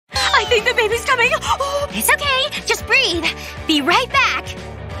think the baby's coming. Oh. It's okay. Just breathe. Be right back.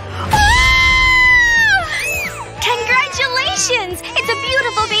 Ah! Congratulations! It's a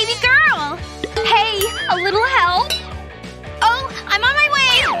beautiful baby girl! Hey, a little help? Oh, I'm on my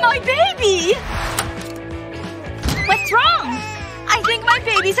way! My baby! What's wrong? I think my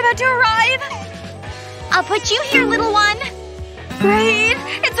baby's about to arrive. I'll put you here, little one. Great.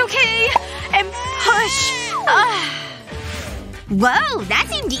 It's okay. And push. Whoa, that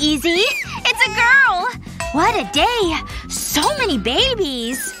seemed easy. It's a girl! What a day. So many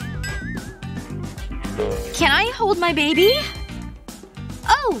babies. Can I hold my baby?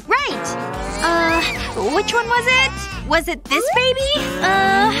 Oh, right. Which one was it? Was it this baby?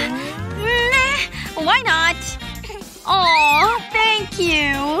 Why not? Aw, thank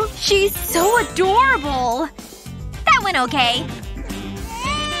you. She's so adorable. That went okay.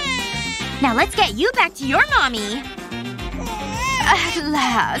 Now let's get you back to your mommy. At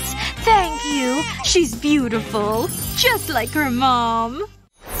last. Thank you. She's beautiful. Just like her mom.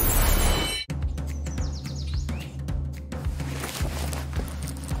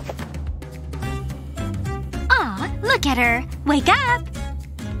 Aw, look at her. Wake up.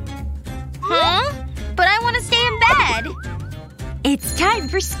 Huh? But I want to stay in bed. It's time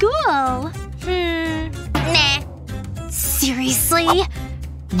for school. Nah. Seriously?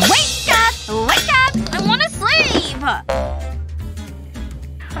 Wake up! Wake up! I want to sleep! Wake up!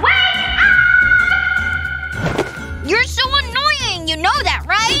 You're so annoying! You know that,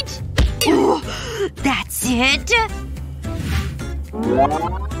 right? That's it.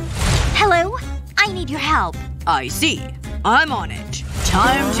 Hello? I need your help. I see. I'm on it.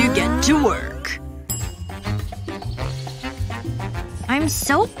 Time to get to work. I'm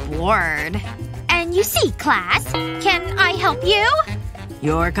so bored. And you see, class. Can I help you?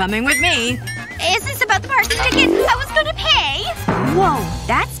 You're coming with me. Is this about the parking ticket I was gonna pay? Whoa,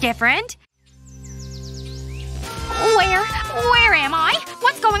 that's different. Where am I?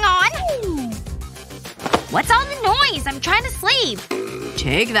 What's going on? What's all the noise? I'm trying to sleep.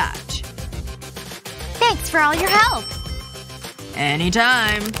 Take that. Thanks for all your help.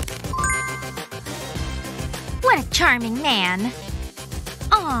 Anytime. What a charming man.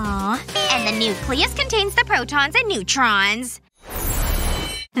 Aww. And the nucleus contains the protons and neutrons.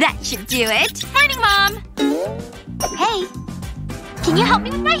 That should do it. Morning, Mom! Hey. Can you help me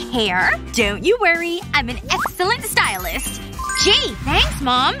with my hair? Don't you worry. I'm an excellent stylist. Gee, thanks,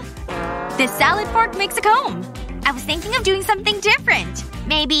 Mom. This salad fork makes a comb. I was thinking of doing something different.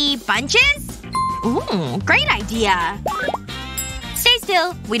 Maybe bunches? Ooh, great idea. Stay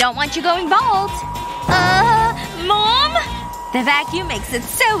still. We don't want you going bald. Mom? The vacuum makes it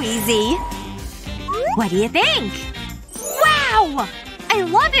so easy. What do you think? Wow! I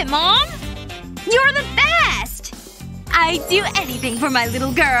love it, Mom! You're the best! I'd do anything for my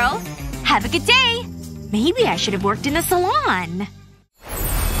little girl. Have a good day. Maybe I should have worked in a salon.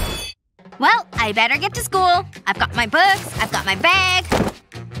 Well, I better get to school. I've got my books. I've got my bag.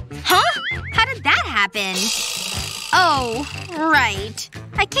 Huh? How did that happen? Oh, right.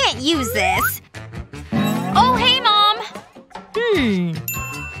 I can't use this. Oh, hey, Mom!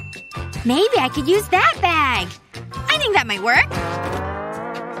 Maybe I could use that bag. I think that might work.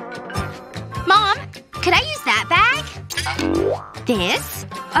 Mom, could I use that bag? This?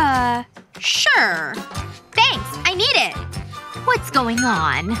 Sure. Thanks, I need it. What's going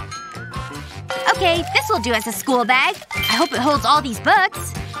on? Okay, this will do as a school bag. I hope it holds all these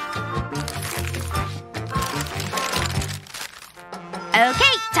books.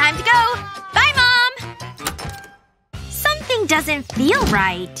 Okay, time to go. Bye, Mom! Something doesn't feel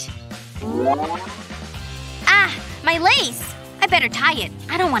right. Ah, my lace. I better tie it.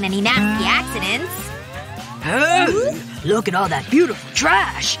 I don't want any nasty accidents. Hey! Look at all that beautiful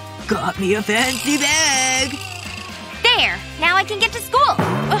trash. Got me a fancy bag. There. Now I can get to school.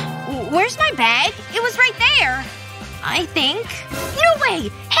 Where's my bag? It was right there. I think. No way!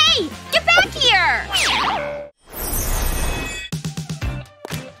 Hey! Get back here!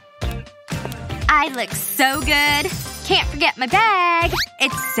 I look so good. Can't forget my bag.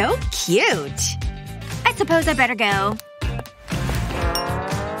 It's so cute. I suppose I better go.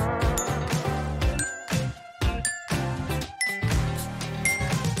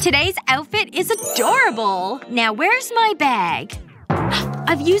 Today's outfit is adorable. Now where's my bag?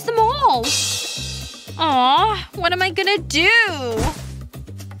 I've used them all. Aw, what am I gonna do?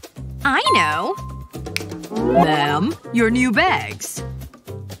 I know. Ma'am, your new bags.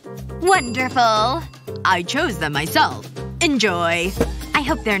 Wonderful. I chose them myself. Enjoy. I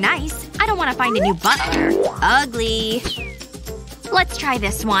hope they're nice. I don't want to find a new butler. Ugly. Let's try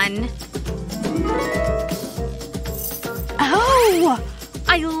this one. Oh!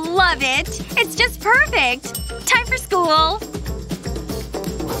 I love it! It's just perfect! Time for school!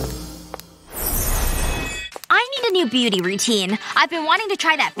 I need a new beauty routine. I've been wanting to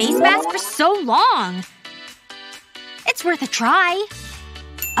try that face mask for so long. It's worth a try.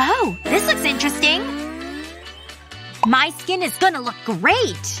 Oh, this looks interesting. My skin is gonna look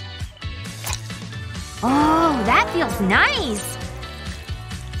great. Oh, that feels nice.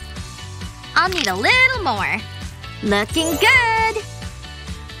 I'll need a little more. Looking good.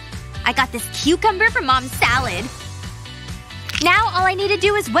 I got this cucumber from Mom's salad. Now all I need to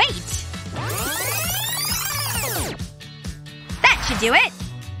do is wait. That should do it.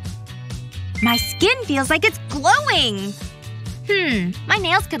 My skin feels like it's glowing. My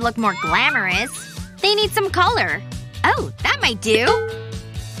nails could look more glamorous. They need some color. Oh, that might do.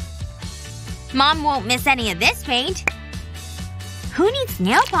 Mom won't miss any of this paint. Who needs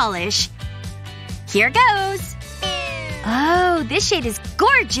nail polish? Here goes. Oh, this shade is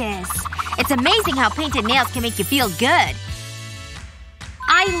gorgeous. It's amazing how painted nails can make you feel good.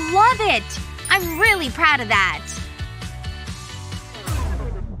 I love it! I'm really proud of that.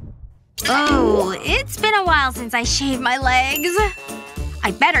 Oh, it's been a while since I shaved my legs. I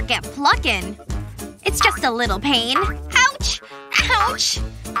better get plucking. It's just a little pain. Ouch! Ouch!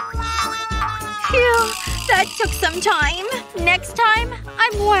 Phew. That took some time. Next time,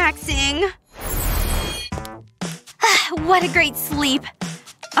 I'm waxing. What a great sleep.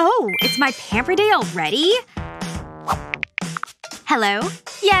 Oh, it's my pamper day already? Hello?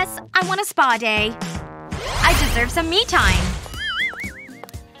 Yes, I want a spa day. I deserve some me time.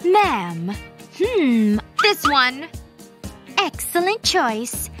 Ma'am. This one. Excellent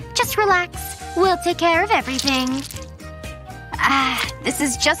choice. Just relax. We'll take care of everything. This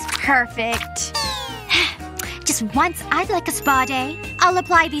is just perfect. Just once I'd like a spa day. I'll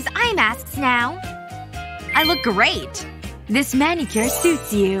apply these eye masks now. I look great. This manicure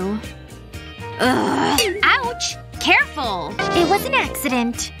suits you. Ugh. Ouch! Careful! It was an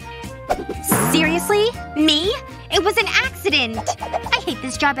accident. Seriously? Me? It was an accident! I hate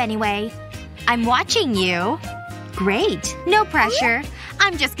this job anyway. I'm watching you. Great. No pressure.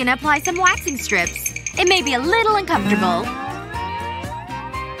 I'm just gonna apply some waxing strips. It may be a little uncomfortable.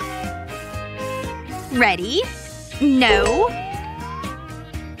 Ready? No.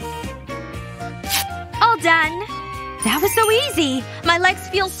 All done. That was so easy. My legs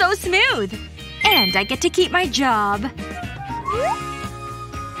feel so smooth. And I get to keep my job.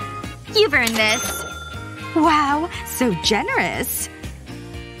 You've earned this. Wow. So generous.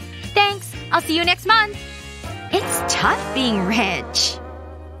 Thanks. I'll see you next month. It's tough being rich.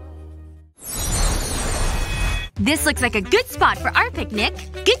 This looks like a good spot for our picnic.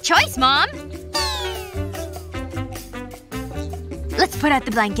 Good choice, Mom. Let's put out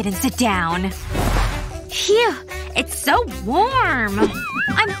the blanket and sit down. Phew. It's so warm.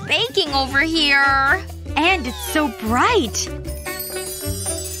 I'm baking over here. And it's so bright.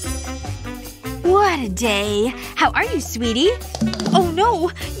 What a day. How are you, sweetie? Oh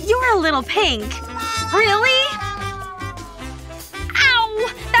no. You're a little pink. Really? Ow!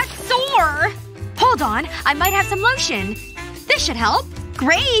 That's sore! Hold on. I might have some lotion. This should help.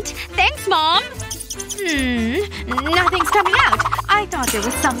 Great! Thanks, Mom! Nothing's coming out. I thought there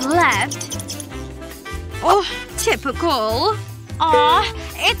was some left. Oh, typical. Aw.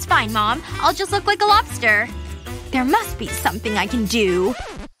 It's fine, Mom. I'll just look like a lobster. There must be something I can do.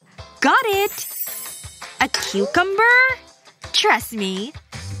 Got it! A cucumber? Trust me.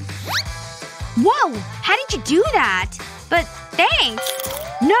 Whoa! How did you do that? But thanks.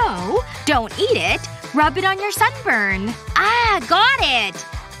 No. Don't eat it. Rub it on your sunburn. Ah, got it!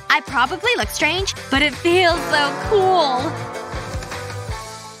 I probably look strange, but it feels so cool.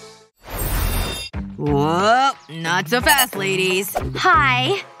 Whoa. Not so fast, ladies.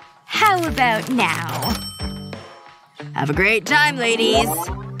 Hi. How about now? Have a great time, ladies.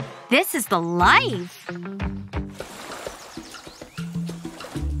 This is the life.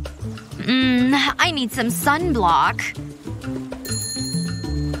 I need some sunblock.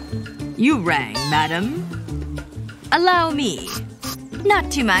 You rang, madam. Allow me.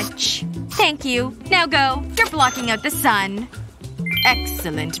 Not too much. Thank you. Now go. You're blocking out the sun.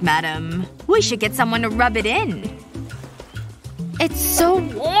 Excellent, madam. We should get someone to rub it in. It's so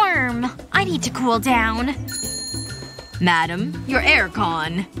warm. I need to cool down. Madam, your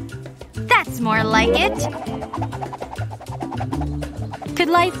aircon. That's more like it. Could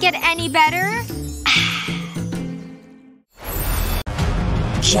life get any better?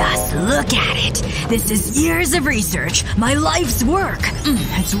 Just look at it. This is years of research. My life's work.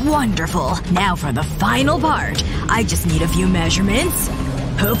 It's wonderful. Now for the final part. I just need a few measurements.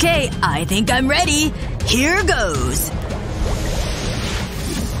 Okay, I think I'm ready. Here goes.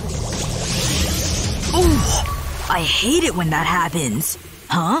 I hate it when that happens.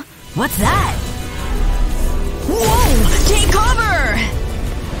 Huh? What's that? Whoa! Take cover!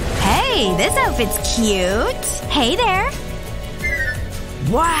 Hey, this outfit's cute. Hey there.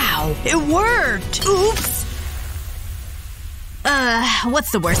 Wow! It worked! Oops!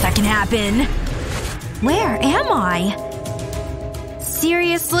 What's the worst that can happen? Where am I?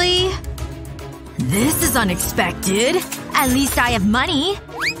 Seriously? This is unexpected. At least I have money.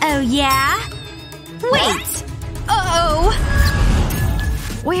 Oh yeah? Wait! Uh-oh!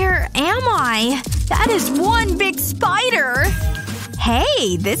 Where am I? That is one big spider!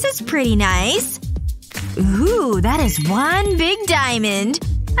 Hey, this is pretty nice. Ooh, that is one big diamond.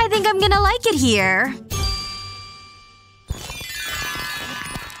 I think I'm gonna like it here.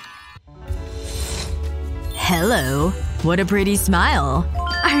 Hello. What a pretty smile.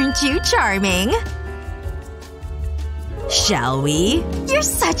 Aren't you charming? Shall we? You're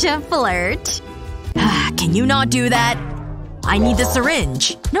such a flirt. Can you not do that? I need the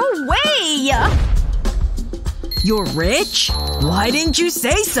syringe. No way! You're rich? Why didn't you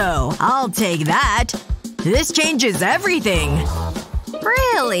say so? I'll take that. This changes everything.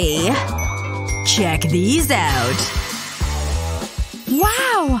 Really? Check these out.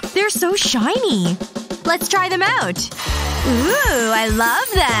 Wow! They're so shiny. Let's try them out. Ooh, I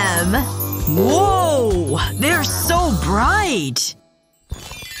love them. Whoa! They're so bright!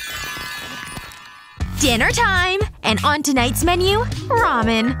 Dinner time! And on tonight's menu,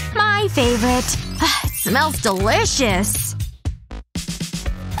 ramen. My favorite. It smells delicious.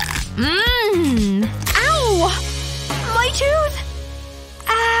 Mmm. Ow! My tooth!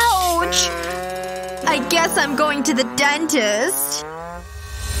 Ouch! I guess I'm going to the dentist.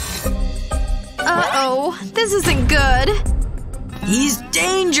 Uh-oh. This isn't good. He's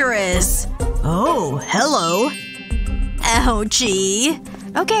dangerous! Oh, hello. Ouchie.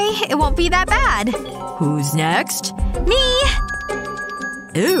 Okay, it won't be that bad. Who's next? Me!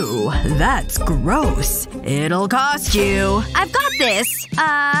 Ew, that's gross. It'll cost you. I've got this.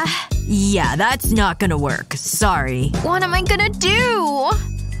 Yeah, that's not gonna work. Sorry. What am I gonna do?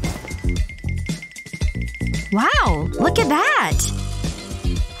 Wow, look at that.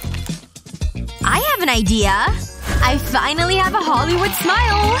 I have an idea. I finally have a Hollywood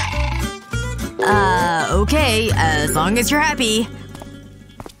smile. Okay, as long as you're happy.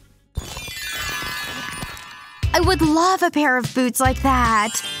 I would love a pair of boots like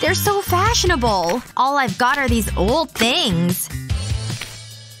that. They're so fashionable. All I've got are these old things.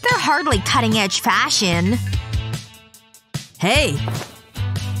 They're hardly cutting-edge fashion. Hey.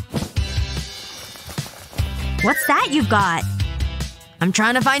 What's that you've got? I'm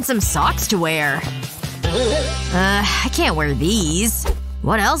trying to find some socks to wear. I can't wear these.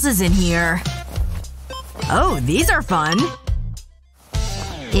 What else is in here? Oh, these are fun.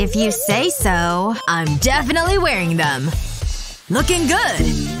 If you say so. I'm definitely wearing them. Looking good.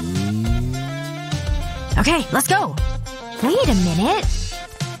 Okay, let's go. Wait a minute.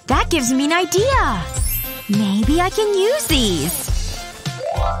 That gives me an idea. Maybe I can use these.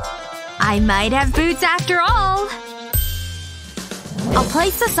 I might have boots after all. I'll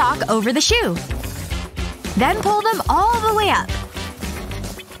place the sock over the shoe. Then pull them all the way up.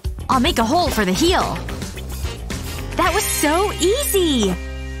 I'll make a hole for the heel. That was so easy!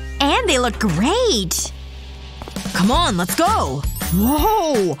 And they look great! Come on, let's go!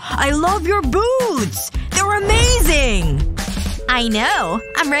 Whoa! I love your boots! They're amazing! I know.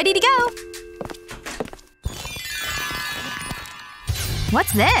 I'm ready to go.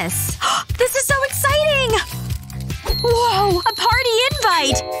 What's this? This is so exciting! Whoa! A party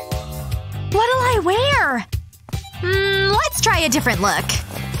invite! What'll I wear? Let's try a different look.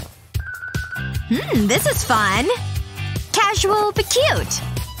 This is fun. Casual but cute.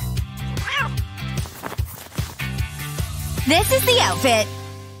 This is the outfit.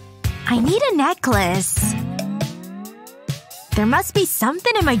 I need a necklace. There must be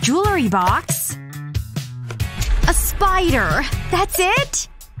something in my jewelry box. A spider. That's it?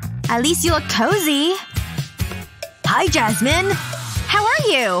 At least you look cozy. Hi, Jasmine. How are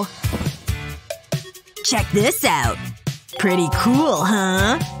you? Check this out. Pretty cool,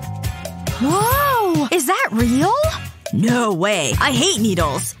 huh? Whoa! Is that real? No way. I hate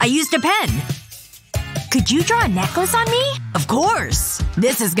needles. I used a pen. Could you draw a necklace on me? Of course.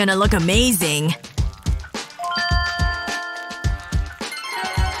 This is gonna look amazing.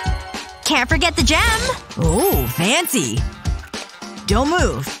 Can't forget the gem. Oh, fancy. Don't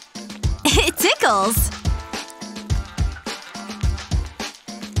move. It tickles.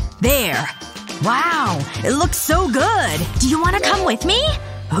 There. Wow. It looks so good. Do you want to come with me?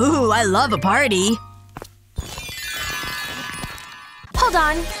 Ooh, I love a party. Hold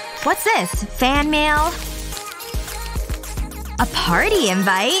on. What's this? Fan mail? A party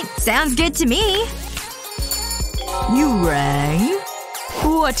invite? Sounds good to me. You rang?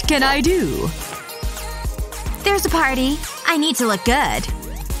 What can I do? There's a party. I need to look good.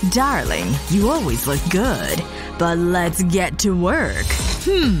 Darling, you always look good. But let's get to work.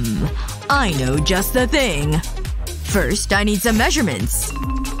 I know just the thing. First, I need some measurements.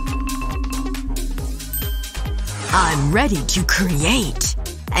 I'm ready to create.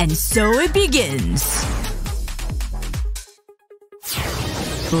 And so it begins.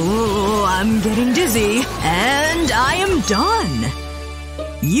 Oh, I'm getting dizzy. And I am done.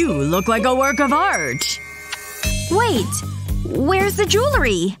 You look like a work of art. Wait. Where's the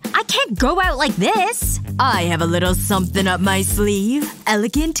jewelry? I can't go out like this. I have a little something up my sleeve.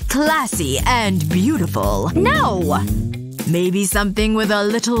 Elegant, classy, and beautiful. No! Maybe something with a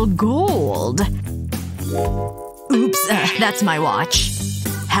little gold. Oops, that's my watch.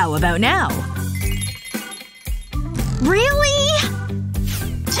 How about now? Really?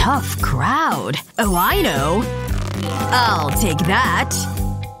 Tough crowd. Oh, I know. I'll take that.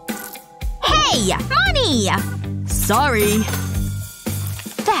 Hey! Money! Sorry.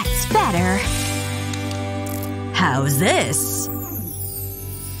 That's better. How's this?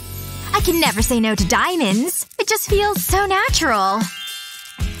 I can never say no to diamonds. It just feels so natural.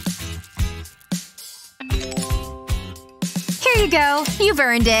 Here you go. You've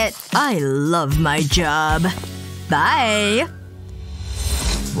earned it. I love my job. Bye.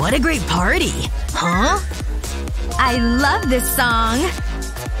 What a great party. Huh? I love this song.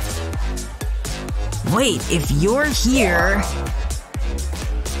 Wait, if you're here…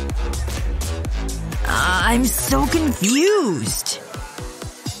 I'm so confused.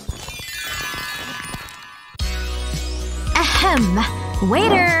 Ahem.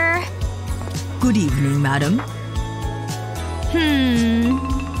 Waiter. Good evening, madam.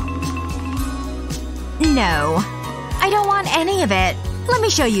 No. I don't want any of it. Let me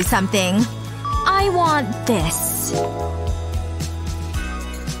show you something. I want this.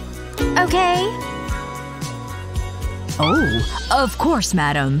 Okay? Oh, of course,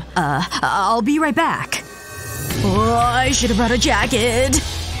 madam. I'll be right back. Oh, I should have brought a jacket.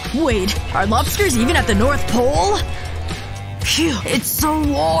 Wait, are lobsters even at the North Pole? Phew, it's so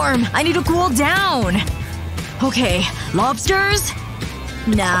warm. I need to cool down. Okay, lobsters?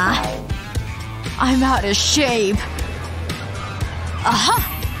 Nah. I'm out of shape.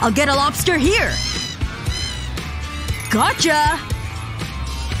 Aha! I'll get a lobster here. Gotcha!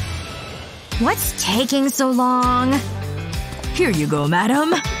 What's taking so long? Here you go,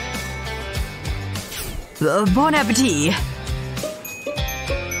 madam. Bon appetit.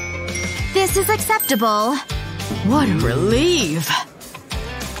 This is acceptable. What a relief.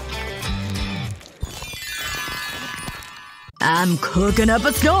 I'm cooking up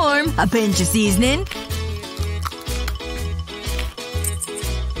a storm. A pinch of seasoning.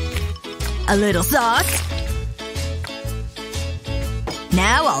 A little sauce.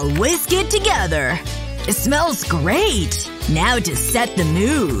 Now I'll whisk it together. It smells great. Now to set the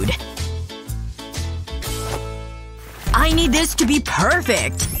mood. I need this to be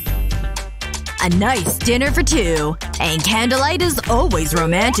perfect. A nice dinner for two. And candlelight is always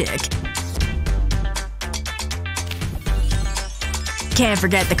romantic. Can't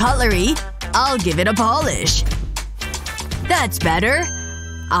forget the cutlery. I'll give it a polish. That's better.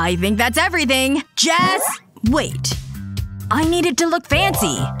 I think that's everything. Jazz! Wait. I need it to look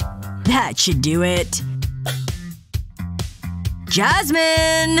fancy. That should do it.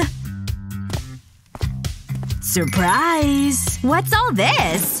 Jasmine! Surprise! What's all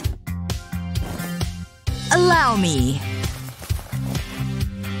this? Allow me.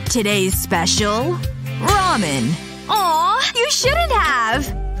 Today's special… ramen. Aw, you shouldn't have.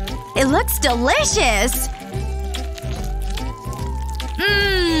 It looks delicious.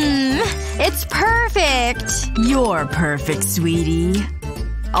 It's perfect. You're perfect, sweetie.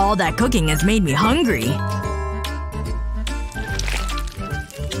 All that cooking has made me hungry.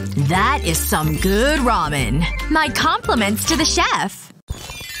 That is some good ramen. My compliments to the chef.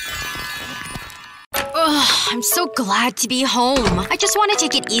 Ugh, I'm so glad to be home. I just want to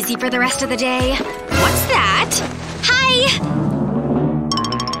take it easy for the rest of the day. What's that? Hi!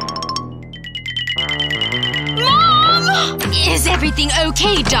 Mom! Is everything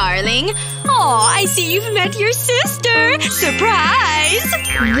okay, darling? Aw, I see you've met your sister. Surprise!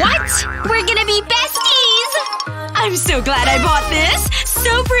 What? We're gonna be besties! I'm so glad I bought this.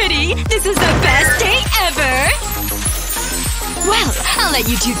 So pretty. This is the best day ever. Well, I'll let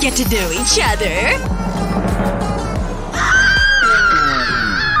you two get to know each other.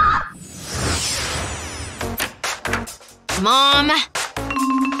 Mom.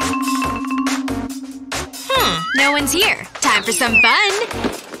 No one's here. time for some fun.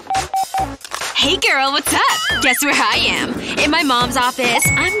 Hey girl, what's up? Guess where I am? In my mom's office.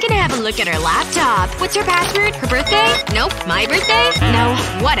 I'm gonna have a look at her laptop. What's her password? Her birthday? Nope. My birthday? No.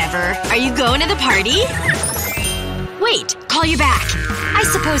 Whatever. Are you going to the party? Wait. Call you back. I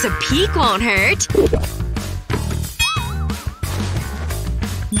suppose a peek won't hurt.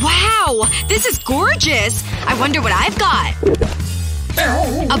 Wow! This is gorgeous! I wonder what I've got.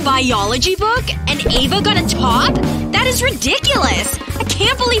 A biology book? And Ava got a top? That is ridiculous! I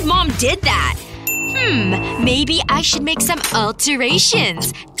can't believe Mom did that. Maybe I should make some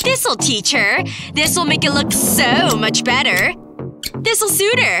alterations. This'll teach her. This'll make it look so much better. This'll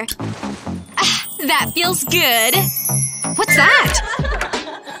suit her. That feels good. What's that?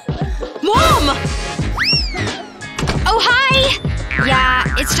 Mom! Oh, hi!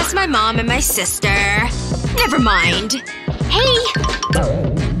 Yeah, it's just my mom and my sister. Never mind. Hey!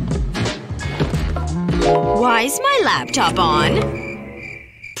 Why is my laptop on?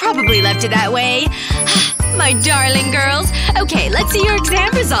 Probably left it that way. My darling girls. Okay, let's see your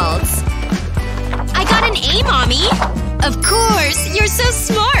exam results. I got an A, Mommy. Of course. You're so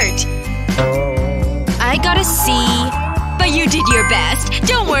smart. I got a C. But you did your best.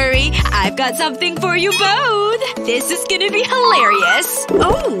 Don't worry. I've got something for you both. This is gonna be hilarious.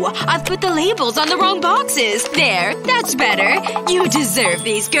 Oh, I've put the labels on the wrong boxes. There. That's better. You deserve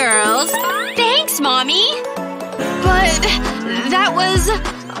these, girls. Thanks, Mommy. But that was…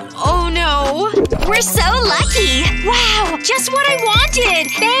 oh no. We're so lucky. Wow. Just what I wanted.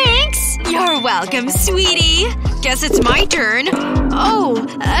 Thanks. You're welcome, sweetie. Guess it's my turn. Oh,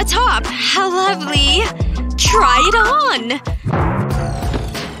 a top. How lovely. Try it on.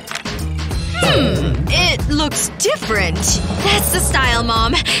 It looks different. That's the style,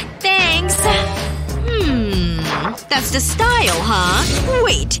 Mom. Thanks. That's the style, huh?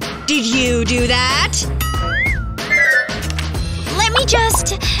 Wait. Did you do that? Let me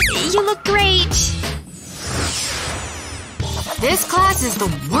just… you look great. This class is the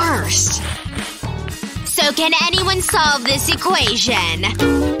worst. So can anyone solve this equation?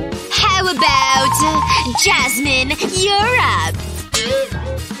 How about… Jasmine, you're up.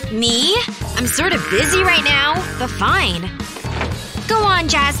 Me? I'm sort of busy right now, but fine. Go on,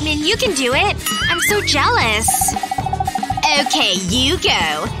 Jasmine. You can do it. I'm so jealous. Okay, you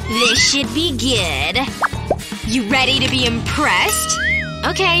go. This should be good. You ready to be impressed?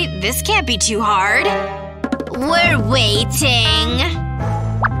 Okay, this can't be too hard. We're waiting.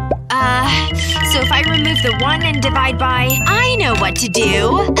 So if I remove the 1 and divide by… I know what to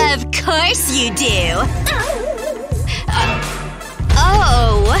do. Of course you do.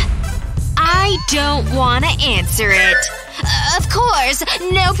 Oh. I don't want to answer it. Of course.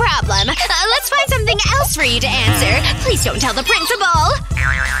 No problem. Let's find something else for you to answer. Please don't tell the principal.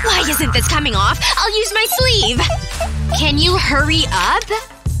 Why isn't this coming off? I'll use my sleeve. Can you hurry up?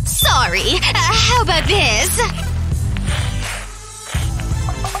 Sorry. How about this?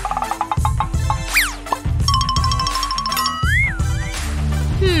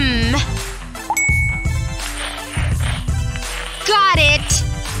 Got it.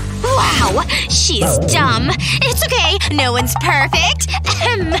 Wow. She's dumb. It's okay. No one's perfect.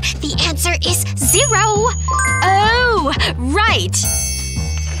 The answer is 0. Oh. Right.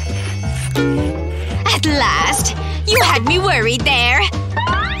 At last. You had me worried there.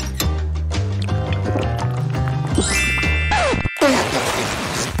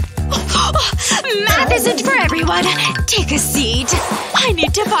 Math isn't for everyone. Take a seat. I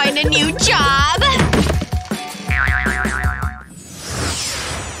need to find a new job.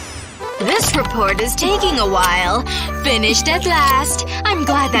 This report is taking a while. Finished at last. I'm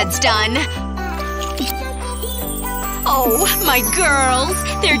glad that's done. Oh, my girls.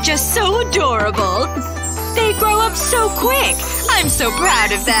 They're just so adorable. They grow up so quick. I'm so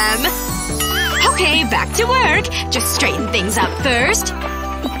proud of them. Okay, back to work. Just straighten things up first.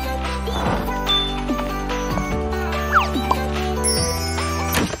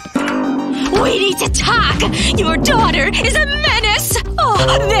 We need to talk! Your daughter is a menace!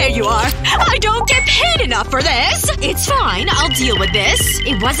 Oh, there you are. I don't get paid enough for this! It's fine. I'll deal with this.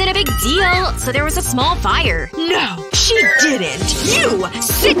 It wasn't a big deal, so there was a small fire. No, she didn't. You!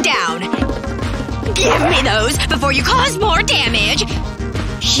 Sit down! Give me those before you cause more damage!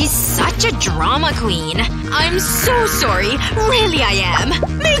 She's such a drama queen. I'm so sorry. Really I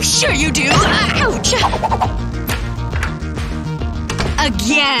am. Make sure you do. Ouch!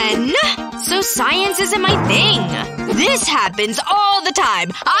 Again? So science isn't my thing. This happens all the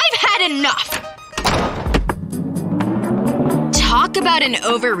time. I've had enough. Talk about an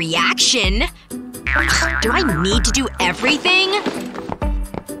overreaction. Do I need to do everything?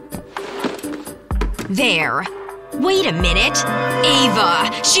 There. Wait a minute.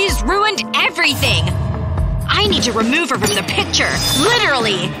 Ava, she's ruined everything! I need to remove her from the picture.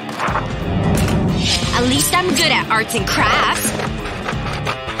 Literally! At least I'm good at arts and crafts.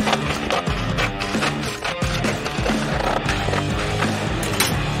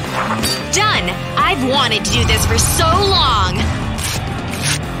 Done! I've wanted to do this for so long!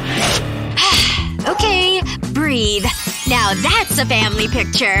 Okay, breathe. Now that's a family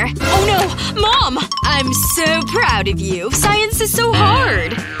picture. Oh no! Mom! I'm so proud of you. Science is so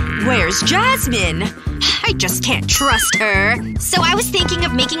hard. Where's Jasmine? I just can't trust her. So I was thinking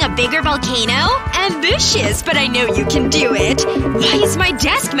of making a bigger volcano? Ambitious, but I know you can do it. Why is my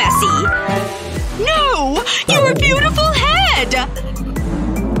desk messy? No! Your beautiful head!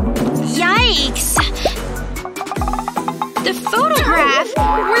 Yikes. The photograph?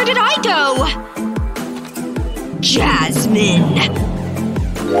 Where did I go? Jasmine.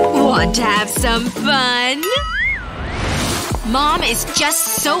 Want to have some fun? Mom is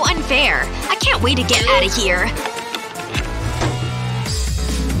just so unfair. I can't wait to get out of here.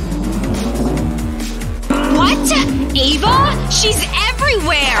 What? Ava? She's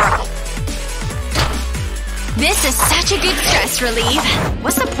everywhere! This is such a good stress relief.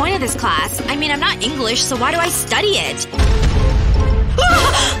 What's the point of this class? I mean, I'm not English, so why do I study it?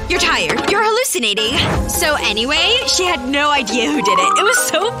 You're tired. You're hallucinating. So anyway, she had no idea who did it. It was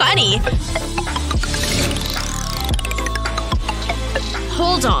so funny.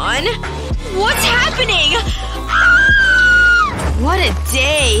 Hold on. What's happening? What a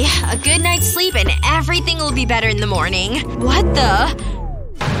day. A good night's sleep and everything will be better in the morning. What the?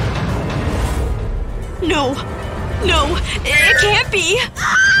 No. No. It can't be.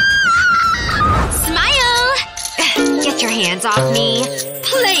 Smile! Get your hands off me.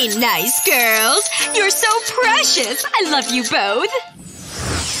 Play nice, girls. You're so precious. I love you both.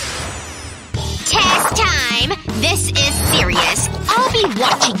 Test time. This is serious. I'll be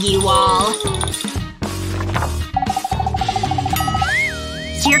watching you all.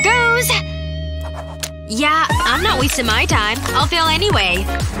 Here goes. Yeah, I'm not wasting my time. I'll fail anyway.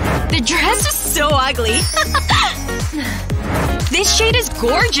 The dress is so ugly. This shade is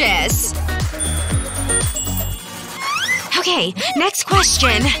gorgeous. Okay, next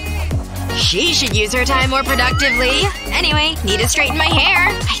question. She should use her time more productively. Anyway, need to straighten my hair.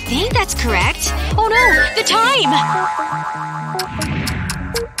 I think that's correct. Oh no! The time!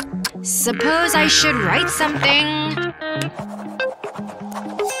 Suppose I should write something.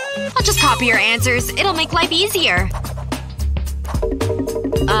 I'll just copy your answers. It'll make life easier.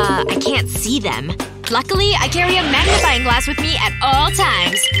 I can't see them. Luckily, I carry a magnifying glass with me at all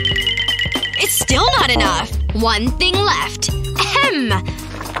times. It's still not enough. One thing left. Ahem.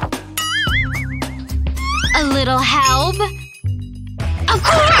 A little help? Of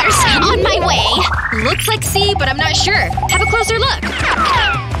course! On my way! Looks like C, but I'm not sure. Have a closer look.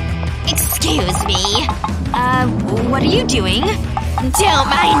 Excuse me. What are you doing? Don't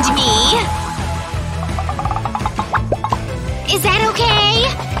mind me. Is that okay?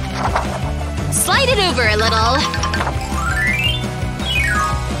 Slide it over a little.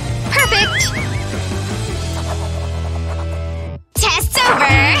 Perfect! Test's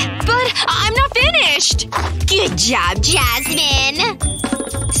over! But I'm not finished! Good job, Jasmine!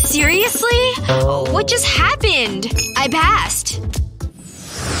 Seriously? What just happened? I passed.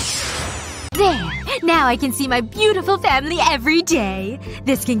 There! Now I can see my beautiful family every day.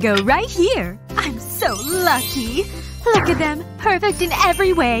 This can go right here. I'm so lucky. Look at them. Perfect in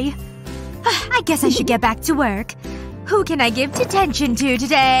every way. I guess I should get back to work. Who can I give attention to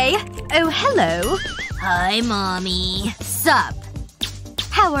today? Oh, hello. Hi, Mommy. Sup?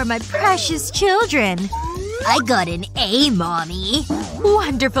 How are my precious children? I got an A, Mommy.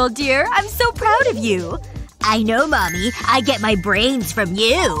 Wonderful, dear. I'm so proud of you. I know, Mommy. I get my brains from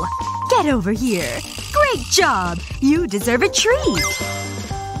you. Get over here. Great job. You deserve a treat.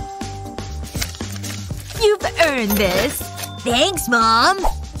 You've earned this. Thanks, Mom.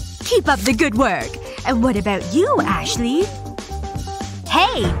 Keep up the good work. And what about you, Ashley?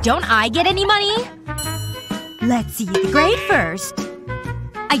 Hey, don't I get any money? Let's see the grade first.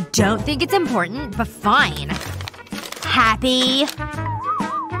 I don't think it's important, but fine. Happy?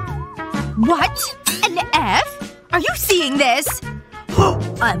 What? An F? Are you seeing this?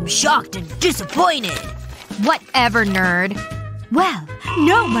 I'm shocked and disappointed. Whatever, nerd. Well,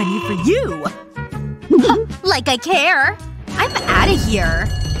 no money for you. Like I care. I'm outta here.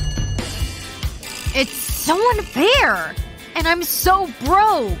 It's so unfair. And I'm so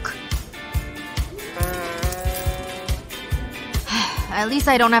broke. At least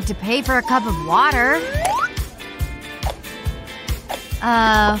I don't have to pay for a cup of water.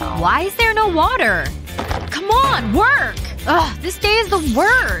 Why is there no water? Come on, work! Ugh, this day is the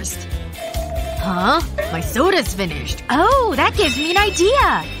worst. Huh? My soda's finished. Oh, that gives me an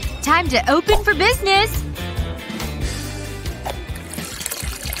idea. Time to open for business.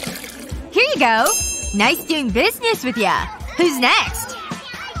 Here you go. Nice doing business with ya. Who's next?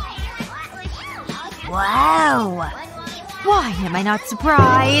 Wow. Why am I not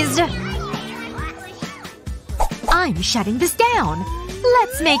surprised? I'm shutting this down.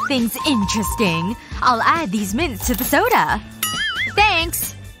 Let's make things interesting. I'll add these mints to the soda.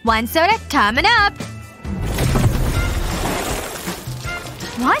 Thanks. 1 soda coming up.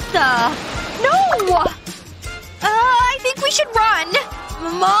 What the? No! I think we should run.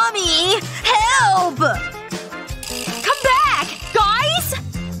 Mommy! Help! Come back! Guys!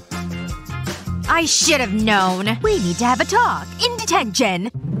 I should have known. We need to have a talk. In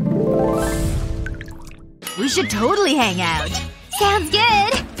detention. We should totally hang out. Sounds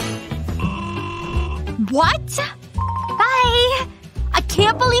good. What? Bye. I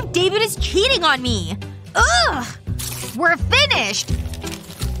can't believe David is cheating on me. Ugh! We're finished.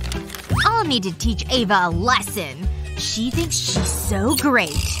 I'll need to teach Ava a lesson. She thinks she's so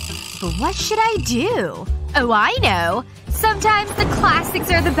great. But what should I do? Oh, I know. Sometimes the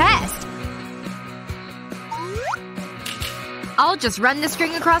classics are the best. I'll just run the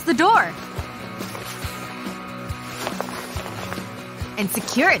string across the door. And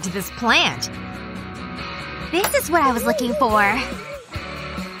secure it to this plant. This is what I was looking for.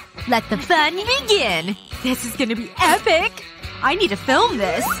 Let the fun begin! This is gonna be epic! I need to film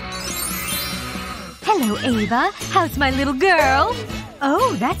this. Hello, Ava. How's my little girl?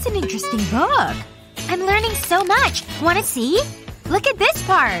 Oh, that's an interesting book. I'm learning so much. Wanna see? Look at this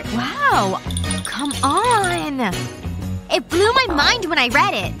part. Wow. Come on. It blew my mind when I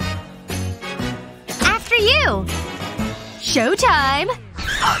read it. After you. Showtime.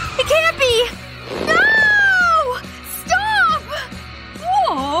 It can't be! No! Stop!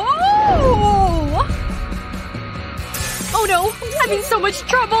 Whoa! Oh no. I'm in so much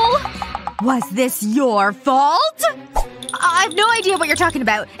trouble. Was this your fault? I have no idea what you're talking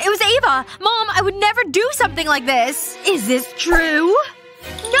about. It was Ava. Mom, I would never do something like this. Is this true?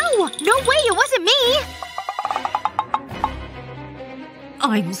 No! No way! It wasn't me!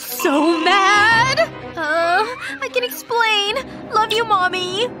 I'm so mad! I can explain. Love you,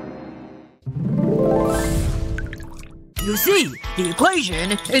 Mommy. You see, the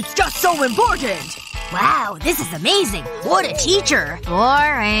equation, it's just so important! Wow, this is amazing. What a teacher.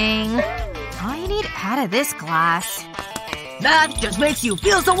 Boring. I need out of this class. Math just makes you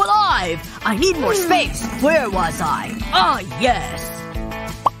feel so alive! I need more space. Where was I? Ah, yes.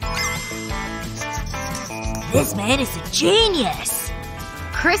 This man is a genius.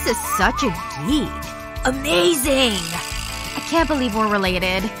 Chris is such a geek. Amazing! I can't believe we're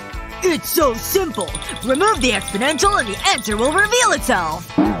related. It's so simple. Remove the exponential and the answer will reveal itself.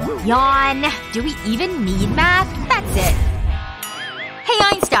 Yawn. Do we even need math? That's it. Hey,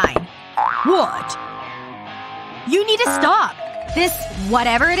 Einstein. What? You need to stop. This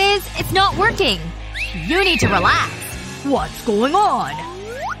whatever it is, it's not working. You need to relax. What's going on?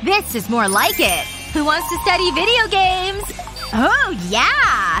 This is more like it. Who wants to study video games? Oh,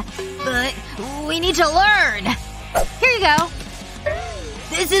 yeah! But we need to learn. Here you go.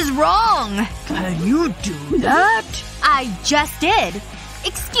 This is wrong. Can you do that? I just did.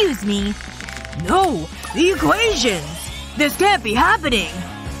 Excuse me. No. The equations. This can't be happening.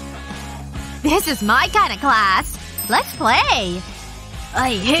 This is my kind of class. Let's play.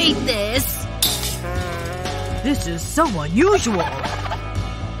 I hate this. This is so unusual.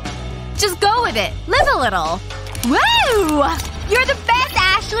 Just go with it. Live a little. Woo! You're the best,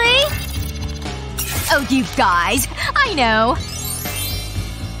 Ashley! Oh, you guys. I know.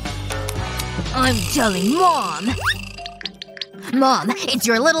 I'm telling Mom. Mom, it's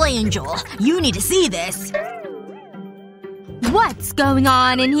your little angel. You need to see this. What's going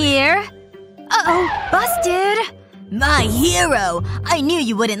on in here? Uh-oh. Busted. My hero. I knew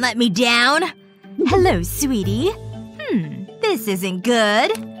you wouldn't let me down. Hello, sweetie. This isn't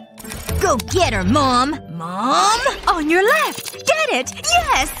good. Go get her, Mom. Mom? On your left! Get it!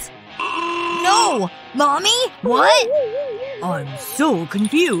 Yes! No! Mommy? What? I'm so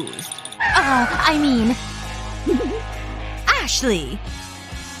confused. I mean… Ashley.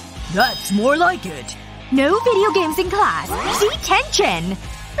 That's more like it. No video games in class. See tension.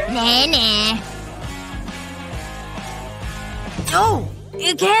 Nah. No!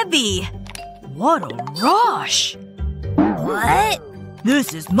 It can't be! What a rush! What?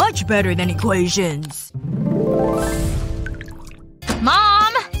 This is much better than equations.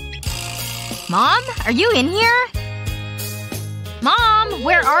 Mom? Mom? Are you in here? Mom?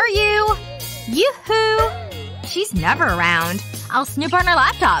 Where are you? Yoo-hoo! She's never around. I'll snoop on her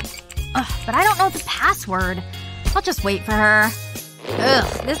laptop. Ugh, but I don't know the password. I'll just wait for her.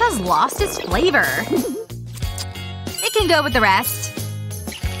 Ugh, this has lost its flavor. It can go with the rest.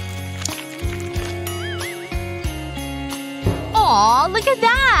 Aw, look at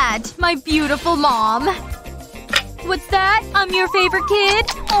that! My beautiful mom. What's that? I'm your favorite kid?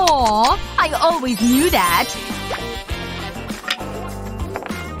 Aw, I always knew that.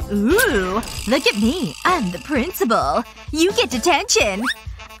 Ooh, look at me. I'm the principal. You get detention.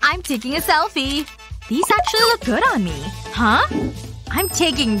 I'm taking a selfie. These actually look good on me. Huh? I'm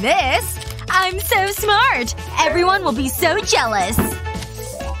taking this. I'm so smart. Everyone will be so jealous.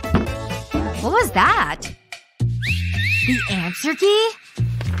 What was that? The answer key?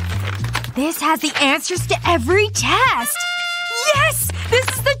 This has the answers to every test! Yes! This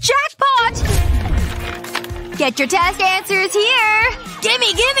is the jackpot! Get your test answers here!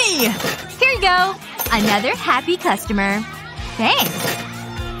 Gimme, gimme! Here you go. Another happy customer. Thanks.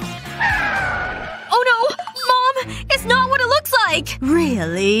 Oh no! Mom! It's not what it looks like!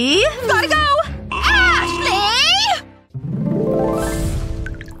 Really? Gotta go! Ashley!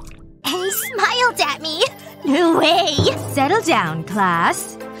 He smiled at me. No way. Settle down,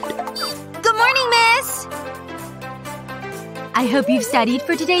 class. Good morning, miss! I hope you've studied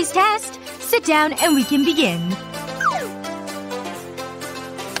for today's test. Sit down and we can begin.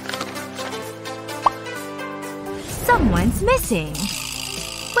 Someone's missing.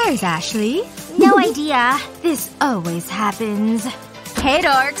 Where's Ashley? No idea. This always happens. Hey,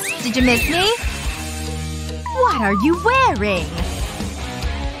 dorks. Did you miss me? What are you wearing?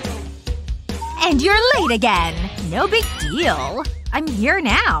 And you're late again. No big deal. I'm here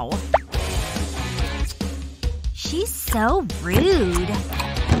now. She's so rude.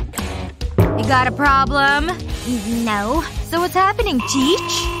 You got a problem? No. So what's happening,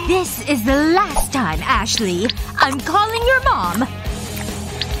 Teach? This is the last time, Ashley. I'm calling your mom.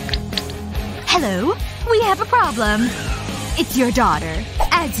 Hello? We have a problem. It's your daughter.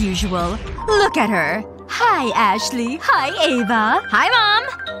 As usual. Look at her. Hi, Ashley. Hi, Ava. Hi, Mom.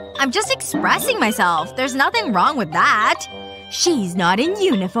 I'm just expressing myself. There's nothing wrong with that. She's not in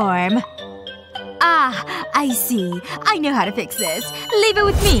uniform. Ah, I see. I know how to fix this. Leave it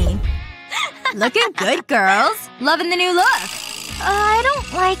with me. Looking good, girls. Loving the new look. I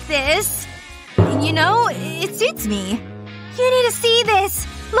don't like this. You know, it suits me. You need to see this.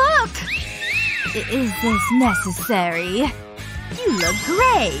 Look! Is this necessary? You look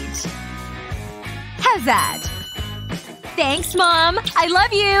great. How's that? Thanks, Mom. I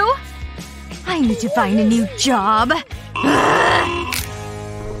love you. I need to find a new job.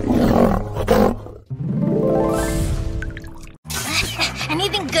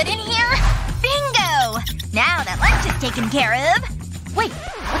 Anything good in here? Bingo! Now that lunch is taken care of. Wait,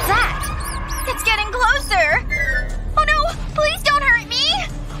 what's that? It's getting closer! Oh no! Please don't hurt me!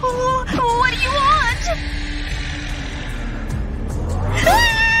 Oh, what do you want?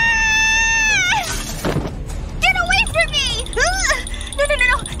 Ah! Get away from me! No, no, no,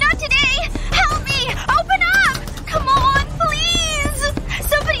 no! Not today! Help me! Open up! Come on, please!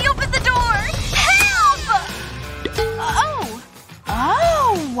 Somebody open the door! Help! Oh.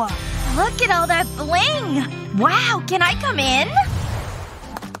 Oh! Look at all that bling! Wow, can I come in?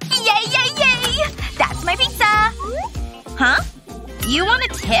 Yay, yay, yay! That's my pizza! Huh? You want a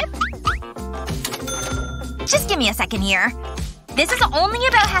tip? Just give me a second here. This is only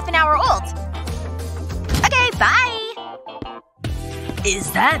about half an hour old. Okay, bye!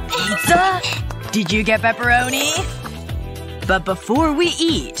 Is that pizza? Did you get pepperoni? But before we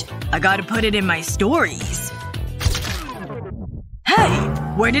eat, I gotta put it in my stories. Hey!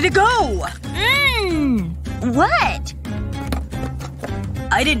 Where did it go? What?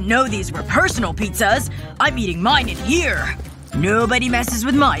 I didn't know these were personal pizzas. I'm eating mine in here. Nobody messes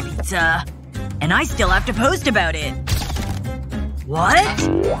with my pizza. And I still have to post about it. What?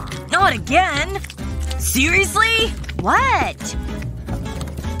 Not again? Seriously? What?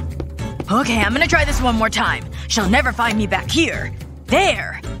 Okay, I'm gonna try this one more time. She'll never find me back here.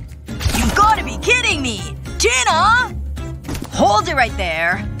 There! You've gotta be kidding me! Tina! Hold it right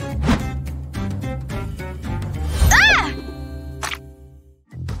there. Ah!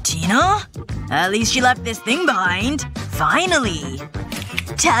 Tina? At least she left this thing behind. Finally!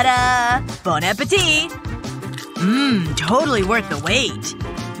 Ta-da! Bon appetit! Totally worth the wait.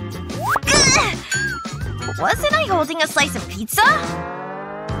 Ugh! Wasn't I holding a slice of pizza?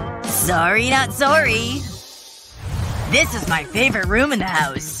 Sorry, not sorry. This is my favorite room in the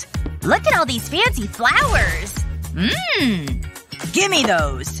house. Look at all these fancy flowers. Gimme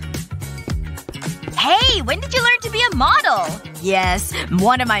those. Hey, when did you learn to be a model? Yes,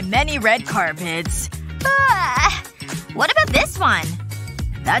 one of my many red carpets. What about this one?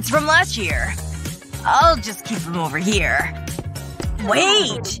 That's from last year. I'll just keep them over here.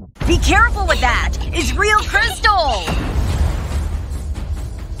 Wait! Be careful with that! It's real crystal!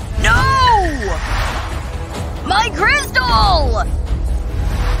 No! My crystal!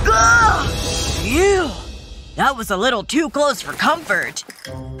 Ugh! Phew. That was a little too close for comfort.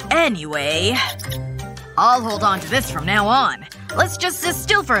 Anyway… I'll hold on to this from now on. Let's just sit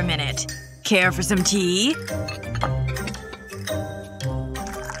still for a minute. Care for some tea?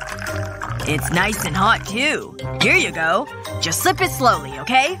 It's nice and hot, too. Here you go. Just sip it slowly,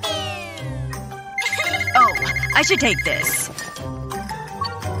 okay? Oh, I should take this.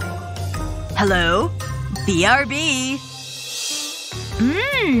 Hello? BRB.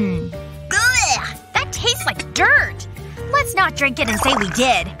 Ugh! That tastes like dirt! Let's not drink it and say we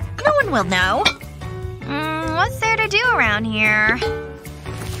did. No one will know. What's there to do around here?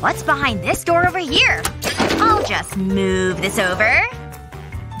 What's behind this door over here? I'll just move this over.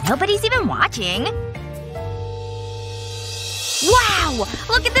 Nobody's even watching. Wow!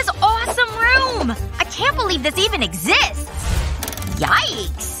 Look at this awesome room! I can't believe this even exists!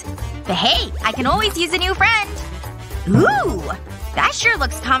 Yikes! But hey, I can always use a new friend. Ooh! That sure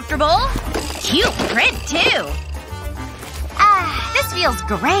looks comfortable. Cute print, too. Ah, this feels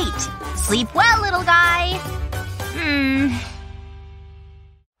great. Sleep well, little guy.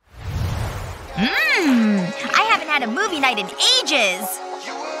 I haven't had a movie night in ages.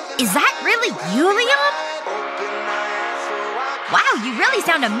 Is that really you, Liam? Wow, you really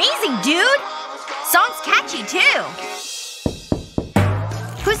sound amazing, dude! Song's catchy, too.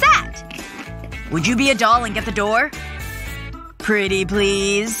 Who's that? Would you be a doll and get the door? Pretty,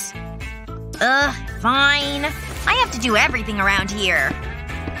 please. Fine. I have to do everything around here.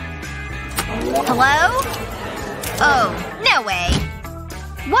 Hello? Oh, no way.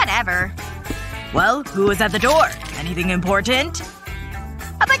 Whatever. Well, who was at the door? Anything important?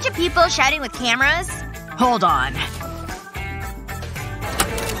 A bunch of people shouting with cameras. Hold on.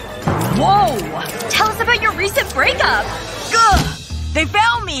 Whoa! Tell us about your recent breakup. Ugh! They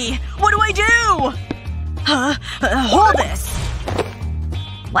found me! What do I do? Hold this.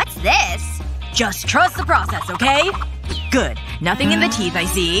 What's this? Just trust the process, okay? Good. Nothing in the teeth, I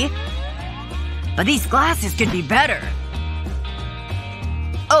see. But these glasses could be better.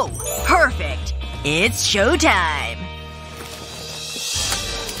 Oh, perfect. It's showtime.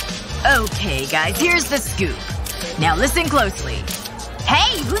 Okay, guys, here's the scoop. Now listen closely.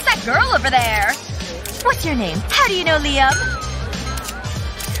 Hey, who's that girl over there? What's your name? How do you know Liam?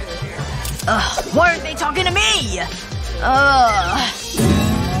 Ugh, why aren't they talking to me? Ugh.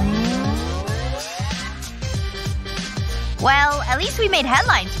 Well, at least we made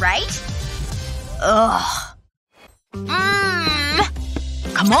headlines, right? Ugh.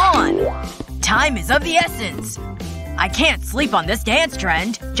 Come on! Time is of the essence. I can't sleep on this dance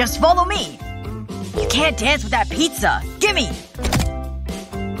trend. Just follow me. You can't dance with that pizza. Gimme!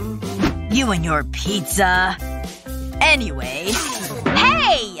 You and your pizza. Anyway.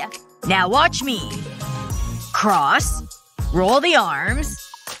 Hey! Now watch me. Cross. Roll the arms.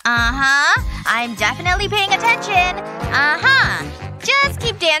 Uh-huh. I'm definitely paying attention. Uh-huh. Just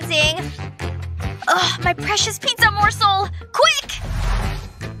keep dancing. Ugh, my precious pizza morsel! Quick!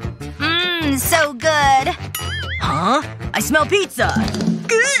 So good. Huh? I smell pizza.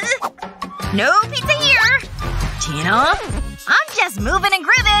 Gah! No pizza here. Tina? I'm just moving and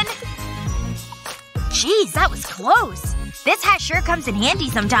grooving. Jeez, that was close. This hat sure comes in handy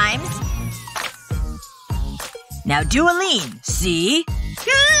sometimes. Now do a lean. See?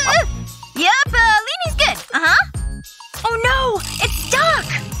 Yep, leaning's good. Uh-huh. Oh no! It's stuck!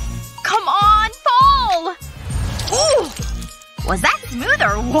 Come on, fall! Ooh! Was that smooth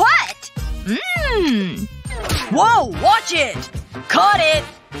or what? Whoa! Watch it! Caught it!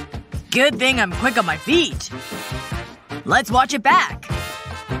 Good thing I'm quick on my feet. Let's watch it back.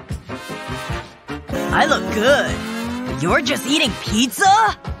 I look good. You're just eating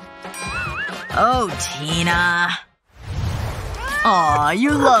pizza? Oh, Tina. Aw,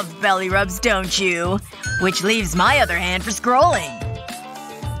 you love belly rubs, don't you? Which leaves my other hand for scrolling.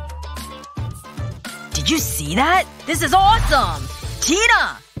 Did you see that? This is awesome!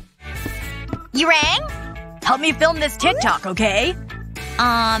 Tina! You rang? Help me film this TikTok, okay?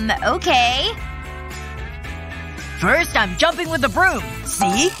 Okay. First, I'm jumping with the broom.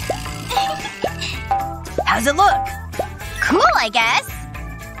 See? How's it look? Cool, I guess.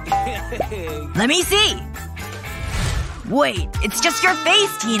 Let me see. Wait, it's just your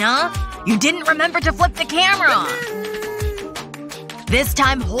face, Tina. You didn't remember to flip the camera. This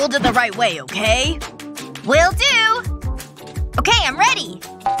time, hold it the right way, okay? Will do. Okay, I'm ready.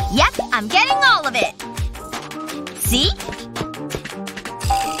 Yep, I'm getting all of it. See?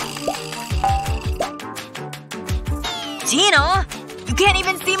 Tina! You can't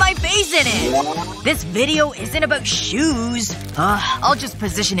even see my face in it! This video isn't about shoes. I'll just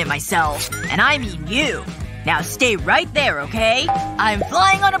position it myself. And I mean you. Now stay right there, okay? I'm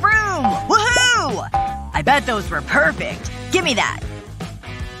flying on a broom! Woohoo! I bet those were perfect. Give me that.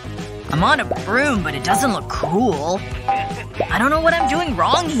 I'm on a broom, but it doesn't look cool. I don't know what I'm doing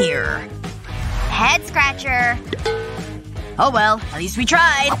wrong here. Head scratcher. Oh well, at least we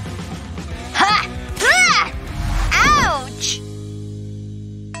tried. Ha! Ah! Ouch!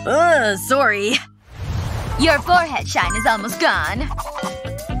 Sorry. Your forehead shine is almost gone.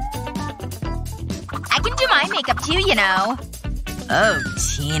 I can do my makeup too, you know. Oh,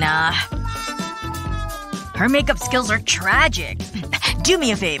 Tina. Her makeup skills are tragic. Do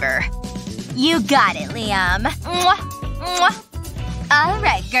me a favor. You got it, Liam. Mwah! Mwah!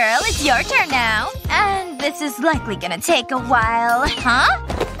 Alright, girl. It's your turn now. And this is likely gonna take a while. Huh?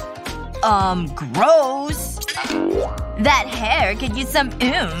 Gross. That hair could use some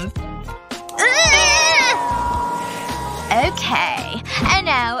oomph. Ugh! Okay. And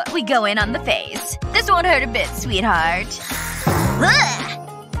now we go in on the face. This won't hurt a bit, sweetheart.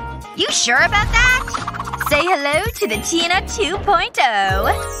 Ugh! You sure about that? Say hello to the Tina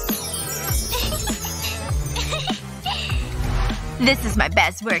 2.0. This is my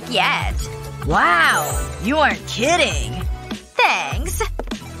best work yet. Wow. You aren't kidding. Thanks.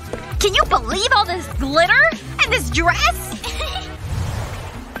 Can you believe all this glitter? And this dress?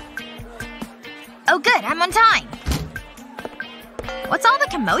 Oh good, I'm on time. What's all the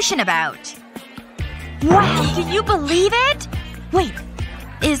commotion about? Wow, can you believe it? Wait,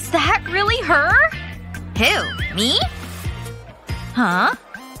 is that really her? Who? Me? Huh?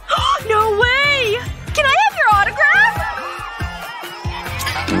 No way! Can I have your autograph?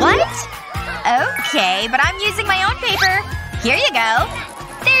 What? Okay, but I'm using my own paper. Here you go.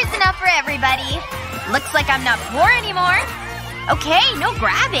 There's enough for everybody. Looks like I'm not poor anymore. Okay, no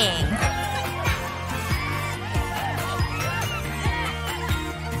grabbing.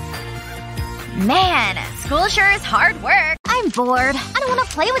 Man, school sure is hard work. I'm bored. I don't want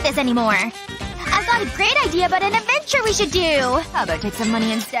to play with this anymore. I've got a great idea about an adventure we should do. How about take some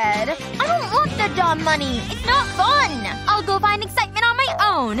money instead? I don't want the dumb money. It's not fun. I'll go find excitement on my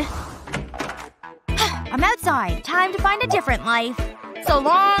own. I'm outside. Time to find a different life. So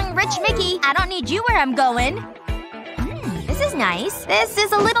long, Rich Mickey. I don't need you where I'm going. This is nice. This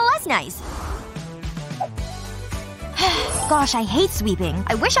is a little less nice. Gosh, I hate sweeping.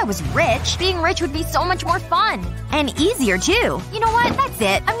 I wish I was rich. Being rich would be so much more fun. And easier, too. You know what? That's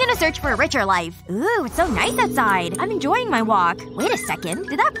it. I'm gonna search for a richer life. Ooh, it's so nice outside. I'm enjoying my walk. Wait a second.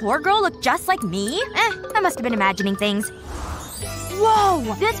 Did that poor girl look just like me? I must have been imagining things.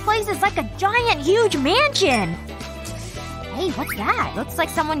 Whoa! This place is like a giant, huge mansion! Hey, what's that? Looks like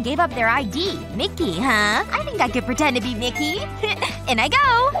someone gave up their ID. Mickey, huh? I think I could pretend to be Mickey. In I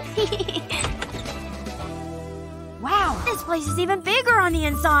go! Wow, this place is even bigger on the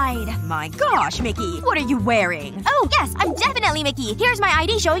inside. My gosh, Mickey. What are you wearing? Oh, yes, I'm definitely Mickey. Here's my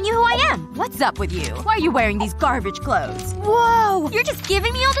ID showing you who I am. What's up with you? Why are you wearing these garbage clothes? Whoa! You're just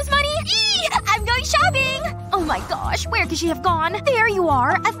giving me all this money? Eee! I'm going shopping! Oh my gosh, where could she have gone? There you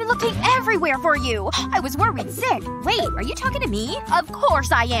are. I've been looking everywhere for you. I was worried sick. Wait, are you talking to me? Of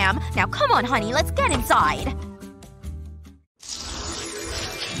course I am. Now come on, honey, let's get inside.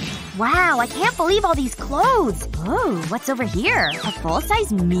 Wow, I can't believe all these clothes. Oh, what's over here? A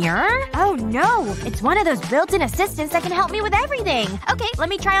full-size mirror? Oh no. It's one of those built-in assistants that can help me with everything. Okay, let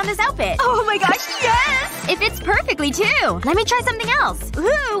me try on this outfit. Oh my gosh, yes! It fits perfectly, too. Let me try something else.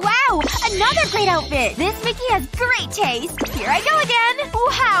 Ooh, wow! Another great outfit! This Mickey has great taste. Here I go again.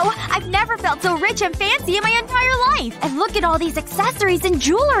 Wow! I've never felt so rich and fancy in my entire life. And look at all these accessories and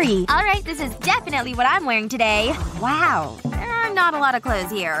jewelry. Alright, this is definitely what I'm wearing today. Wow. Not a lot of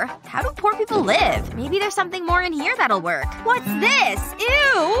clothes here. How do poor people live? Maybe there's something more in here that'll work. What's this?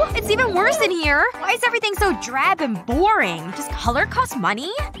 Ew! It's even worse in here. Why is everything so drab and boring? Does color cost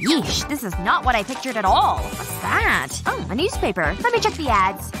money? Yeesh, this is not what I pictured at all. What's that? Oh, a newspaper. Let me check the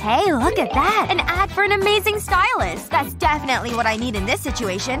ads. Hey, look at that. An ad for an amazing stylist. That's definitely what I need in this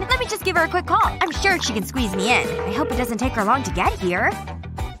situation. Let me just give her a quick call. I'm sure she can squeeze me in. I hope it doesn't take her long to get here.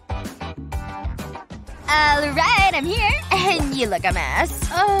 Alright, I'm here. And you look a mess.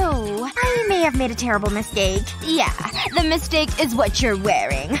 Oh, I may have made a terrible mistake. Yeah, the mistake is what you're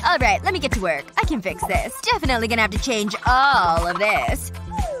wearing. Alright, let me get to work. I can fix this. Definitely gonna have to change all of this.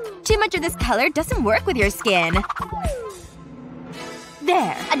 Too much of this color doesn't work with your skin.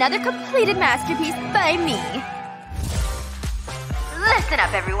 There. Another completed masterpiece by me. Listen up,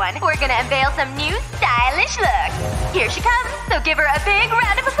 everyone. We're gonna unveil some new stylish looks. Here she comes, so give her a big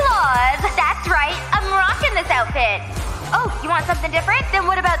round of applause. That's right, I'm rocking this outfit. Oh, you want something different? Then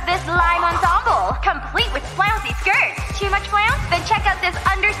what about this lime ensemble? Complete with flouncy skirts. Too much flounce? Then check out this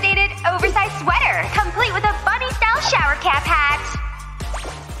understated, oversized sweater. Complete with a bunny-style shower cap hat.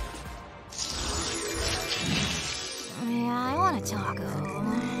 Yeah, I want a taco.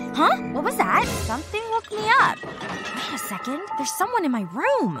 Huh? What was that? Something woke me up. Wait a second. There's someone in my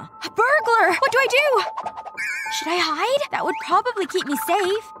room. A burglar! What do I do? Should I hide? That would probably keep me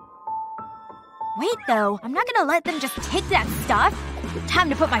safe. Wait, though. I'm not gonna let them just take that stuff. Time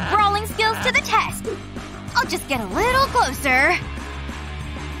to put my brawling skills to the test. I'll just get a little closer.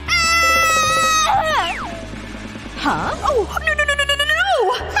 Ah! Huh? Oh, no!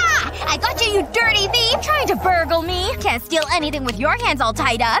 Ha! I got you, you dirty thief! Trying to burgle me. Can't steal anything with your hands all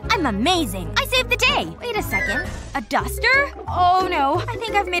tied up. I'm amazing. I saved the day. Wait a second. A duster? Oh no. I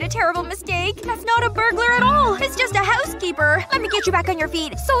think I've made a terrible mistake. That's not a burglar at all. It's just a housekeeper. Let me get you back on your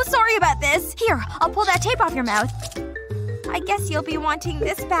feet. So sorry about this. Here, I'll pull that tape off your mouth. I guess you'll be wanting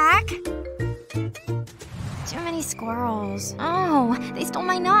this back. Too many squirrels. Oh, they stole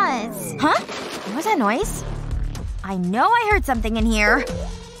my nuts. Huh? What was that noise? I know I heard something in here.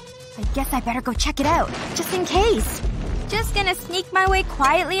 I guess I better go check it out. Just in case. Just gonna sneak my way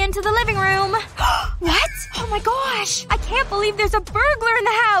quietly into the living room. What? Oh my gosh! I can't believe there's a burglar in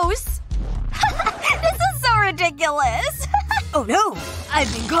the house! This is so ridiculous! Oh no!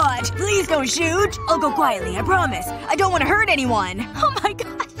 I've been caught. Please don't shoot. I'll go quietly, I promise. I don't want to hurt anyone. Oh my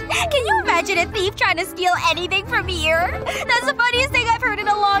gosh. Can you imagine a thief trying to steal anything from here? That's the funniest thing I've heard in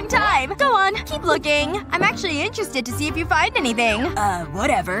a long time. Go on, keep looking. I'm actually interested to see if you find anything.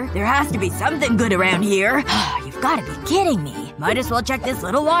 Whatever. There has to be something good around here. You've gotta be kidding me. Might as well check this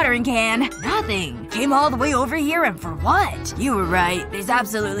little watering can. Nothing. Came all the way over here and for what? You were right. There's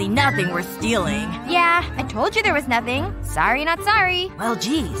absolutely nothing worth stealing. Yeah, I told you there was nothing. Sorry, not sorry. Well,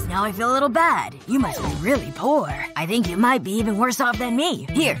 geez. Now I feel a little bad. You must be really poor. I think you might be even worse off than me.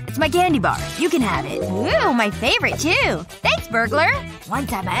 Here, it's my candy bar. You can have it. Ooh, my favorite too. Thanks, burglar. One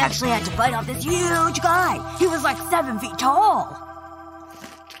time I actually had to fight off this huge guy. He was like 7 feet tall.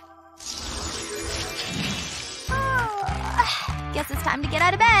 Guess it's time to get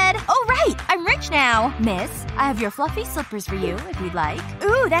out of bed. Oh, right! I'm rich now. Miss, I have your fluffy slippers for you, if you'd like.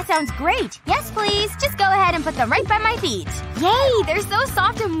 Ooh, that sounds great. Yes, please. Just go ahead and put them right by my feet. Yay! They're so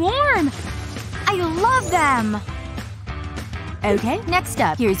soft and warm. I love them. Okay, next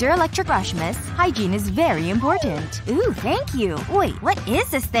up. Here's your electric brush, miss. Hygiene is very important. Ooh, thank you. Wait, what is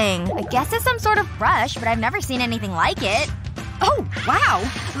this thing? I guess it's some sort of brush, but I've never seen anything like it. Oh, wow!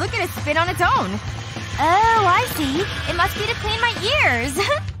 Look at it spin on its own. Oh, I see. It must be to clean my ears.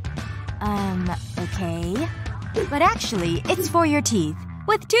 Okay. But actually, it's for your teeth.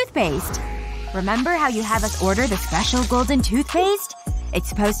 With toothpaste. Remember how you have us order the special golden toothpaste? It's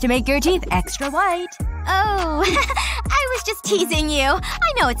supposed to make your teeth extra white. Oh, I was just teasing you.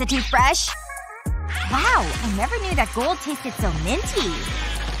 I know it's a toothbrush. Wow, I never knew that gold tasted so minty.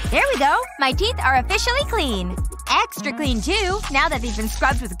 There we go. My teeth are officially clean. Extra clean, too, now that they've been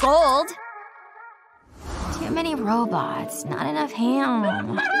scrubbed with gold. Too many robots. Not enough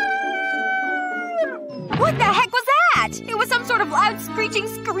ham. What the heck was that? It was some sort of loud screeching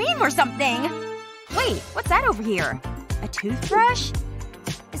scream or something. Wait, what's that over here? A toothbrush?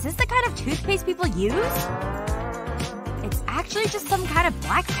 Is this the kind of toothpaste people use? It's actually just some kind of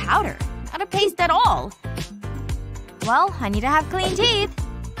black powder. Not a paste at all. Well, I need to have clean teeth.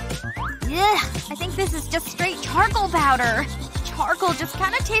 Ugh, I think this is just straight charcoal powder. Charcoal just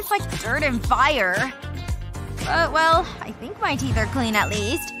kind of tastes like dirt and fire. But, well, I think my teeth are clean at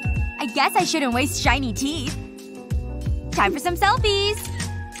least. I guess I shouldn't waste shiny teeth. Time for some selfies.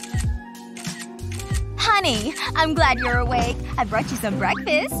 Honey, I'm glad you're awake. I brought you some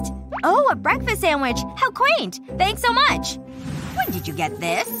breakfast. Oh, a breakfast sandwich. How quaint. Thanks so much. When did you get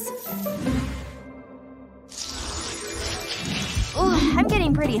this? Ooh, I'm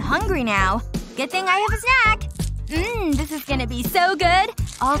getting pretty hungry now. Good thing I have a snack. This is gonna be so good.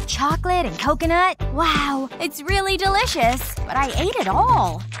 All chocolate and coconut. Wow, it's really delicious. But I ate it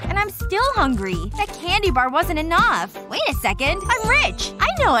all. And I'm still hungry. That candy bar wasn't enough. Wait a second. I'm rich. I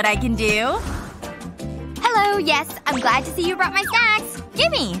know what I can do. Hello, yes. I'm glad to see you brought my snacks.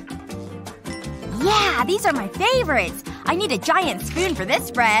 Gimme. Yeah, these are my favorites. I need a giant spoon for this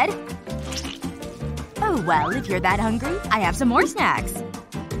spread. Oh well, if you're that hungry, I have some more snacks.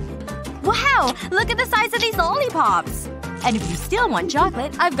 Wow! Look at the size of these lollipops! And if you still want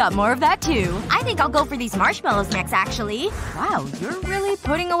chocolate, I've got more of that too. I think I'll go for these marshmallows next, actually. Wow, you're really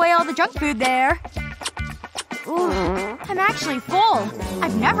putting away all the junk food there. Ooh, I'm actually full.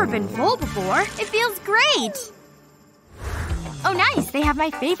 I've never been full before. It feels great! Oh nice, they have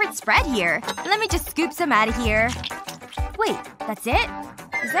my favorite spread here. Let me just scoop some out of here. Wait, that's it?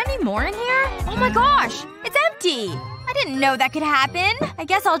 Is there any more in here? Oh my gosh! It's empty! I didn't know that could happen. I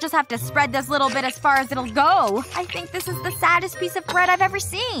guess I'll just have to spread this little bit as far as it'll go. I think this is the saddest piece of bread I've ever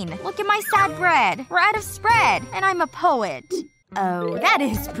seen. Look at my sad bread. We're out of spread. And I'm a poet. Oh, that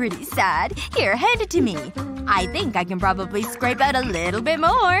is pretty sad. Here, hand it to me. I think I can probably scrape out a little bit more.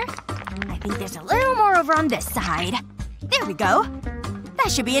 I think there's a little more over on this side. There we go.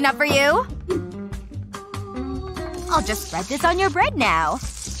 That should be enough for you. I'll just spread this on your bread now.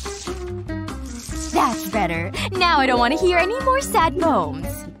 That's better. Now I don't want to hear any more sad moans.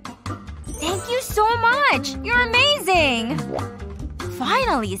 Thank you so much! You're amazing!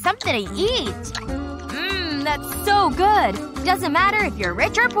 Finally, something to eat. That's so good. Doesn't matter if you're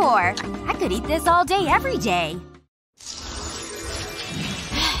rich or poor. I could eat this all day every day.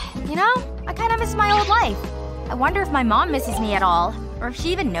 You know, I kinda miss my old life. I wonder if my mom misses me at all. Or if she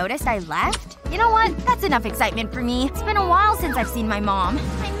even noticed I left. You know what? That's enough excitement for me. It's been a while since I've seen my mom.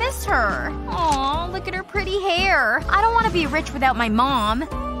 I miss her. Aw, look at her pretty hair. I don't want to be rich without my mom.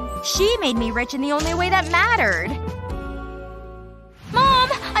 She made me rich in the only way that mattered. Mom!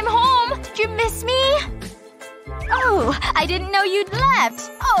 I'm home! Did you miss me? Oh, I didn't know you'd left.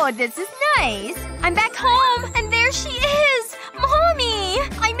 Oh, this is nice. I'm back home, and there she is! Mommy!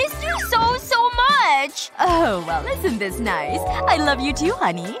 I missed you so much! Oh, well, isn't this nice? I love you too,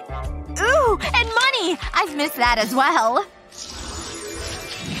 honey. Ooh, and money! I've missed that as well.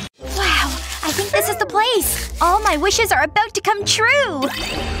 Wow, I think this is the place. All my wishes are about to come true.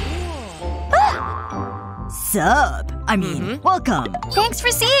 Sup? I mean, welcome. Thanks for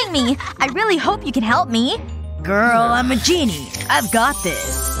seeing me. I really hope you can help me. Girl, I'm a genie. I've got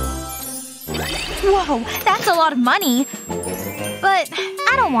this. Whoa, that's a lot of money. But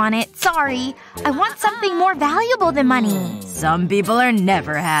I don't want it. Sorry. I want something more valuable than money. Some people are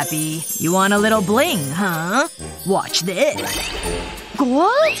never happy. You want a little bling, huh? Watch this.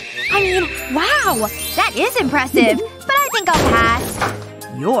 Gold? I mean, wow. That is impressive. But I think I'll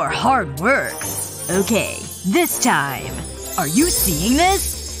pass. Your hard work. Okay, this time. Are you seeing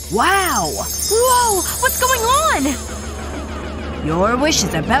this? Wow! Whoa! What's going on? Your wish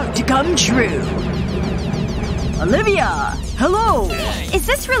is about to come true. Olivia! Hello! Is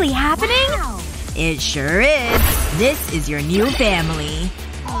this really happening? It sure is. This is your new family.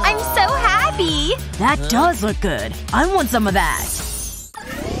 I'm so happy! That does look good. I want some of that.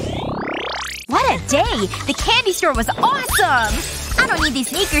 What a day! The candy store was awesome! I don't need these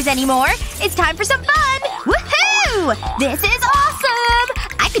sneakers anymore. It's time for some fun! Woohoo! This is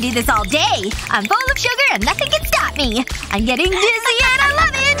awesome! I could do this all day. I'm full of sugar and nothing can stop me. I'm getting dizzy and I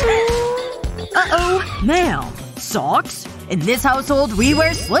love it! Uh-oh. Ma'am. Socks? In this household, we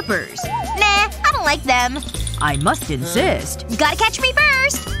wear slippers. Nah, I don't like them. I must insist. You gotta catch me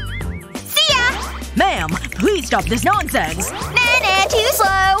first! See ya! Ma'am, please stop this nonsense. Nah, too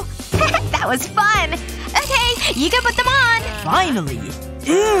slow. That was fun. Okay, you can put them on. Finally.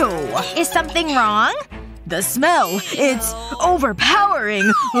 Ew. Is something wrong? The smell. It's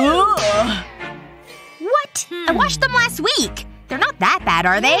overpowering. Ugh. What? I washed them last week. They're not that bad,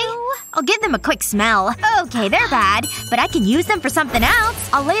 are they? I'll give them a quick smell. Okay, they're bad. But I can use them for something else.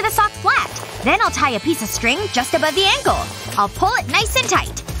 I'll lay the sock flat. Then I'll tie a piece of string just above the ankle. I'll pull it nice and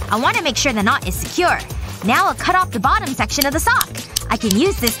tight. I want to make sure the knot is secure. Now I'll cut off the bottom section of the sock. I can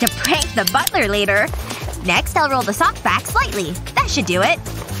use this to prank the butler later. Next, I'll roll the sock back slightly. That should do it.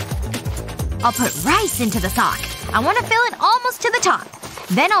 I'll put rice into the sock. I want to fill it almost to the top.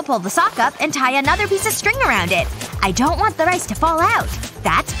 Then I'll pull the sock up and tie another piece of string around it. I don't want the rice to fall out.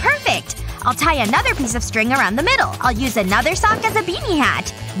 That's perfect! I'll tie another piece of string around the middle. I'll use another sock as a beanie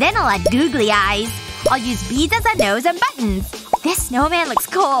hat. Then I'll add googly eyes. I'll use beads as a nose and buttons. This snowman looks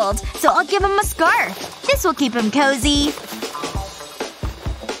cold, so I'll give him a scarf. This will keep him cozy.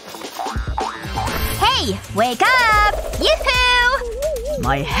 Hey! Wake up! Yoo-hoo!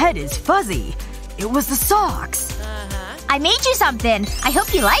 My head is fuzzy. It was the socks. I made you something. I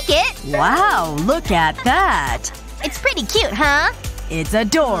hope you like it. Wow, look at that. It's pretty cute, huh? It's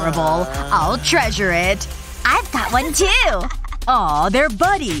adorable. I'll treasure it. I've got one too. Aw, they're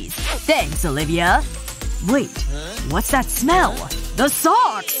buddies. Thanks, Olivia. Wait. What's that smell? The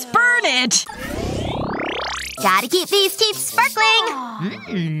socks! Burn it! Gotta keep these teeth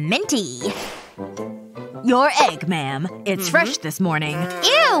sparkling. Minty. Your egg, ma'am. It's fresh this morning.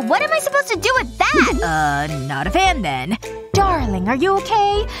 Ew, what am I supposed to do with that? Not a fan then. Darling, are you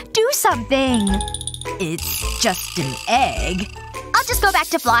okay? Do something. It's just an egg. I'll just go back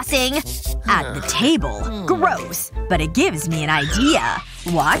to flossing. At the table? Gross. But it gives me an idea.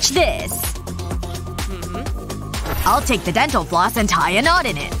 Watch this. I'll take the dental floss and tie a knot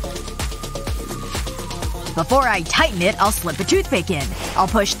in it. Before I tighten it, I'll slip a toothpick in. I'll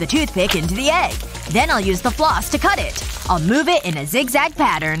push the toothpick into the egg. Then I'll use the floss to cut it. I'll move it in a zigzag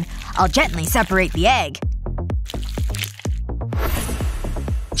pattern. I'll gently separate the egg.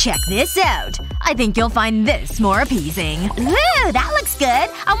 Check this out. I think you'll find this more appeasing. Ooh, that looks good.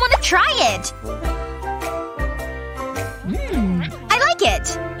 I want to try it. I like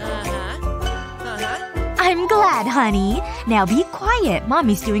it. I'm glad, honey. Now be quiet.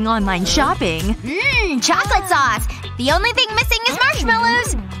 Mommy's doing online shopping. Chocolate sauce. The only thing missing is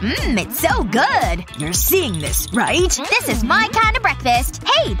marshmallows. It's so good. You're seeing this, right? This is my kind of breakfast.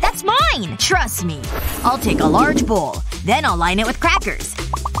 Hey, that's mine. Trust me. I'll take a large bowl. Then I'll line it with crackers.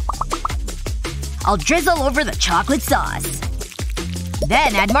 I'll drizzle over the chocolate sauce.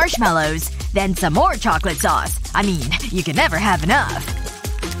 Then add marshmallows. Then some more chocolate sauce. I mean, you can never have enough.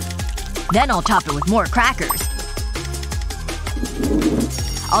 Then I'll top it with more crackers.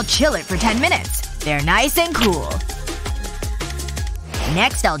 I'll chill it for 10 minutes. They're nice and cool.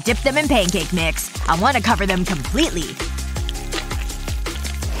 Next, I'll dip them in pancake mix. I want to cover them completely.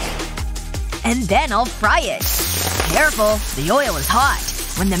 And then I'll fry it. Careful. The oil is hot.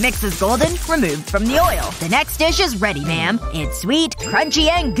 When the mix is golden, remove from the oil. The next dish is ready, ma'am. It's sweet, crunchy,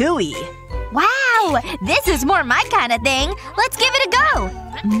 and gooey. Wow! This is more my kind of thing. Let's give it a go.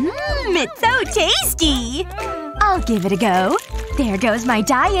 It's so tasty. I'll give it a go. There goes my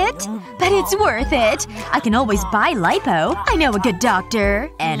diet. But it's worth it. I can always buy lipo. I know a good doctor.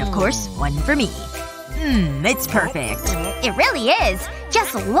 And of course, one for me. It's perfect. It really is.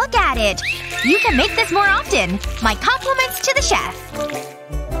 Just look at it. You can make this more often. My compliments to the chef.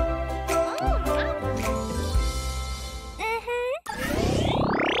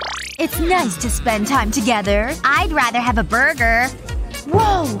 It's nice to spend time together. I'd rather have a burger.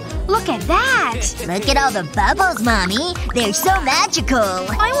 Whoa! Look at that! Look at all the bubbles, Mommy. They're so magical.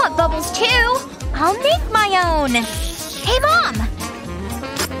 I want bubbles too. I'll make my own. Hey, Mom!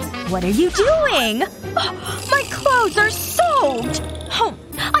 What are you doing? My clothes are soaked! Oh,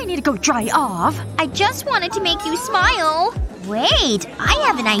 I need to go dry off. I just wanted to make you smile. Wait, I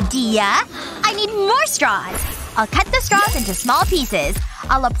have an idea. I need more straws. I'll cut the straws into small pieces.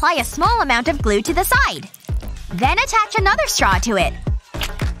 I'll apply a small amount of glue to the side. Then attach another straw to it.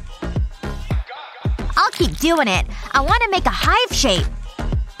 I'll keep doing it. I want to make a hive shape.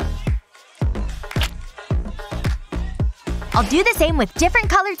 I'll do the same with different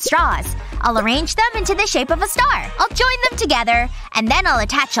colored straws. I'll arrange them into the shape of a star. I'll join them together. And then I'll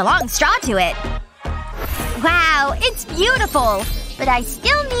attach a long straw to it. Wow, it's beautiful! But I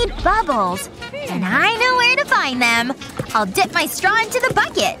still need bubbles. And I know where to find them. I'll dip my straw into the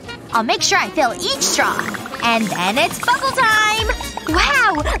bucket. I'll make sure I fill each straw. And then it's bubble time!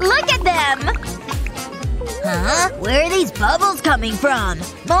 Wow! Look at them! Huh? Where are these bubbles coming from?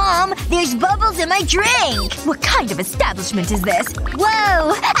 Mom, there's bubbles in my drink! What kind of establishment is this?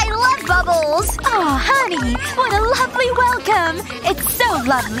 Whoa! I love bubbles! Oh, honey! What a lovely welcome! It's so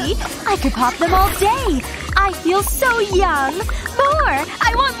lovely! I could pop them all day! I feel so young! More!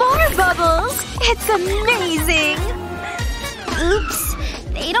 I want more bubbles! It's amazing! Oops.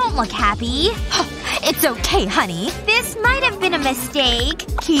 They don't look happy. It's okay, honey. This might have been a mistake.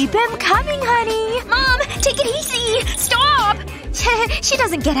 Keep him coming, honey. Mom! Take it easy! Stop! She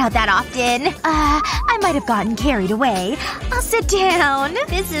doesn't get out that often. I might have gotten carried away. I'll sit down.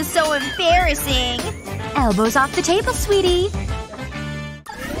 This is so embarrassing. Elbows off the table, sweetie.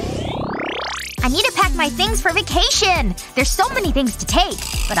 I need to pack my things for vacation. There's so many things to take.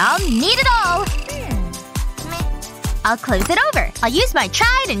 But I'll need it all. I'll close it over. I'll use my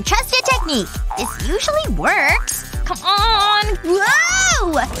tried and trusted technique. This usually works. Come on!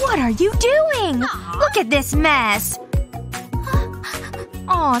 Whoa! What are you doing? Look at this mess.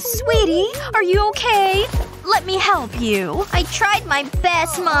 Aw, sweetie. Are you okay? Let me help you. I tried my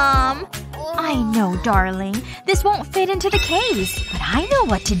best, Mom. I know, darling. This won't fit into the case. But I know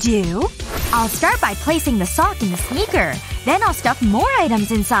what to do. I'll start by placing the sock in the sneaker. Then I'll stuff more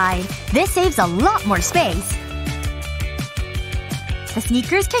items inside. This saves a lot more space. The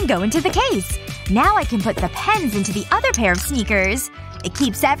sneakers can go into the case. Now I can put the pens into the other pair of sneakers. It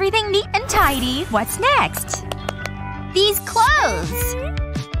keeps everything neat and tidy. What's next? These clothes.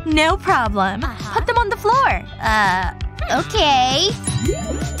 No problem. Put them on the floor. Okay.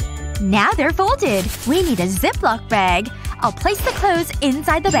 Now they're folded. We need a Ziploc bag. I'll place the clothes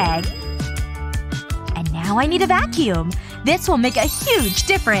inside the bag. And now I need a vacuum. This will make a huge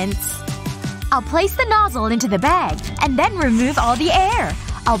difference. I'll place the nozzle into the bag, and then remove all the air.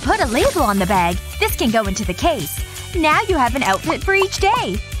 I'll put a label on the bag. This can go into the case. Now you have an outfit for each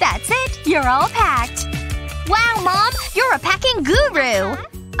day. That's it. You're all packed. Wow, Mom! You're a packing guru!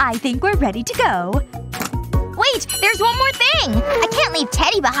 I think we're ready to go. Wait! There's one more thing! I can't leave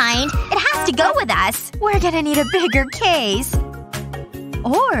Teddy behind. It has to go with us. We're gonna need a bigger case.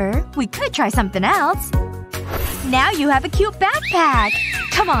 Or we could try something else. Now you have a cute backpack.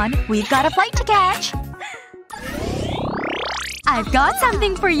 Come on, we've got a flight to catch. I've got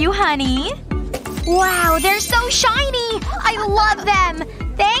something for you, honey. Wow, they're so shiny! I love them!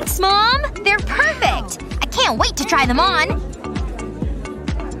 Thanks, Mom! They're perfect! I can't wait to try them on!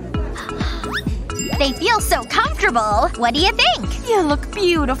 They feel so comfortable! What do you think? You look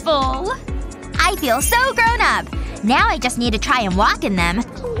beautiful. I feel so grown up! Now I just need to try and walk in them.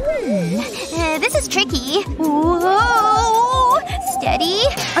 This is tricky. Whoa! Steady.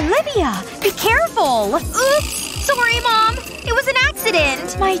 Olivia! Be careful! Oops! Sorry, Mom! It was an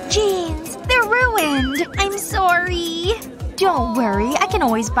accident! My jeans. They're ruined. I'm sorry. Don't worry. I can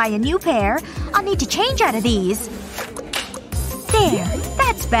always buy a new pair. I'll need to change out of these. There.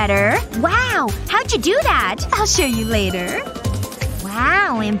 That's better. Wow! How'd you do that? I'll show you later.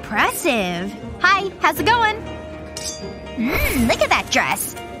 Wow, impressive. Hi, how's it going? Look at that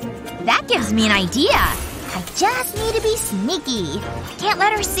dress. That gives me an idea. I just need to be sneaky. I can't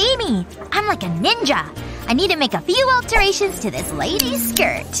let her see me. I'm like a ninja. I need to make a few alterations to this lady's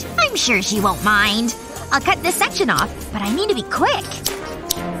skirt. I'm sure she won't mind. I'll cut this section off, but I need to be quick.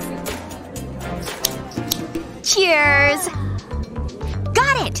 Cheers!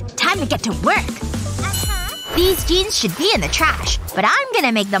 Got it! Time to get to work. These jeans should be in the trash, but I'm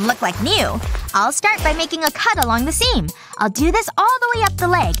gonna make them look like new. I'll start by making a cut along the seam. I'll do this all the way up the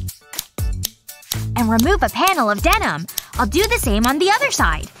leg. And remove a panel of denim. I'll do the same on the other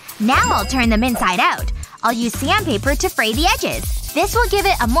side. Now I'll turn them inside out. I'll use sandpaper to fray the edges. This will give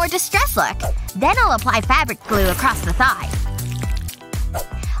it a more distressed look. Then I'll apply fabric glue across the thigh.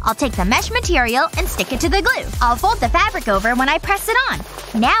 I'll take the mesh material and stick it to the glue. I'll fold the fabric over when I press it on.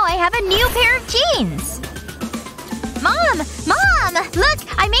 Now I have a new pair of jeans! Mom! Mom! Look!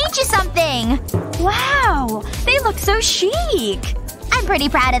 I made you something! Wow! They look so chic! I'm pretty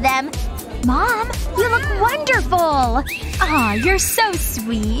proud of them. Mom, you look wonderful! Aw, you're so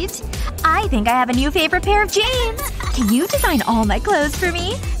sweet. I think I have a new favorite pair of jeans. Can you design all my clothes for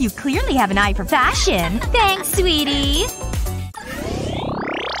me? You clearly have an eye for fashion. Thanks, sweetie.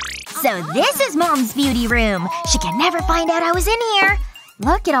 So this is Mom's beauty room. She can never find out I was in here.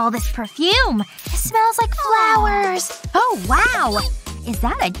 Look at all this perfume. It smells like flowers. Oh, wow. Is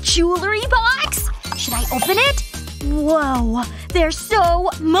that a jewelry box? Should I open it? Whoa. There's so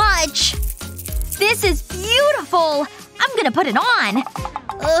much. This is beautiful. I'm gonna put it on.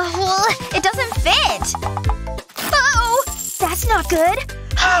 It doesn't fit. Oh! That's not good.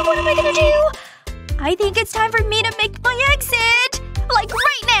 What am I gonna do? I think it's time for me to make my exit. Like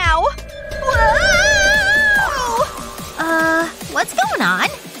right now. Whoa! What's going on?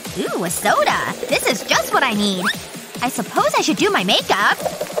 Ooh, a soda. This is just what I need. I suppose I should do my makeup.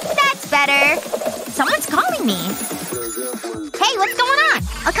 That's better. Someone's calling me. Hey, what's going on?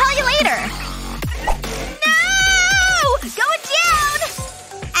 I'll call you later. No! Going down!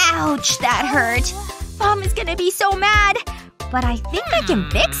 Ouch, that hurt. Mom is gonna be so mad. But I think I can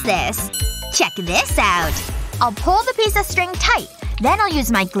fix this. Check this out. I'll pull the piece of string tight. Then I'll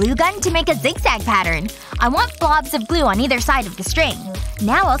use my glue gun to make a zigzag pattern. I want blobs of glue on either side of the string.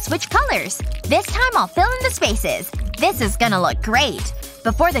 Now I'll switch colors. This time I'll fill in the spaces. This is gonna look great.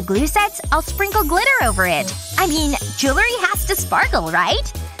 Before the glue sets, I'll sprinkle glitter over it. I mean, jewelry has to sparkle,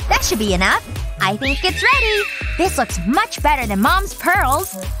 right? That should be enough. I think it's ready. This looks much better than Mom's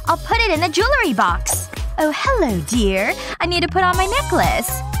pearls. I'll put it in a jewelry box. Oh, hello, dear. I need to put on my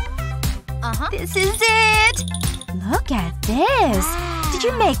necklace. This is it! Look at this. Did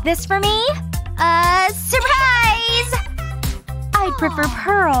you make this for me? Surprise! I'd prefer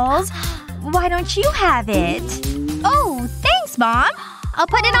pearls. Why don't you have it? Oh, thanks, Mom. I'll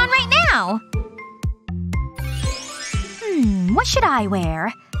put it on right now. What should I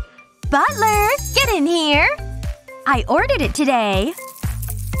wear? Butler, get in here. I ordered it today.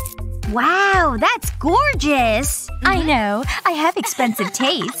 Wow, that's gorgeous. I know. I have expensive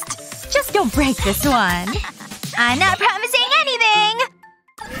taste. Just don't break this one. I'm not promising anything!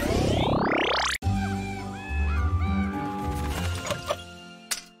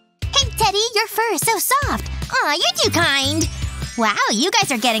 Hey, Teddy, your fur is so soft. Aw, you're too kind. Wow, you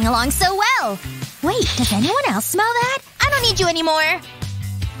guys are getting along so well. Wait, does anyone else smell that? I don't need you anymore.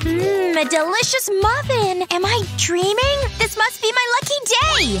 A delicious muffin. Am I dreaming? This must be my lucky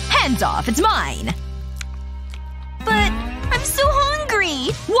day. Hands off, it's mine. But I'm so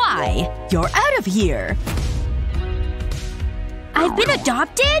hungry. Why? You're out of here. I've been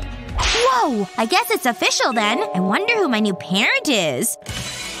adopted? Whoa! I guess it's official then. I wonder who my new parent is.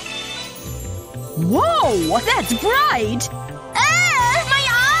 Whoa! That's bright! Ah! My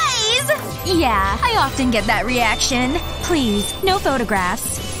eyes! Yeah, I often get that reaction. Please, no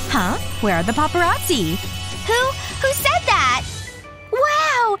photographs. Huh? Where are the paparazzi? Who said that?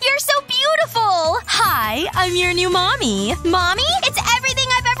 Wow! You're so beautiful! Hi, I'm your new mommy. Mommy? It's everything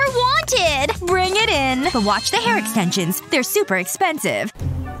I've ever wanted! Bring it in. But watch the hair extensions. They're super expensive.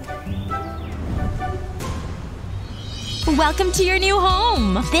 Welcome to your new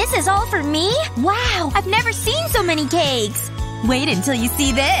home. This is all for me? Wow, I've never seen so many cakes. Wait until you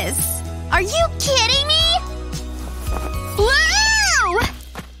see this. Are you kidding me? Whoa!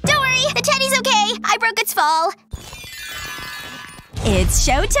 Don't worry, the teddy's okay. I broke its fall. It's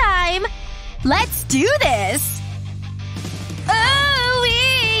showtime. Let's do this.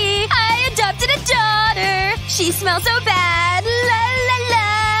 Oh-wee! I adopted a daughter. She smells so bad. La la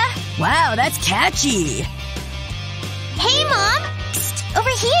la. Wow, that's catchy. Hey, Mom! Psst! Over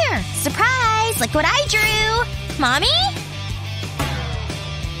here! Surprise! Look what I drew! Mommy?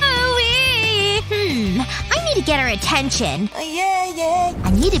 Oh-wee! I need to get her attention. Yeah.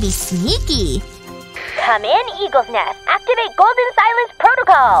 I need to be sneaky. Come in, Eagle's Nest. Activate Golden Silence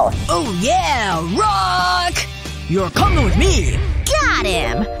Protocol. Oh yeah! Rock! You're coming with me! Got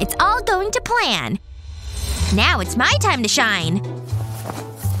him! It's all going to plan. Now it's my time to shine.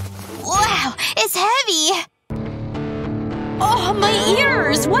 Wow! It's heavy! Oh, my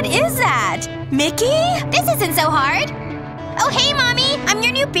ears! What is that? Mickey? This isn't so hard. Oh, hey, Mommy! I'm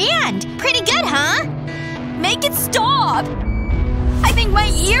your new band. Pretty good, huh? Make it stop! I think my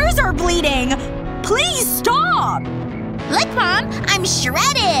ears are bleeding! Please stop! Look, Mom! I'm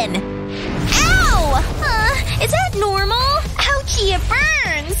shredding! Ow! Is that normal? Ouchie, it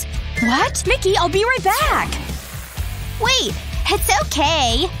burns! What? Mickey, I'll be right back! Wait. It's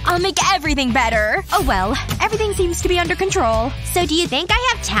okay. I'll make everything better. Oh well. Everything seems to be under control. So do you think I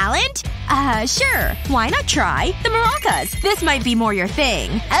have talent? Sure. Why not try? The maracas. This might be more your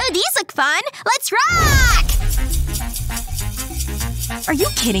thing. Oh, these look fun! Let's rock! Are you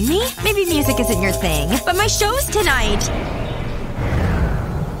kidding me? Maybe music isn't your thing. But my show's tonight!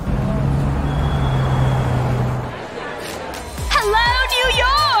 Hello, New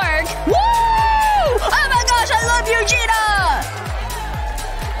York! Woo! Oh my gosh, I love you, Gina!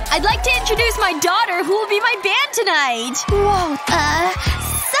 I'd like to introduce my daughter, who will be my band tonight. Whoa,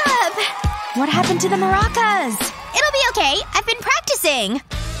 sup? What happened to the maracas? It'll be okay. I've been practicing.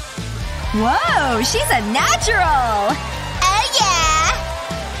 Whoa, she's a natural! Oh yeah!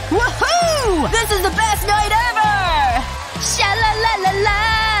 Woohoo! This is the best night ever!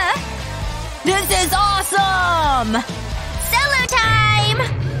 Sha-la-la-la-la! This is awesome! Solo time!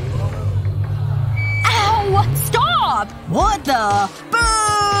 Ow! Stop! What the? Boo!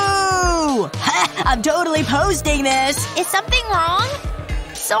 I'm totally posting this! Is something wrong?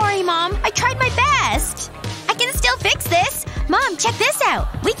 Sorry, Mom. I tried my best. I can still fix this. Mom, check this out.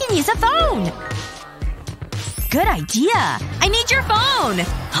 We can use a phone. Good idea. I need your phone.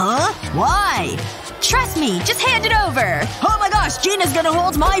 Huh? Why? Trust me. Just hand it over. Oh my gosh, Gina's gonna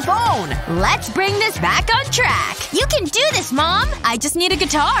hold my phone. Let's bring this back on track. You can do this, Mom. I just need a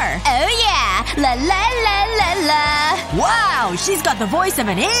guitar. Oh yeah. La la la la la. Wow, she's got the voice of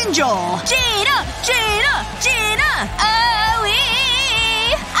an angel. Gina! Gina! Gina!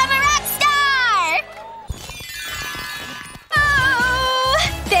 Oh-wee! I'm a rock star! Oh!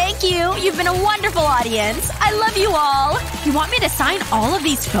 Thank you. You've been a wonderful audience. I love you all. You want me to sign all of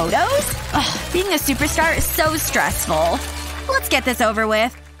these photos? Ugh, being a superstar is so stressful. Let's get this over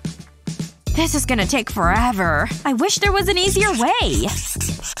with. This is gonna take forever. I wish there was an easier way.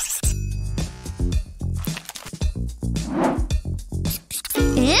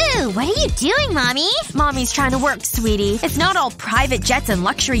 Ew, what are you doing, Mommy? Mommy's trying to work, sweetie. It's not all private jets and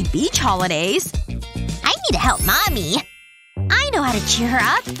luxury beach holidays. I need to help Mommy. I know how to cheer her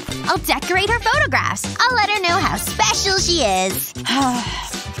up. I'll decorate her photographs. I'll let her know how special she is.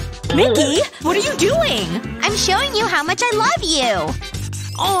 Mickey, what are you doing? I'm showing you how much I love you.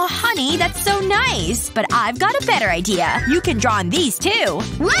 Oh, honey, that's so nice. But I've got a better idea. You can draw on these, too.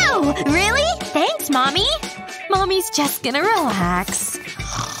 Whoa! Really? Thanks, Mommy. Mommy's just gonna relax.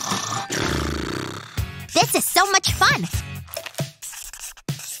 This is so much fun.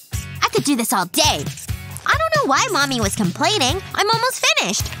 I could do this all day. I don't know why Mommy was complaining. I'm almost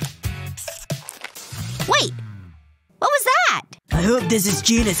finished. Wait. What was that? I hope this is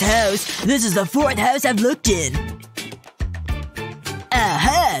Gina's house. This is the 4th house I've looked in.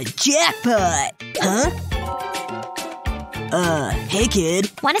 Aha! Jackpot! Huh? Hey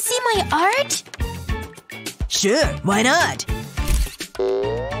kid. Wanna see my art? Sure, why not?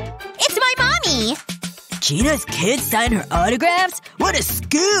 It's my mommy! Gina's kids sign her autographs? What a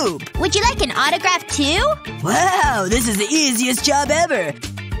scoop! Would you like an autograph too? Wow, this is the easiest job ever!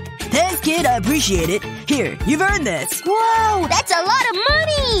 Thanks, kid, I appreciate it. Here, you've earned this. Whoa, that's a lot of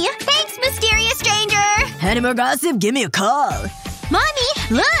money! Thanks, mysterious stranger! Any more gossip? Give me a call. Mommy,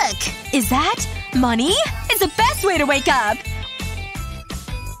 look! Is that money? It's the best way to wake up!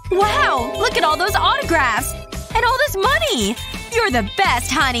 Wow! Look at all those autographs! And all this money! You're the best,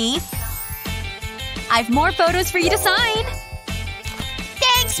 honey! I've more photos for you to sign!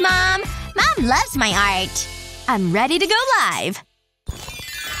 Thanks, Mom! Mom loves my art. I'm ready to go live!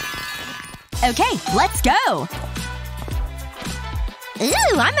 Okay, let's go!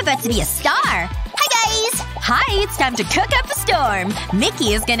 Ooh, I'm about to be a star! Hi, guys! Hi, it's time to cook up a storm!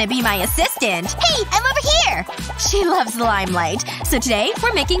 Mickey is gonna be my assistant! Hey, I'm over here! She loves the limelight. So today,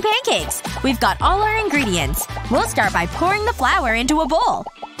 we're making pancakes. We've got all our ingredients. We'll start by pouring the flour into a bowl.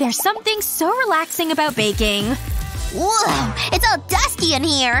 There's something so relaxing about baking. Whoa! It's all dusty in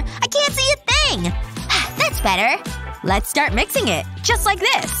here! I can't see a thing! That's better. Let's start mixing it. Just like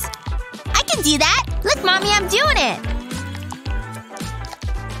this. I can do that! Look, Mommy, I'm doing it!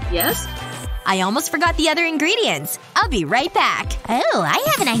 Yes? I almost forgot the other ingredients. I'll be right back. Oh, I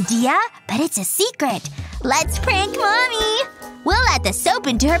have an idea. But it's a secret. Let's prank Mommy! We'll add the soap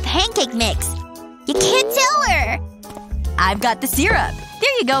into her pancake mix. You can't tell her! I've got the syrup.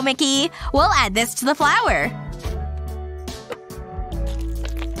 There you go, Mickey. We'll add this to the flour.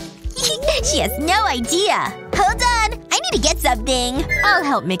 She has no idea. Hold on. I need to get something. I'll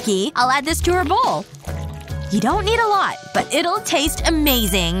help Mickey. I'll add this to her bowl. You don't need a lot, but it'll taste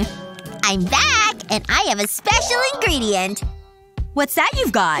amazing. I'm back! And I have a special ingredient. What's that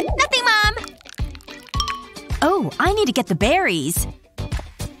you've got? Nothing, Mom. Oh, I need to get the berries.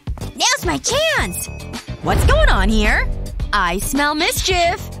 Now's my chance! What's going on here? I smell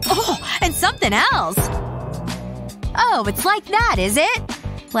mischief. Oh, and something else. Oh, it's like that, is it?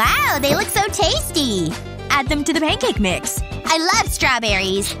 Wow, they look so tasty! Add them to the pancake mix. I love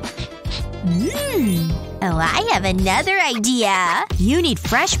strawberries. Oh, I have another idea. You need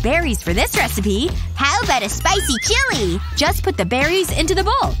fresh berries for this recipe. How about a spicy chili? Just put the berries into the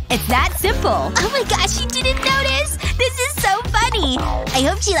bowl. It's that simple. Oh my gosh, you didn't notice? This is so funny. I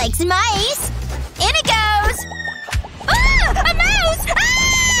hope she likes mice. In it goes! Ah! A mouse!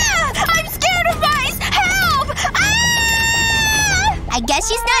 Ah! I'm scared of mice! Help! Ah! I guess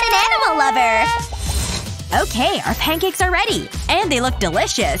she's not an animal lover. Okay, our pancakes are ready. And they look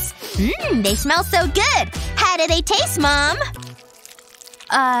delicious. They smell so good. How do they taste, Mom?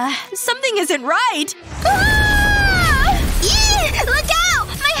 Something isn't right. Ah! Eee! Look out!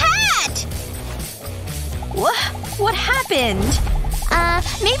 My hat! What happened?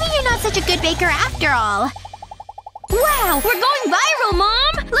 Maybe you're not such a good baker after all. Wow, we're going viral,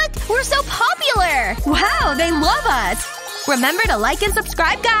 Mom! Look, we're so popular! Wow, they love us! Remember to like and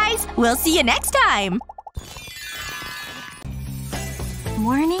subscribe, guys! We'll see you next time!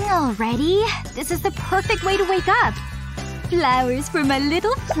 Morning already? This is the perfect way to wake up. Flowers for my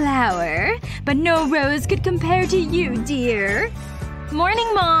little flower. But no rose could compare to you, dear.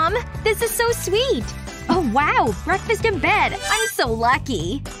 Morning, Mom. This is so sweet. Oh wow, breakfast in bed. I'm so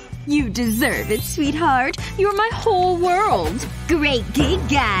lucky. You deserve it, sweetheart. You're my whole world. Great gig,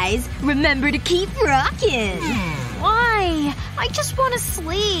 guys. Remember to keep rockin'. Why? I just want to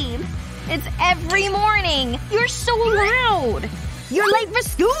sleep. It's every morning. You're so loud. You're late for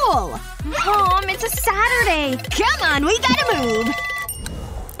school! Mom, it's a Saturday! Come on, we gotta move!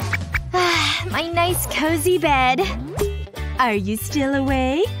 My nice cozy bed. Are you still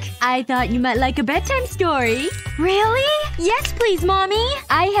awake? I thought you might like a bedtime story. Really? Yes, please, Mommy!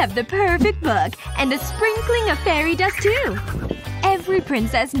 I have the perfect book. And a sprinkling of fairy dust, too. Every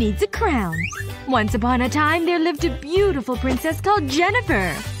princess needs a crown. Once upon a time, there lived a beautiful princess called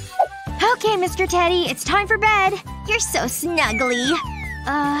Jennifer. Okay, Mr. Teddy, it's time for bed. You're so snuggly.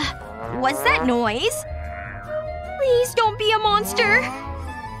 What's that noise? Please don't be a monster.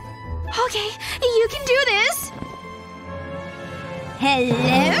 Okay, you can do this.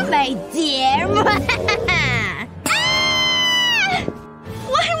 Hello, my dear. Ah!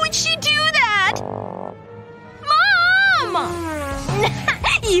 Why would she do that? Mom!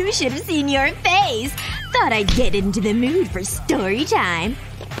 You should have seen your face. Thought I'd get into the mood for story time.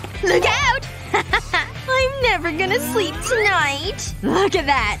 Look out! I'm never gonna sleep tonight. Look at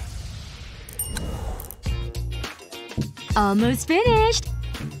that. Almost finished.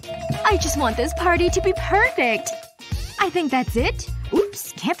 I just want this party to be perfect. I think that's it.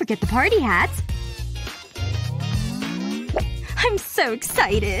 Oops, can't forget the party hats. I'm so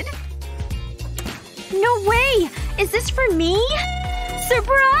excited. No way! Is this for me?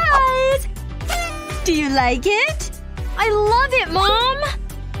 Surprise! Do you like it? I love it, Mom!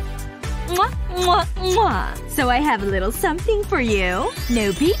 Mwah, mwah, mwah. So I have a little something for you.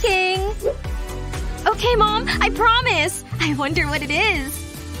 No peeking. Okay, Mom. I promise. I wonder what it is.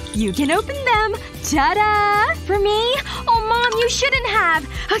 You can open them. Ta-da! For me? Oh, Mom, you shouldn't have.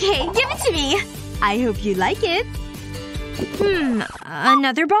 Okay, give it to me. I hope you like it.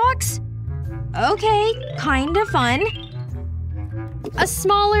 Another box? Okay, kinda fun. A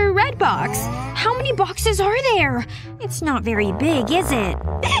smaller red box. How many boxes are there? It's not very big, is it?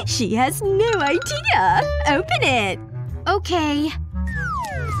 She has no idea. Open it. Okay.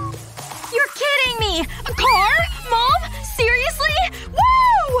 You're kidding me! A car? Mom? Seriously?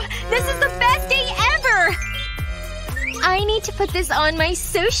 Woo! This is the best day ever! I need to put this on my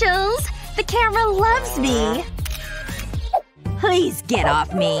socials. The camera loves me. Please get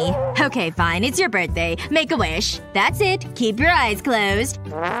off me. Okay, fine. It's your birthday. Make a wish. That's it. Keep your eyes closed.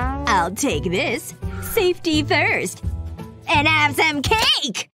 I'll take this. Safety first. And have some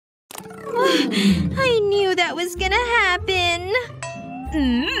cake! I knew that was gonna happen.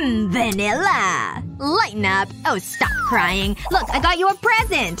 Vanilla. Lighten up. Oh, stop crying. Look, I got you a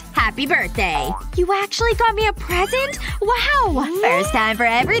present. Happy birthday. You actually got me a present? Wow. First time for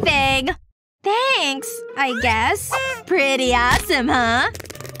everything. Thanks, I guess. Pretty awesome, huh?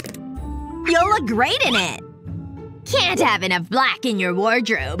 You'll look great in it. Can't have enough black in your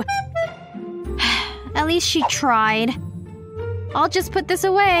wardrobe. At least she tried. I'll just put this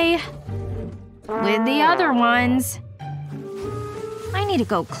away. With the other ones. I need to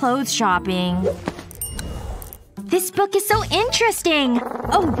go clothes shopping. This book is so interesting!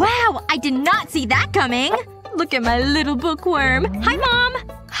 Oh wow! I did not see that coming! Look at my little bookworm. Hi, Mom!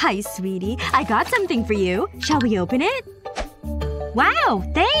 Hi, sweetie. I got something for you. Shall we open it? Wow,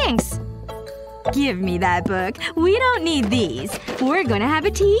 thanks! Give me that book. We don't need these. We're gonna have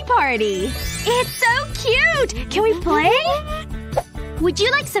a tea party. It's so cute! Can we play? Would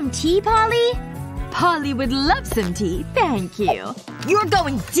you like some tea, Polly? Polly would love some tea. Thank you. You're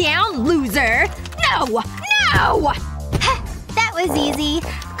going down, loser! No! No! That was easy.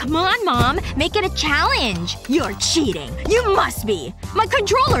 Come on, Mom. Make it a challenge. You're cheating. You must be. My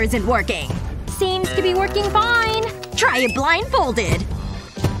controller isn't working. Seems to be working fine. Try it blindfolded.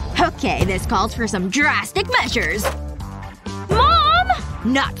 Okay, this calls for some drastic measures. Mom!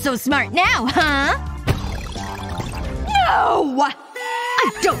 Not so smart now, huh? No!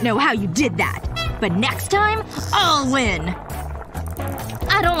 I don't know how you did that. But next time, I'll win.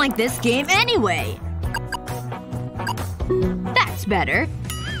 I don't like this game anyway. That's better.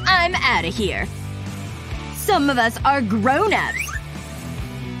 I'm outta here. Some of us are grown-ups.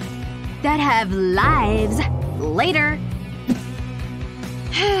 That have lives. Later.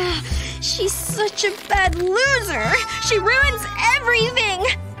 She's such a bad loser. She ruins everything.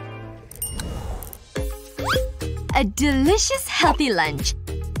 A delicious, healthy lunch.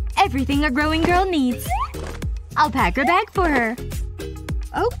 Everything a growing girl needs. I'll pack her bag for her.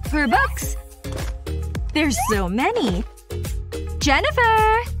 Oh, her books. There's so many.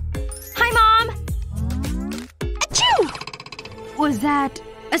 Jennifer! Hi, Mom! Achoo! Was that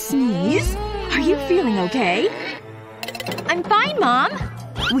a sneeze? Are you feeling okay? I'm fine, Mom.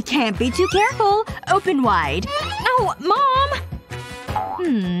 We can't be too careful. Open wide. No, Mom!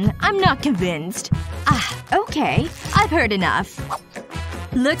 I'm not convinced. Ah, okay. I've heard enough.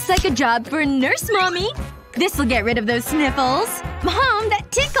 Looks like a job for Nurse Mommy. This'll get rid of those sniffles. Mom, that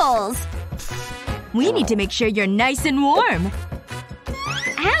tickles! We need to make sure you're nice and warm.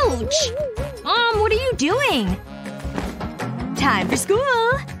 Ouch! Mom, what are you doing? Time for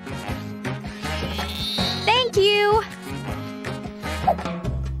school. Thank you.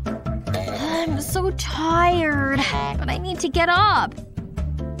 I'm so tired. But I need to get up.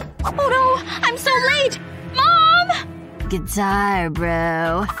 Oh no! I'm so late! Mom! Guitar,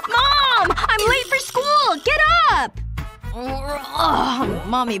 bro. Mom! I'm late for school! Get up! Oh,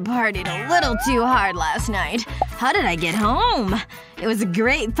 Mommy partied a little too hard last night. How did I get home? It was a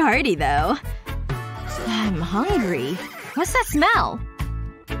great party, though. I'm hungry. What's that smell?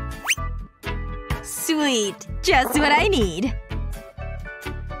 Sweet. Just what I need.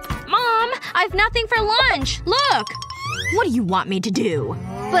 Mom! I've nothing for lunch! Look! What do you want me to do?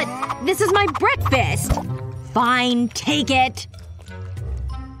 But this is my breakfast! Fine, take it.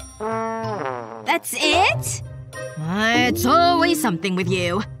 That's it? It's always something with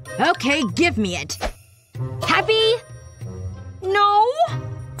you. Okay, give me it. Happy? No!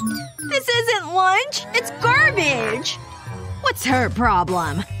 This isn't lunch! It's garbage! What's her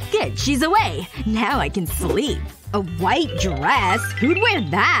problem? Good, she's away. Now I can sleep. A white dress? Who'd wear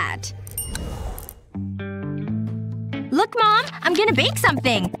that? Look, Mom! I'm gonna bake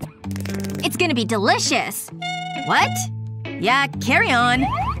something! It's gonna be delicious! What? Yeah, carry on.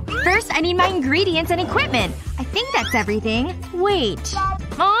 First, I need my ingredients and equipment. I think that's everything. Wait.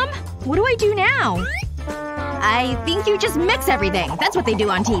 Mom? What do I do now? I think you just mix everything. That's what they do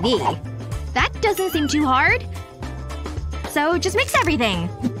on TV. That doesn't seem too hard. So just mix everything.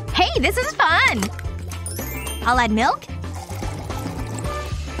 Hey, this is fun! I'll add milk.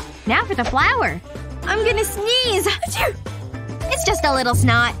 Now for the flour. I'm gonna sneeze. It's just a little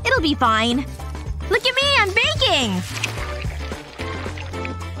snot. It'll be fine. Look at me, I'm baking!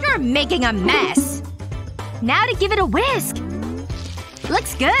 You're making a mess. Now to give it a whisk.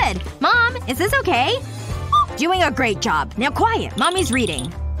 Looks good. Mom, is this okay? Doing a great job. Now quiet. Mommy's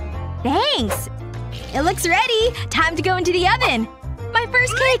reading. Thanks. It looks ready. Time to go into the oven. My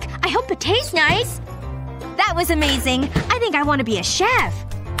first cake. I hope it tastes nice. That was amazing. I think I want to be a chef.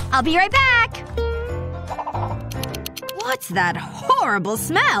 I'll be right back. What's that horrible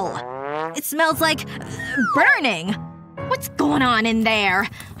smell? It smells like… burning. What's going on in there?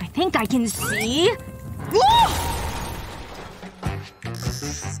 I think I can see.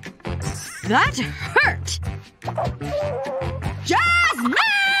 That hurt! Jasmine!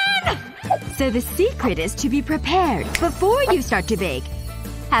 So the secret is to be prepared before you start to bake.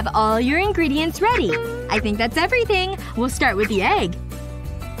 Have all your ingredients ready. I think that's everything. We'll start with the egg.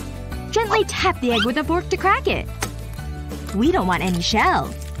 Gently tap the egg with a fork to crack it. We don't want any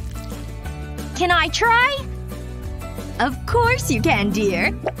shell. Can I try? Of course you can,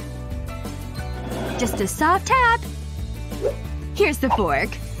 dear. Just a soft tap. Here's the fork.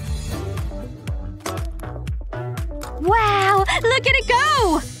 Wow! Look at it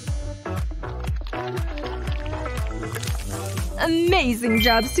go! Amazing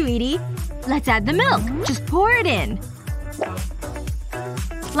job, sweetie. Let's add the milk. Just pour it in.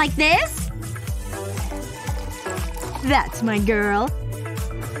 Like this? That's my girl.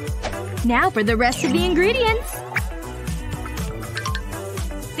 Now for the rest of the ingredients.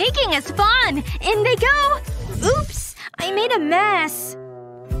 Baking is fun! In they go! Oops! I made a mess.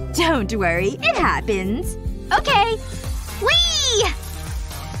 Don't worry. It happens. Okay. Whee!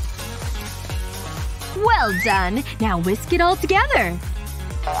 Well done. Now whisk it all together.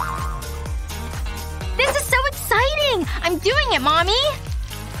 This is so exciting! I'm doing it, Mommy!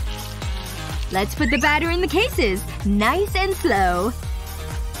 Let's put the batter in the cases. Nice and slow.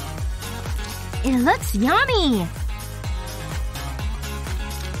 It looks yummy!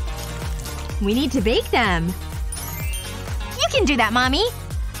 We need to bake them. You can do that, Mommy!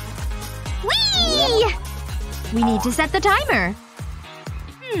 Whee! We need to set the timer.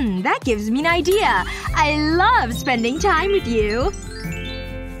 That gives me an idea. I love spending time with you.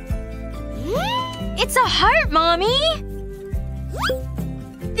 It's a heart, Mommy!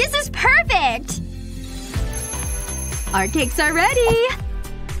 This is perfect! Our cakes are ready!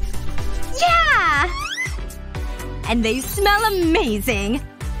 Yeah! And they smell amazing!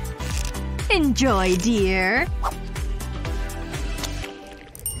 Enjoy, dear.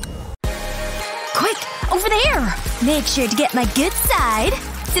 Quick! Over there! Make sure to get my good side.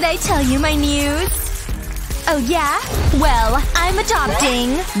 Did I tell you my news? Oh yeah? Well, I'm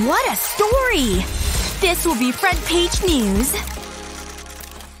adopting. What a story! This will be front page news.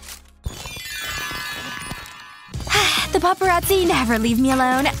 The paparazzi never leave me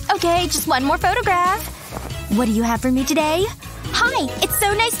alone. Okay, just one more photograph. What do you have for me today? Hi, it's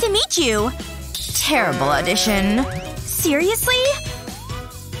so nice to meet you. Terrible audition. Seriously?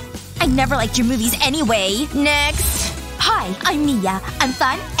 I never liked your movies anyway. Next. Hi, I'm Mia. I'm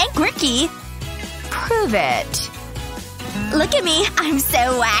fun and quirky. Prove it. Look at me. I'm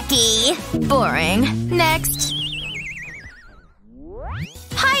so wacky. Boring. Next.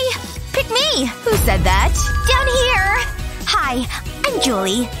 Hi! Pick me! Who said that? Down here! Hi, I'm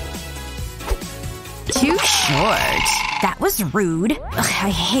Julie. Too short. That was rude. Ugh, I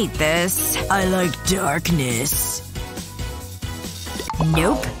hate this. I like darkness.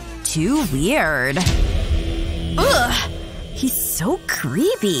 Nope. Too weird. Ugh! He's so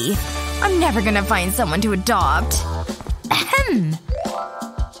creepy. I'm never gonna find someone to adopt. Ahem.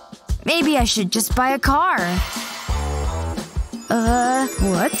 Maybe I should just buy a car.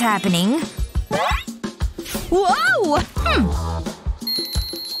 What's happening? Whoa!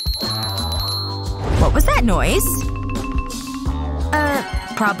 What was that noise?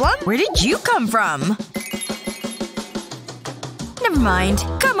 Problem? Where did you come from? Never mind.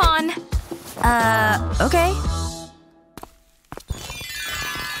 Come on. Okay.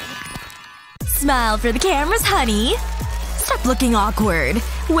 Smile for the cameras, honey. Stop looking awkward.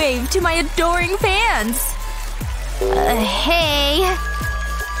 Wave to my adoring fans. Hey.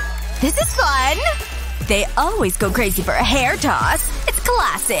 This is fun! They always go crazy for a hair toss. It's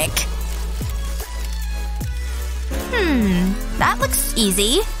classic. That looks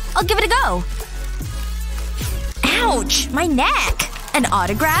easy. I'll give it a go. Ouch! My neck! An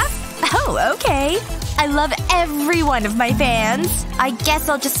autograph? Oh, okay. I love every one of my fans. I guess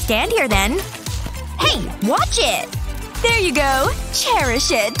I'll just stand here then. Hey, watch it! There you go.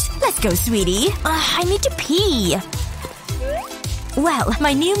 Cherish it. Let's go, sweetie. I need to pee. Well,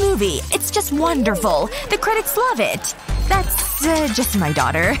 my new movie. It's just wonderful. The critics love it. That's, just my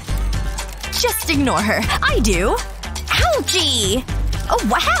daughter. Just ignore her. I do. Ouchie! Oh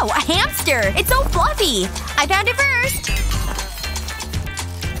wow, a hamster! It's so fluffy! I found it first!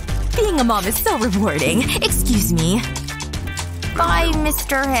 Being a mom is so rewarding. Excuse me. Bye,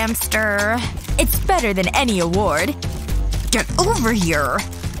 Mr. Hamster. It's better than any award. Get over here!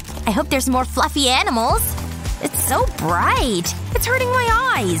 I hope there's more fluffy animals. It's so bright. It's hurting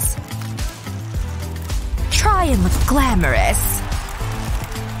my eyes. Try and look glamorous.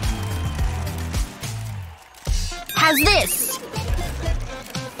 How's this?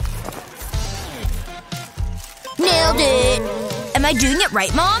 Nailed it! Am I doing it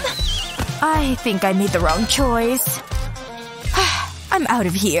right, Mom? I think I made the wrong choice. I'm out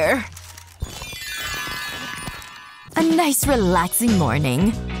of here. A nice relaxing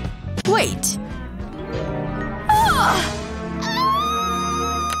morning. Wait.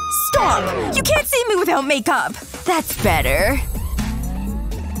 Stop! You can't see me without makeup! That's better.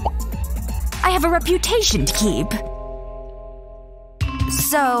 I have a reputation to keep.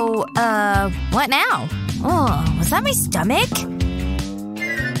 So, what now? Oh, was that my stomach?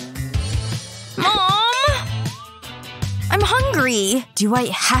 Mom! I'm hungry. Do I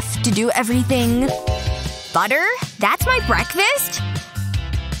have to do everything? Butter? That's my breakfast?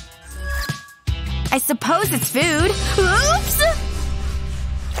 I suppose it's food. Oops!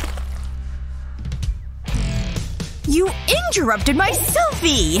 You interrupted my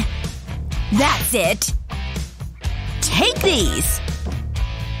selfie! That's it. Take these.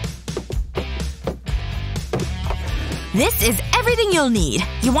 This is everything you'll need.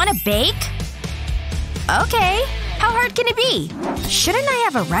 You want to bake? Okay. How hard can it be? Shouldn't I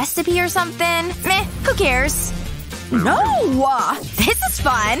have a recipe or something? Meh, who cares? No! This is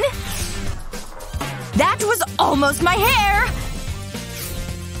fun! That was almost my hair!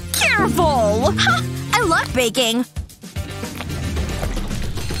 Careful! Ha! I love baking.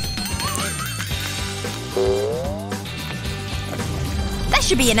 That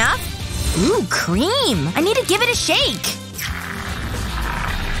should be enough. Ooh, cream. I need to give it a shake.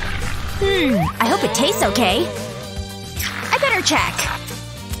 I hope it tastes okay. I better check.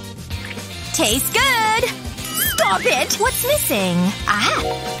 Tastes good! Stop it! What's missing?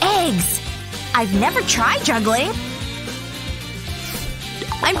 Ah, eggs. I've never tried juggling.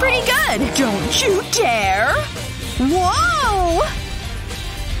 I'm pretty good. Don't you dare! Whoa!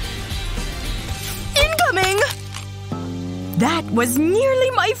 Incoming! That was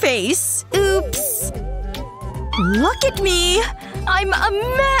nearly my face. Oops. Look at me. I'm a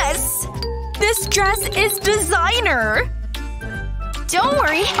mess. This dress is designer. Don't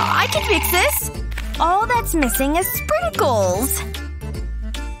worry. I can fix this. All that's missing is sprinkles.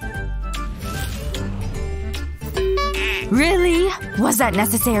 Really? Was that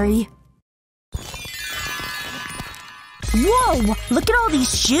necessary? Whoa! Look at all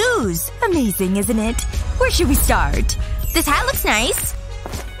these shoes! Amazing, isn't it? Where should we start? This hat looks nice.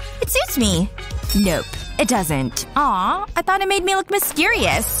 It suits me. Nope. It doesn't. Aw, I thought it made me look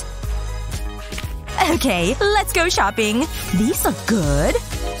mysterious. Okay, let's go shopping. These look good.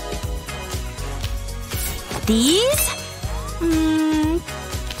 These?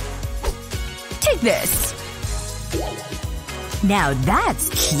 Take this. Now that's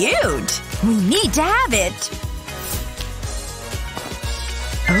cute! We need to have it!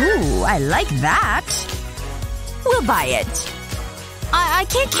 Oh, I like that. We'll buy it. I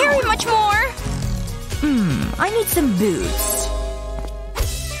can't carry much more. I need some boots.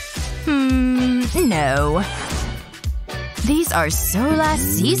 No. These are so last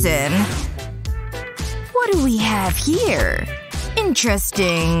season. What do we have here?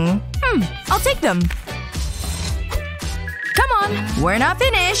 Interesting. I'll take them. Come on, we're not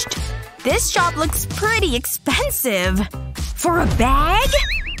finished. This shop looks pretty expensive. For a bag?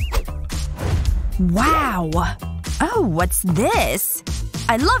 Wow. Oh, what's this?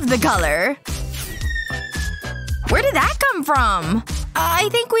 I love the color. Where did that come from? I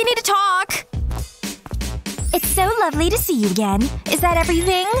think we need to talk. It's so lovely to see you again. Is that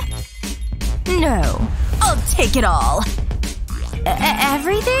everything? No. I'll take it all.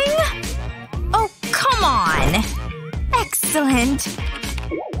 Everything? Oh, come on. Excellent.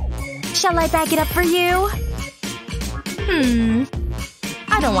 Shall I bag it up for you?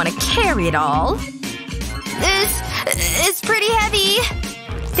 I don't want to carry it all. This is pretty heavy.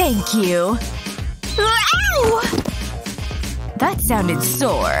 Thank you. Ow! That sounded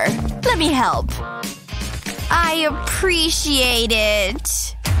sore. Let me help. I appreciate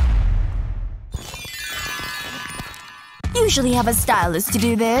it. Usually have a stylist to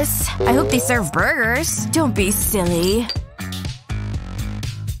do this. I hope they serve burgers. Don't be silly.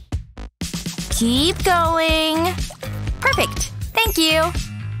 Keep going. Perfect. Thank you.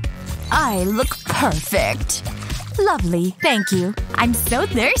 I look perfect. Lovely. Thank you. I'm so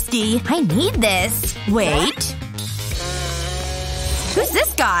thirsty. I need this. Wait. Who's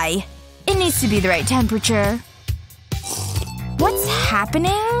this guy? It needs to be the right temperature. What's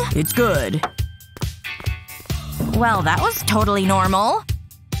happening? It's good. Well, that was totally normal.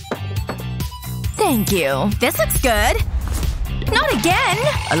 Thank you. This looks good. Not again!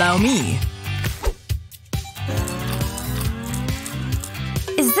 Allow me.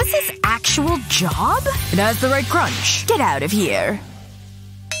 Is this his actual job? It has the right crunch. Get out of here.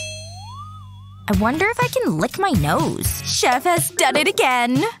 I wonder if I can lick my nose. Chef has done it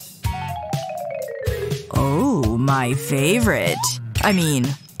again. Oh, my favorite. I mean,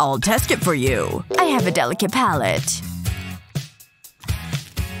 I'll test it for you. I have a delicate palate.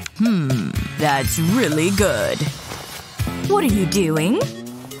 That's really good. What are you doing?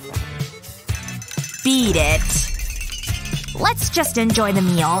 Beat it. Let's just enjoy the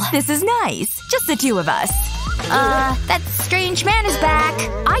meal. This is nice. Just the two of us. That strange man is back.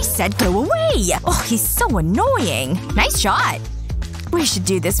 I said go away! Oh, he's so annoying. Nice shot. We should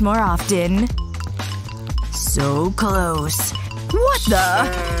do this more often. So close. What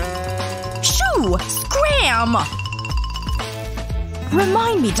the? Shoo! Scram!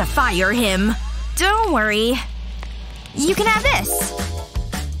 Remind me to fire him. Don't worry. You can have this.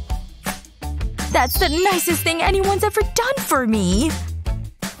 That's the nicest thing anyone's ever done for me.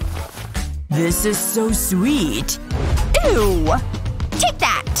 This is so sweet. Ew! Take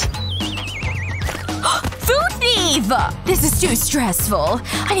that! Food thief! This is too stressful.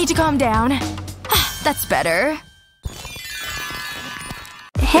 I need to calm down. That's better.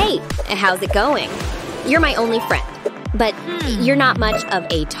 Hey, how's it going? You're my only friend. But you're not much of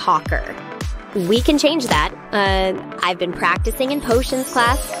a talker. We can change that. I've been practicing in potions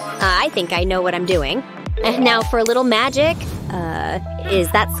class. I think I know what I'm doing. And now for a little magic.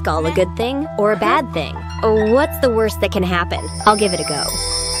 Is that skull a good thing or a bad thing? What's the worst that can happen? I'll give it a go.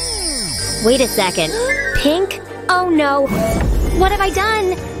 Wait a second. Pink? Oh no. What have I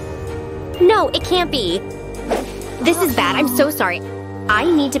done? No, it can't be. This is bad. I'm so sorry. I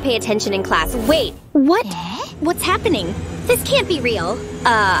need to pay attention in class. Wait. What? What's happening? This can't be real.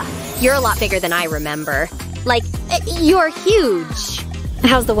 You're a lot bigger than I remember. Like, you're huge.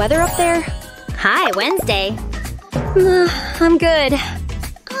 How's the weather up there? Hi, Wednesday. I'm good.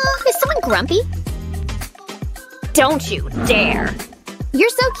 Is someone grumpy? Don't you dare. You're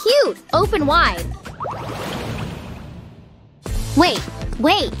so cute. Open wide.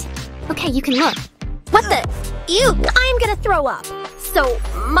 Wait. Okay, you can look. What the? Ew, I'm gonna throw up. So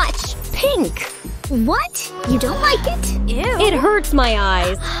much pink. What? You don't like it? Ew. It hurts my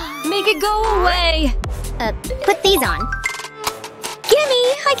eyes. Make it go away. Put these on. Gimme!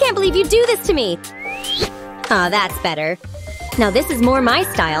 I can't believe you do this to me. Oh, that's better. Now this is more my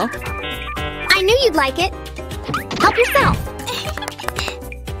style. I knew you'd like it. Help yourself.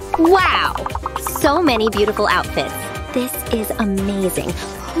 Wow. So many beautiful outfits. This is amazing.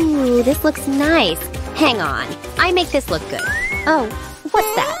 Ooh, this looks nice. Hang on. I make this look good. Oh,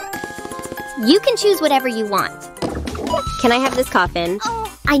 what's that? You can choose whatever you want. Can I have this coffin?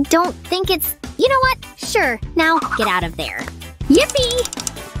 I don't think it's… You know what? Sure. Now get out of there.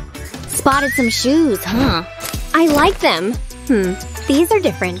 Yippee! Spotted some shoes, huh? I like them. These are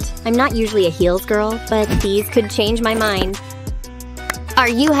different. I'm not usually a heels girl, but these could change my mind. Are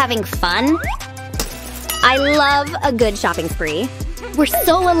you having fun? I love a good shopping spree. We're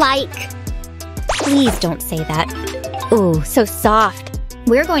so alike. Please don't say that. Ooh, so soft.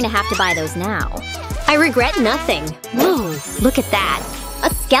 We're going to have to buy those now. I regret nothing. Whoa, look at that.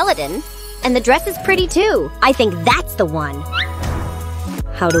 A skeleton. And the dress is pretty too. I think that's the one.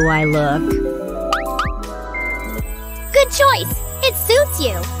 How do I look? Good choice! It suits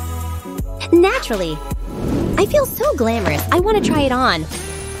you! Naturally. I feel so glamorous. I want to try it on.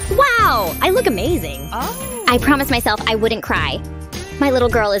 Wow! I look amazing. Oh. I promised myself I wouldn't cry. My little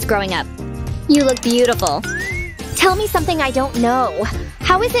girl is growing up. You look beautiful. Tell me something I don't know.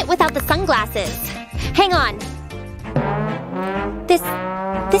 How is it without the sunglasses? Hang on. This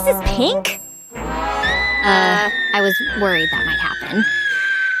is pink? I was worried that might happen.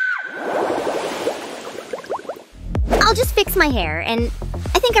 I'll just fix my hair, and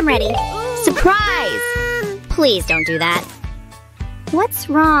I think I'm ready. Surprise! Please don't do that. What's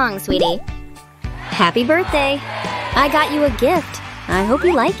wrong, sweetie? Happy birthday. I got you a gift. I hope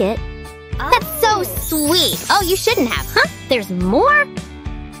you like it. That's so sweet. Oh, you shouldn't have, huh? There's more?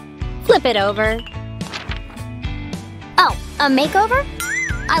 Flip it over. Oh, a makeover?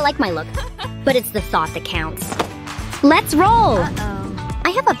 I like my look, but it's the thought that counts. Let's roll!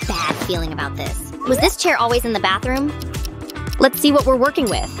 I have a bad feeling about this. Was this chair always in the bathroom? Let's see what we're working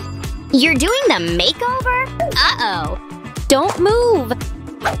with. You're doing the makeover? Uh-oh. Don't move!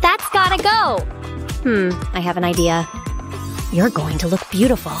 That's gotta go! I have an idea. You're going to look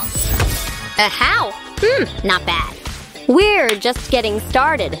beautiful. How? Not bad. We're just getting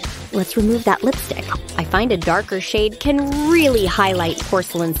started. Let's remove that lipstick. I find a darker shade can really highlight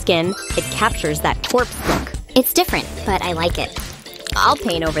porcelain skin. It captures that corpse look. It's different, but I like it. I'll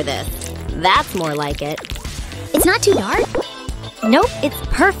paint over this. That's more like it. It's not too dark? Nope, it's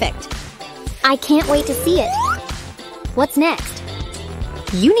perfect. I can't wait to see it. What's next?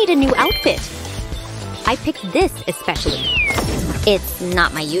 You need a new outfit. I picked this especially. It's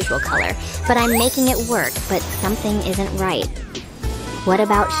not my usual color, but I'm making it work, but something isn't right. What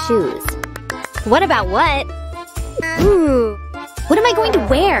about shoes? What about what? Ooh, what am I going to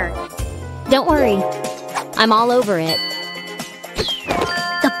wear? Don't worry, I'm all over it.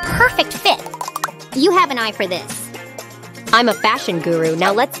 The perfect fit. You have an eye for this. I'm a fashion guru,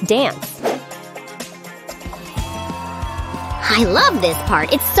 now let's dance. I love this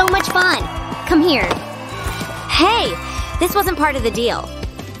part, it's so much fun. Come here. Hey, this wasn't part of the deal.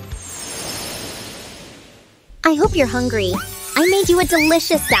 I hope you're hungry. I made you a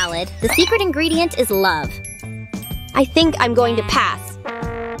delicious salad. The secret ingredient is love. I think I'm going to pass.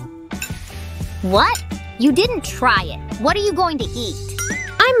 What? You didn't try it. What are you going to eat?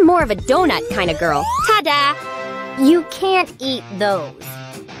 I'm more of a donut kind of girl. Ta-da! You can't eat those.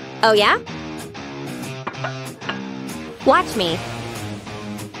 Oh yeah? Watch me.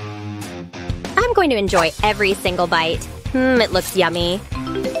 I'm going to enjoy every single bite. It looks yummy.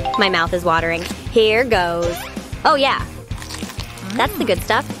 My mouth is watering. Here goes. Oh yeah. That's the good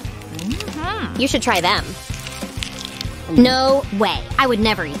stuff. You should try them. No way. I would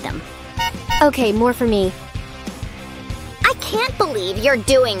never eat them. Okay, more for me. I can't believe you're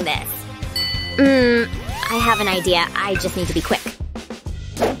doing this. I have an idea. I just need to be quick.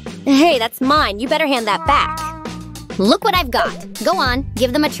 Hey, that's mine. You better hand that back. Look what I've got. Go on,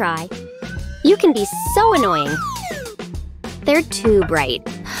 give them a try. You can be so annoying. They're too bright.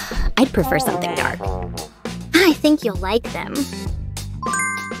 I'd prefer something dark. I think you'll like them.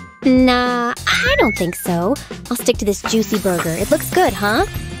 Nah, I don't think so. I'll stick to this juicy burger. It looks good, huh?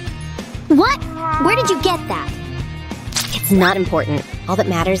 What? Where did you get that? It's not important. All that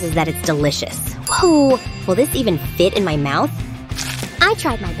matters is that it's delicious. Whoa, will this even fit in my mouth? I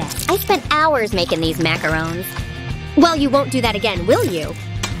tried my best. I spent hours making these macarons. Well, you won't do that again, will you?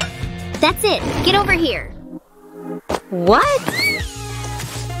 That's it. Get over here. What?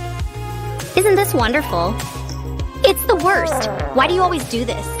 Isn't this wonderful? It's the worst. Why do you always do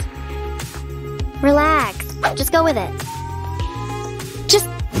this? Relax. Just go with it. Just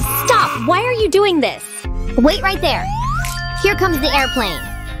stop. Why are you doing this? Wait right there. Here comes the airplane.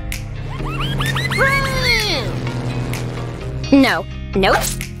 No. Nope.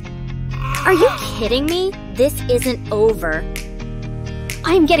 Are you kidding me? This isn't over.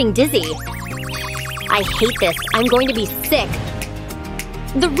 I'm getting dizzy. I hate this. I'm going to be sick.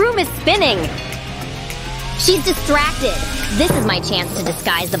 The room is spinning. She's distracted. This is my chance to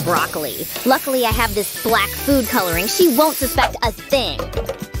disguise the broccoli. Luckily, I have this black food coloring. She won't suspect a thing.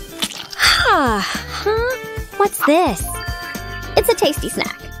 Huh? What's this? It's a tasty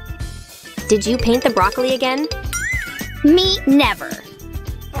snack. Did you paint the broccoli again? Me, never.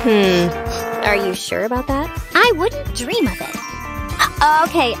 Are you sure about that? I wouldn't dream of it.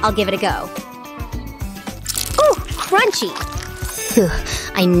 Okay, I'll give it a go. Ooh, crunchy.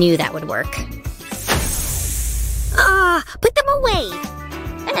 I knew that would work. Put them away.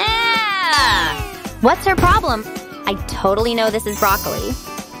 What's her problem? I totally know this is broccoli.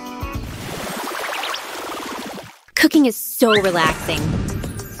 Cooking is so relaxing.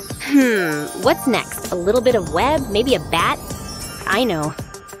 What's next? A little bit of web? Maybe a bat? I know.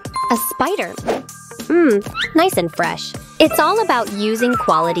 A spider. Nice and fresh. It's all about using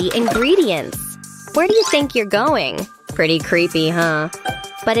quality ingredients. Where do you think you're going? Pretty creepy, huh?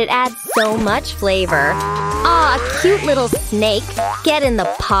 But it adds so much flavor. Aw, a cute little snake. Get in the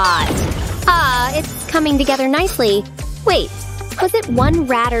pot. Ah, it's coming together nicely. Wait, was it one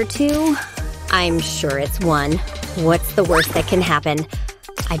rat or two? I'm sure it's one. What's the worst that can happen?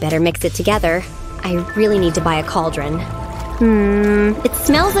 I better mix it together. I really need to buy a cauldron. It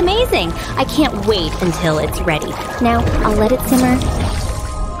smells amazing. I can't wait until it's ready. Now, I'll let it simmer.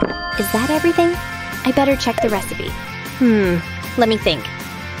 Is that everything? I better check the recipe. Let me think.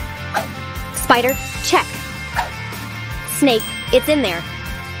 Spider, check. Snake, it's in there.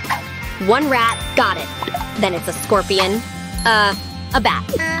 One rat, got it. Then it's a scorpion. A bat.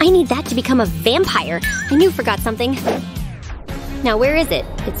 I need that to become a vampire. I knew forgot something. Now where is it?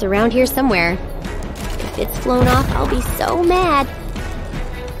 It's around here somewhere. If it's flown off, I'll be so mad.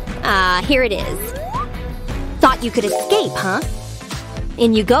 Ah, here it is. Thought you could escape, huh?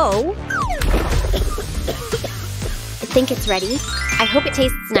 In you go. I think it's ready. I hope it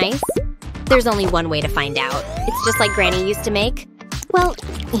tastes nice. There's only one way to find out. It's just like Granny used to make. Well,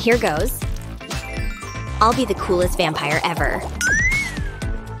 here goes. I'll be the coolest vampire ever.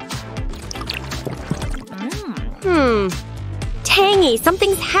 Tangy,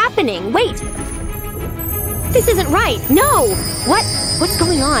 something's happening. Wait. This isn't right. No! What's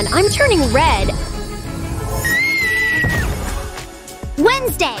going on? I'm turning red.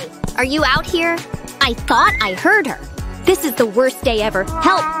 Wednesday! Are you out here? I thought I heard her. This is the worst day ever.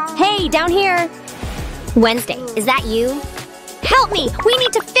 Help! Hey, down here! Wednesday, is that you? Help me! We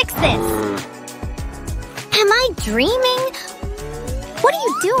need to fix this! Am I dreaming? What are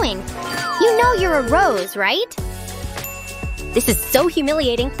you doing? You know you're a rose, right? This is so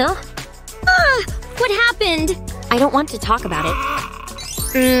humiliating. What happened? I don't want to talk about it.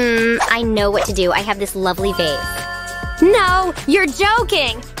 I know what to do. I have this lovely vase. No! You're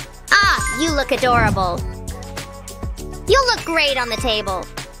joking! Ah, you look adorable. You'll look great on the table.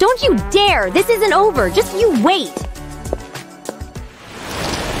 Don't you dare! This isn't over. Just you wait.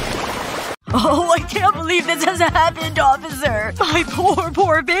 Oh, I can't believe this has happened, officer! My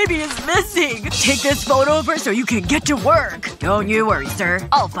poor baby is missing! Take this photo of her so you can get to work! Don't you worry, sir.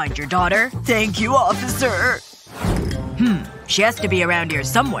 I'll find your daughter. Thank you, officer. She has to be around here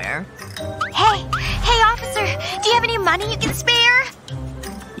somewhere. Hey, officer! Do you have any money you can spare?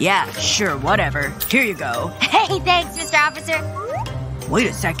 Yeah, sure, whatever. Here you go. Hey, thanks, Mr. Officer. Wait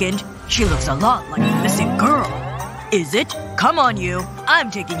a second. She looks a lot like the missing girl. Is it? Come on, you.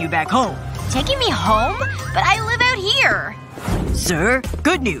 I'm taking you back home. Taking me home? But I live out here. Sir,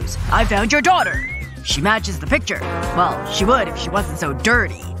 good news. I found your daughter. She matches the picture. Well, she would if she wasn't so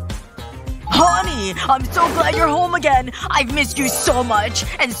dirty. Honey! I'm so glad you're home again! I've missed you so much!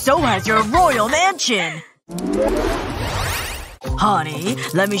 And so has your royal mansion! Honey,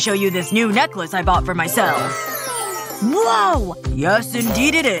 let me show you this new necklace I bought for myself. Whoa! Yes,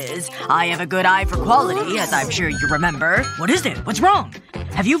 indeed it is. I have a good eye for quality, as I'm sure you remember. What is it? What's wrong?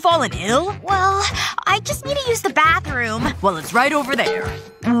 Have you fallen ill? Well, I just need to use the bathroom. Well, it's right over there.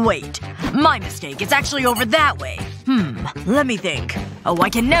 Wait. My mistake. It's actually over that way. Let me think. Oh, I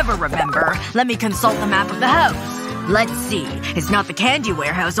can never remember. Let me consult the map of the house. Let's see. It's not the candy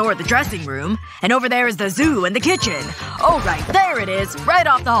warehouse or the dressing room. And over there is the zoo and the kitchen. Oh, right. There it is. Right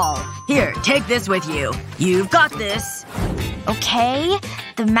off the hall. Here, take this with you. You've got this. Okay.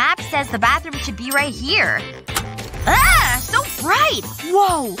 The map says the bathroom should be right here. Ah! So bright!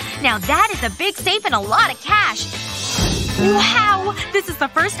 Whoa! Now that is a big safe and a lot of cash. Wow! This is the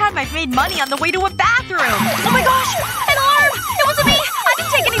first time I've made money on the way to a bathroom! Oh my gosh! An alarm! It wasn't me! I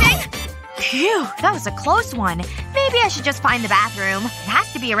didn't take anything! Phew. That was a close one. Maybe I should just find the bathroom. It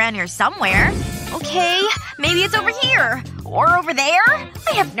has to be around here somewhere. Okay. Maybe it's over here. Or over there?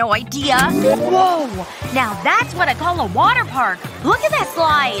 I have no idea. Whoa! Now that's what I call a water park. Look at that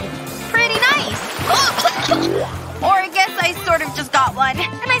slide! Pretty nice. Or I guess I sort of just got one.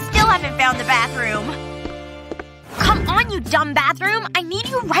 And I still haven't found the bathroom. Come on, you dumb bathroom! I need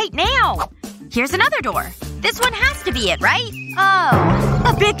you right now! Here's another door. This one has to be it, right? Oh.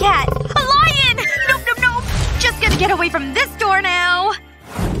 A big cat! A lion! Nope, nope, nope! Just gonna get away from this door now!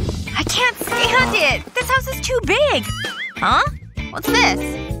 I can't stand it! This house is too big! Huh? What's this?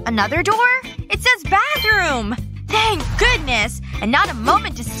 Another door? It says bathroom! Thank goodness! And not a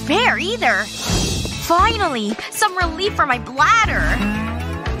moment to spare, either. Finally! Some relief for my bladder!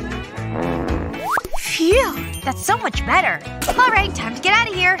 Phew! That's so much better. Alright, time to get out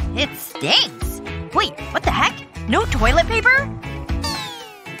of here. It stinks. Wait, what the heck? No toilet paper?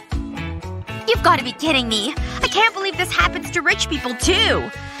 You've gotta be kidding me. I can't believe this happens to rich people, too.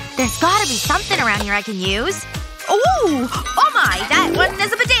 There's gotta be something around here I can use. Ooh! Oh my! That one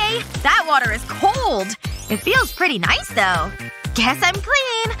is a bidet! That water is cold! It feels pretty nice, though. Guess I'm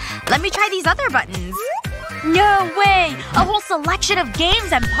clean. Let me try these other buttons. No way! A whole selection of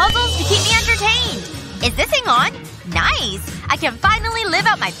games and puzzles to keep me entertained! Is this thing on? Nice! I can finally live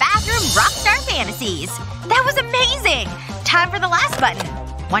out my bathroom rockstar fantasies! That was amazing! Time for the last button.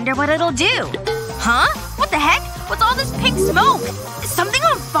 Wonder what it'll do. Huh? What the heck? What's all this pink smoke? Is something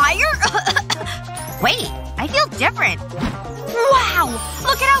on fire? Wait, I feel different. Wow!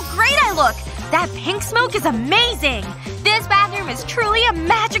 Look at how great I look! That pink smoke is amazing! This bathroom is truly a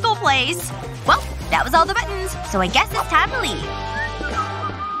magical place! Well, that was all the buttons, so I guess it's time to leave.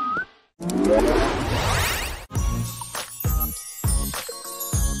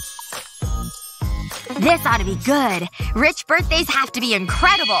 This ought to be good. Rich birthdays have to be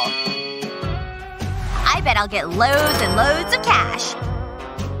incredible. I bet I'll get loads and loads of cash.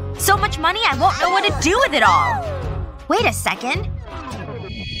 So much money I won't know what to do with it all. Wait a second.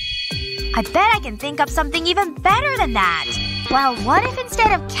 I bet I can think up something even better than that. Well, what if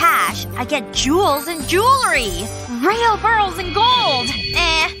instead of cash, I get jewels and jewelry? Real pearls and gold!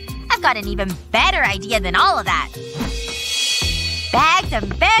 I've got an even better idea than all of that. Bags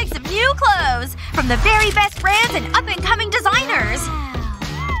and bags of new clothes! From the very best brands and up-and-coming designers!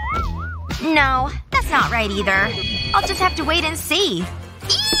 No, that's not right either. I'll just have to wait and see.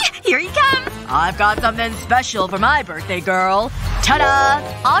 Here he comes! I've got something special for my birthday girl. Ta-da!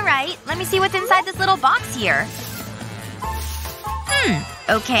 Alright, let me see what's inside this little box here.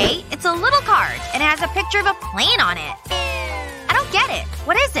 Okay. It's a little card, and it has a picture of a plane on it. I don't get it.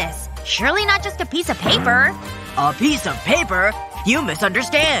 What is this? Surely not just a piece of paper. A piece of paper? You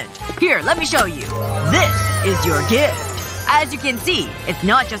misunderstand. Here, let me show you. This is your gift. As you can see, it's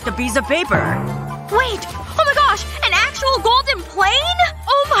not just a piece of paper. Wait! Oh my gosh! An actual golden plane?!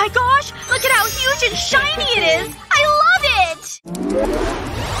 Oh my gosh! Look at how huge and shiny it is! I love it!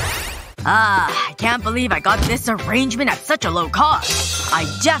 I can't believe I got this arrangement at such a low cost. I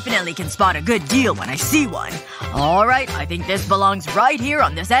definitely can spot a good deal when I see one. Alright, I think this belongs right here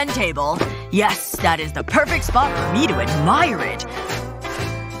on this end table. Yes, that is the perfect spot for me to admire it.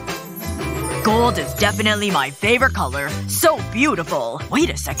 Gold is definitely my favorite color. So beautiful. Wait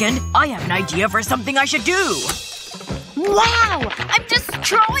a second. I have an idea for something I should do. Wow! I'm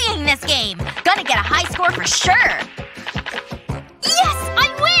destroying this game! Gonna get a high score for sure! Yes! I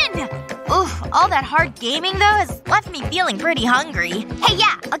win! Oof, all that hard gaming, though, has left me feeling pretty hungry. Hey,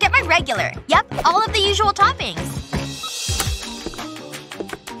 yeah, I'll get my regular. Yep, all of the usual toppings.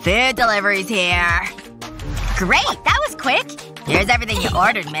 Food delivery's here. Great! That was quick! Here's everything you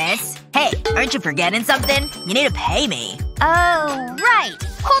ordered, miss. Hey, aren't you forgetting something? You need to pay me. Oh, right.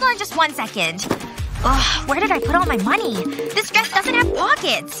 Hold on just 1 second. Ugh, where did I put all my money? This dress doesn't have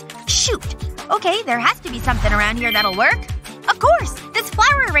pockets. Shoot. Okay, there has to be something around here that'll work. Of course! This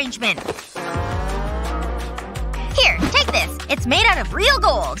flower arrangement! Here, take this. It's made out of real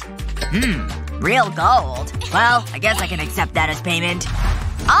gold. Real gold. Well, I guess I can accept that as payment.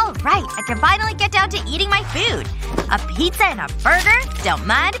 Alright, I can finally get down to eating my food. A pizza and a burger? Don't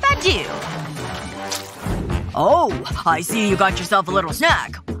mind if I do. Oh, I see you got yourself a little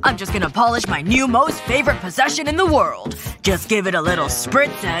snack. I'm just gonna polish my new most favorite possession in the world. Just give it a little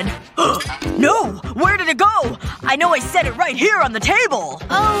spritz and… No! Where did it go? I know I set it right here on the table!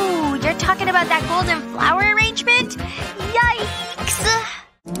 Oh, you're talking about that golden flower arrangement? Yikes!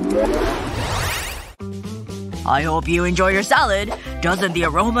 I hope you enjoy your salad. Doesn't the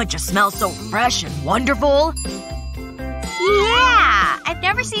aroma just smell so fresh and wonderful? Yeah! I've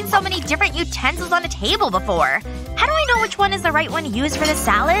never seen so many different utensils on a table before. How do I know which one is the right one to use for the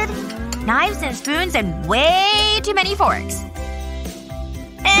salad? Knives and spoons and way too many forks.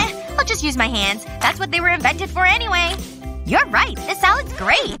 I'll just use my hands. That's what they were invented for anyway. You're right. This salad's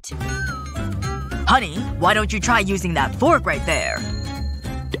great. Honey, why don't you try using that fork right there?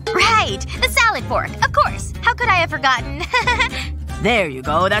 Right! The salad fork. Of course. How could I have forgotten? There you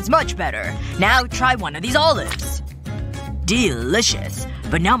go. That's much better. Now try one of these olives. Delicious.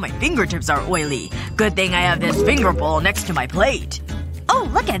 But now my fingertips are oily. Good thing I have this finger bowl next to my plate. Oh,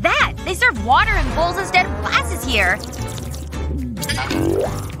 look at that! They serve water in bowls instead of glasses here.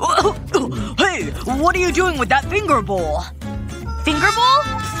 Hey! What are you doing with that finger bowl? Finger bowl?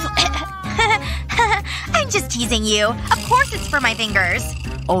 I'm just teasing you. Of course it's for my fingers.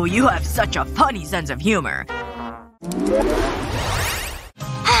 Oh, you have such a funny sense of humor.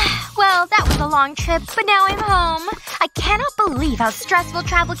 Well, that was a long trip, but now I'm home. I cannot believe how stressful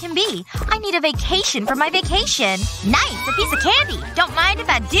travel can be. I need a vacation for my vacation. Nice! A piece of candy! Don't mind if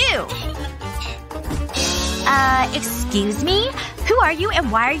I do. Excuse me? Who are you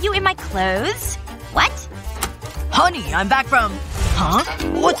and why are you in my clothes? What? Honey, I'm back from… Huh?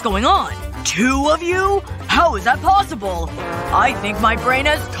 What's going on? 2 of you? How is that possible? I think my brain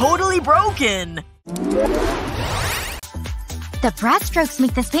has totally broken. The brushstrokes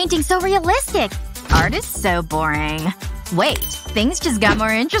make this painting so realistic. Art is so boring. Wait, things just got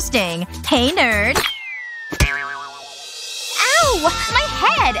more interesting. Hey, nerd. Ow! My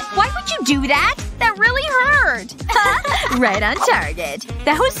head! Why would you do that? That really hurt! Right on target.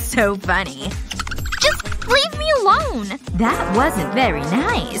 That was so funny. Just leave me alone! That wasn't very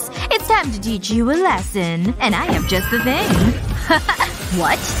nice. It's time to teach you a lesson. And I have just the thing.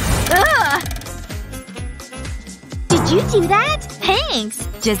 What? Ugh! Did you do that? Thanks!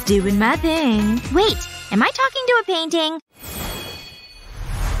 Just doing my thing. Wait, am I talking to a painting?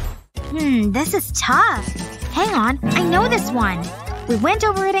 This is tough. Hang on, I know this one. We went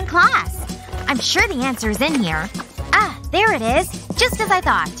over it in class. I'm sure the answer is in here. Ah, there it is. Just as I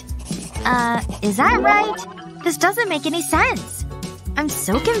thought. Is that right? This doesn't make any sense. I'm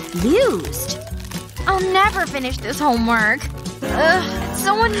so confused. I'll never finish this homework. Ugh, it's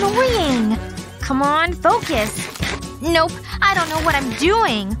so annoying. Come on, focus. Nope, I don't know what I'm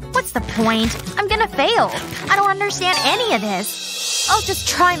doing. What's the point? I'm gonna fail. I don't understand any of this. I'll just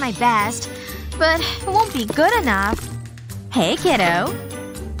try my best. But it won't be good enough. Hey, kiddo.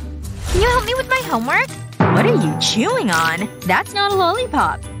 Can you help me with my homework? What are you chewing on? That's not a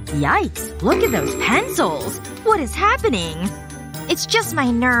lollipop. Yikes. Look at those pencils. What is happening? It's just my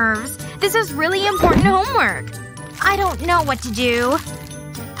nerves. This is really important homework. I don't know what to do.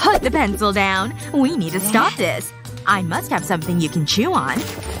 Put the pencil down. We need to stop this. I must have something you can chew on.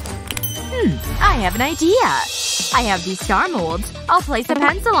 I have an idea. I have these star molds. I'll place a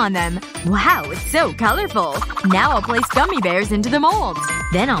pencil on them. Wow, it's so colorful. Now I'll place gummy bears into the molds.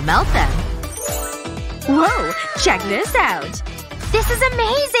 Then I'll melt them. Whoa! Check this out! This is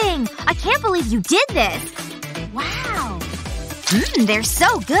amazing! I can't believe you did this! Wow. They're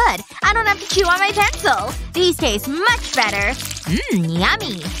so good! I don't have to chew on my pencil! These taste much better!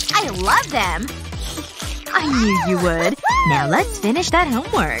 Yummy! I love them! I knew you would. Now let's finish that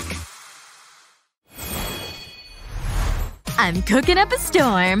homework. I'm cooking up a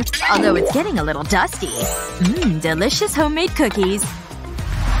storm. Although it's getting a little dusty. Delicious homemade cookies.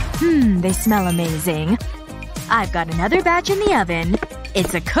 They smell amazing. I've got another batch in the oven.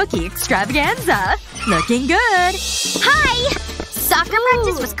 It's a cookie extravaganza. Looking good. Hi! Soccer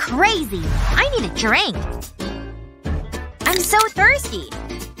practice was crazy. I need a drink. I'm so thirsty.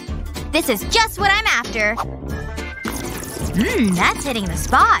 This is just what I'm after. That's hitting the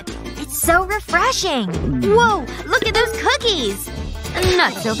spot. It's so refreshing. Whoa! Look at those cookies!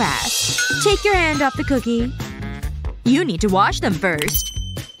 Not so fast. Take your hand off the cookie. You need to wash them first.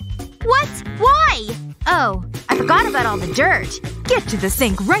 What? Why? Oh, I forgot about all the dirt. Get to the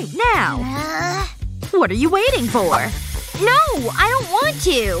sink right now. What are you waiting for? No! I don't want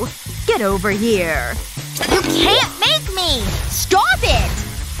to! Get over here. You can't make me! Stop it!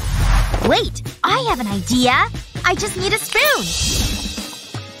 Wait, I have an idea. I just need a spoon.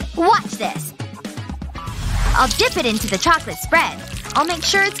 Watch this. I'll dip it into the chocolate spread. I'll make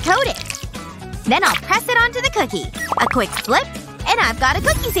sure it's coated. Then I'll press it onto the cookie. A quick flip, and I've got a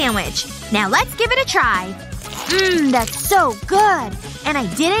cookie sandwich. Now let's give it a try. That's so good. And I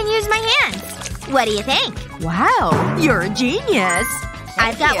didn't use my hands. What do you think? Wow, you're a genius.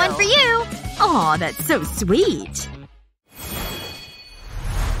 I've got one for you. Aw, that's so sweet.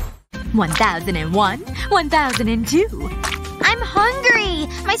 1001, 1002. I'm hungry.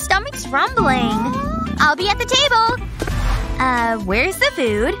 My stomach's rumbling. I'll be at the table. Where's the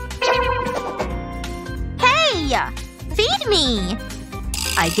food? Hey! Feed me!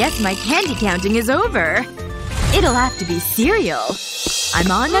 I guess my candy counting is over. It'll have to be cereal.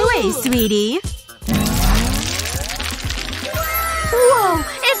 I'm on my way, sweetie. Whoa!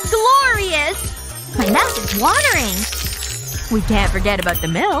 It's glorious! My mouth is watering. We can't forget about the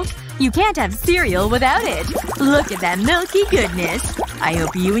milk. You can't have cereal without it. Look at that milky goodness. I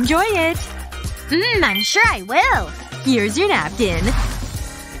hope you enjoy it. I'm sure I will. Here's your napkin.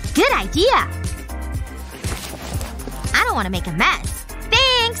 Good idea. I don't want to make a mess.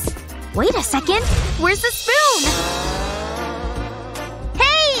 Thanks! Wait a second. Where's the spoon?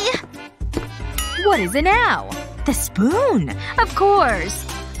 Hey! What is it now? The spoon. Of course.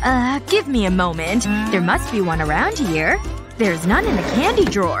 Give me a moment. There must be one around here. There's none in the candy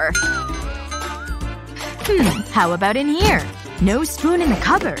drawer. How about in here? No spoon in the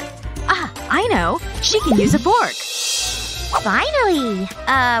cupboard. Ah, I know. She can use a fork. Finally!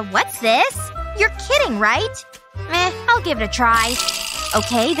 What's this? You're kidding, right? Meh, I'll give it a try.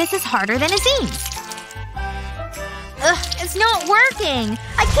 Okay, this is harder than it seems. Ugh, it's not working!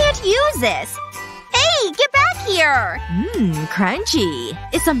 I can't use this! Hey, get back here! Crunchy.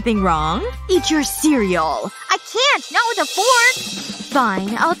 Is something wrong? Eat your cereal. I can't! Not with a fork!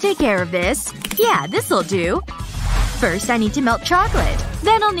 Fine, I'll take care of this. Yeah, this'll do. First I need to melt chocolate.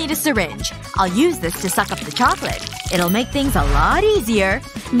 Then I'll need a syringe. I'll use this to suck up the chocolate. It'll make things a lot easier.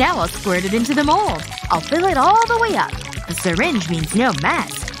 Now I'll squirt it into the mold. I'll fill it all the way up. The syringe means no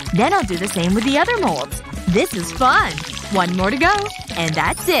mess. Then I'll do the same with the other molds. This is fun. One more to go. And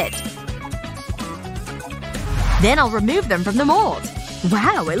that's it. Then I'll remove them from the mold.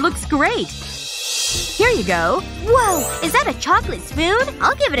 Wow, it looks great. Here you go. Whoa! Is that a chocolate spoon?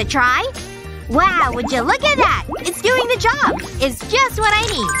 I'll give it a try. Wow, would you look at that? It's doing the job. It's just what I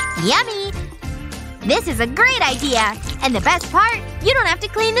need. Yummy! This is a great idea. And the best part? You don't have to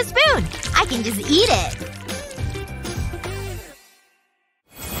clean the spoon. I can just eat it.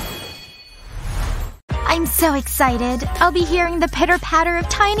 I'm so excited. I'll be hearing the pitter-patter of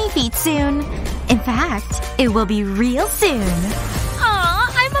tiny feet soon. In fact, it will be real soon.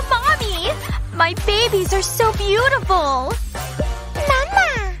 Aw, I'm a mommy! My babies are so beautiful!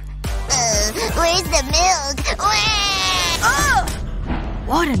 Mama! Where's the milk? Oh!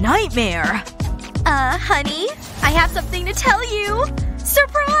 What a nightmare. Honey? I have something to tell you!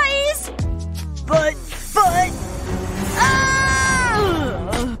 Surprise! But…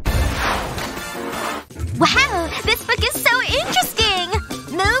 Wow! This book is so interesting!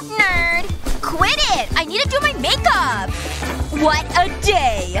 Move, nerd! Quit it! I need to do my makeup! What a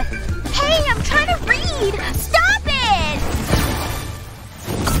day! Hey, I'm trying to read! Stop it!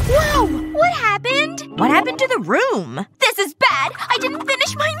 Whoa! What happened? What happened to the room? This is bad! I didn't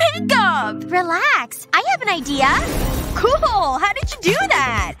finish my makeup! Relax. I have an idea. Cool! How did you do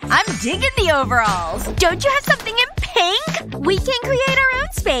that? I'm digging the overalls. Don't you have something in pink? We can create our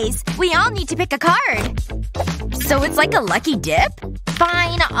own space. We all need to pick a card. So it's like a lucky dip?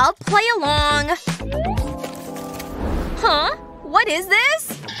 Fine, I'll play along. Huh? What is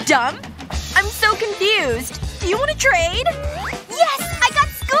this? Dump? I'm so confused. Do you want to trade? Yes! I got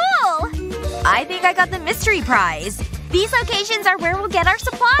school! I think I got the mystery prize. These locations are where we'll get our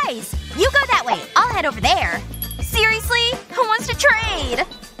supplies. You go that way. I'll head over there. Seriously? Who wants to trade?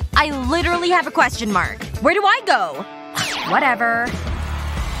 I literally have a question mark. Where do I go? Whatever.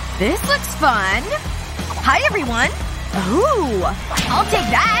 This looks fun. Hi, everyone. Ooh. I'll take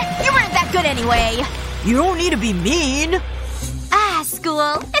that. You weren't that good anyway. You don't need to be mean. Ah,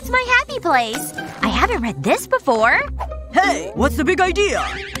 school. It's my happy place. I haven't read this before. Hey, what's the big idea?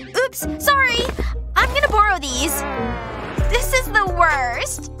 Oops, sorry. I'm gonna borrow these. This is the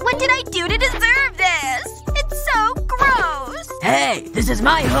worst. What did I do to deserve this? It's so gross. Hey, this is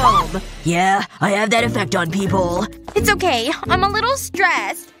my home. Yeah, I have that effect on people. It's okay. I'm a little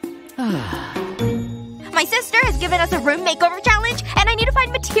stressed. My sister has given us a room makeover challenge, and I need to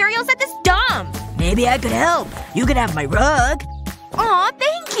find materials at this dump. Maybe I could help. You could have my rug. Aw,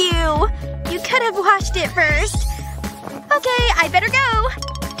 thank you. You could have washed it first. Okay, I better go.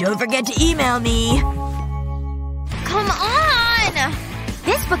 Don't forget to email me. Come on!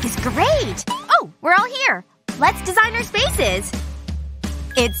 This book is great! Oh, we're all here. Let's design our spaces.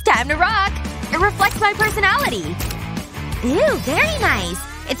 It's time to rock. It reflects my personality. Ew, very nice.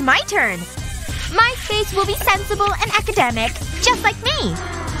 It's my turn. My space will be sensible and academic, just like me.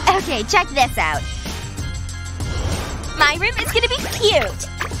 Okay, check this out. My room is gonna be cute.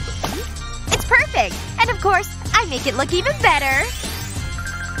 It's perfect. And of course, I make it look even better.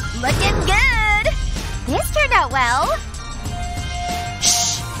 Looking good! This turned out well.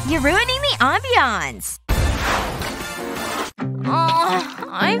 Shh! You're ruining the ambiance. Oh,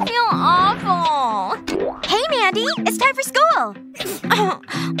 I feel awful. Hey, Mandy. It's time for school.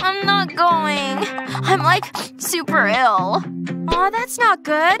 I'm not going. I'm like, super ill. Aw, that's not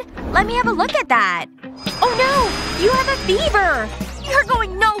good. Let me have a look at that. Oh no! You have a fever! You're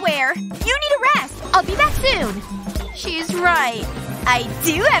going nowhere! You need a rest! I'll be back soon! She's right. I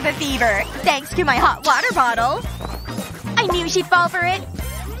do have a fever, thanks to my hot water bottle. I knew she'd fall for it.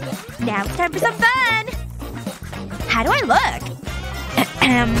 Now it's time for some fun! How do I look?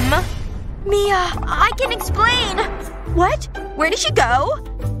 Mia, I can explain. What? Where did she go?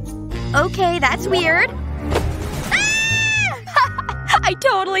 Okay, that's weird. I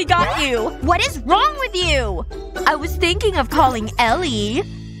totally got you. What is wrong with you? I was thinking of calling Ellie.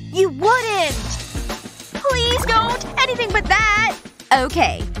 You wouldn't. Please don't. Anything but that.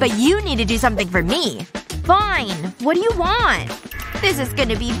 Okay, but you need to do something for me. Fine. What do you want? This is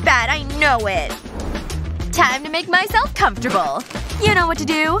gonna be bad, I know it. Time to make myself comfortable. You know what to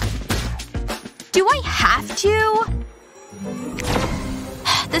do. Do I have to?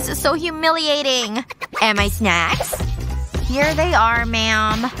 This is so humiliating. And my snacks? Here they are,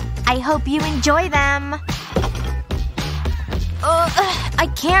 ma'am. I hope you enjoy them. I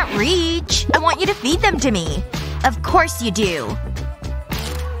can't reach. I want you to feed them to me. Of course you do.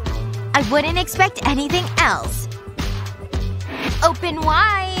 I wouldn't expect anything else. Open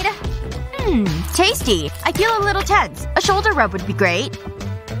wide. Tasty. I feel a little tense. A shoulder rub would be great.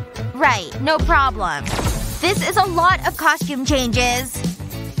 Right, no problem. This is a lot of costume changes.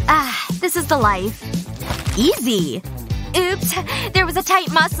 This is the life. Easy. Oops, there was a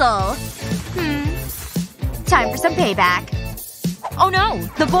tight muscle. Time for some payback. Oh no,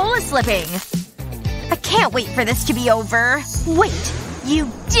 the bowl is slipping. I can't wait for this to be over. Wait, you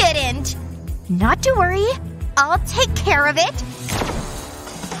didn't! Not to worry. I'll take care of it.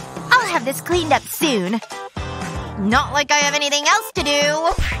 I'll have this cleaned up soon. Not like I have anything else to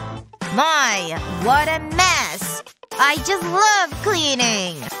do. My, what a mess. I just love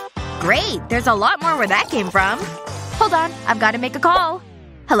cleaning. Great, there's a lot more where that came from. Hold on, I've gotta make a call.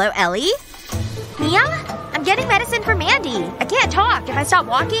 Hello, Ellie? Mia? I'm getting medicine for Mandy. I can't talk. If I stop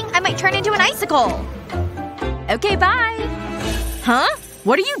walking, I might turn into an icicle. Okay, bye. Huh?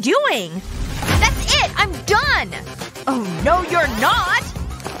 What are you doing? That's it! I'm done! Oh no, you're not!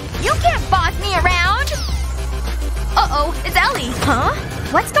 You can't boss me around! Uh-oh, it's Ellie. Huh?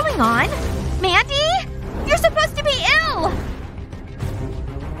 What's going on? Mandy? You're supposed to be ill!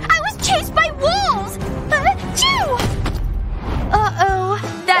 I was chased by wolves! Achoo! Uh-oh.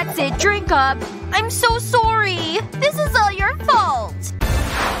 That's it. Drink up. I'm so sorry. This is all your fault.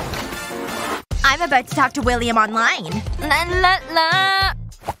 I'm about to talk to William online. La la la.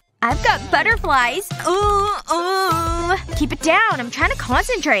 I've got butterflies. Ooh. Keep it down. I'm trying to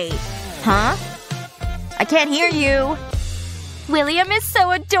concentrate. Huh? I can't hear you. William is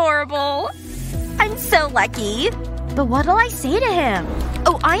so adorable. I'm so lucky. But what'll I say to him?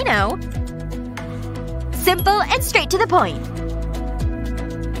 Oh, I know. Simple and straight to the point.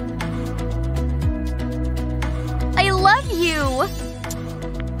 I love you!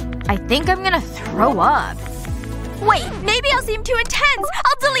 I think I'm gonna throw up. Wait, maybe I'll seem too intense!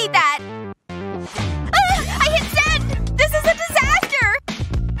 I'll delete that! I hit send! This is a disaster!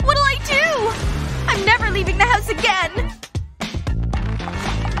 What'll I do? I'm never leaving the house again!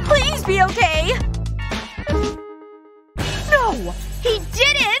 Please be okay! No! He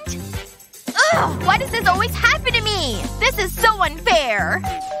didn't! Ugh! Why does this always happen to me? This is so unfair!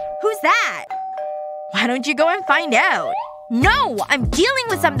 Who's that? Why don't you go and find out? No! I'm dealing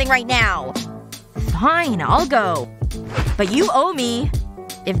with something right now! Fine, I'll go. But you owe me.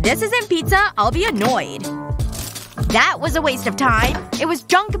 If this isn't pizza, I'll be annoyed. That was a waste of time. It was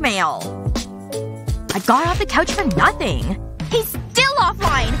junk mail. I got off the couch for nothing. He's still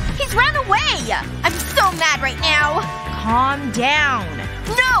offline! He's run away! I'm so mad right now. Calm down.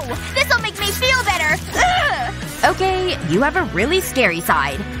 No! This'll make me feel better! Ugh! Okay, you have a really scary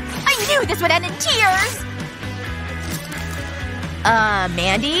side. I knew this would end in tears!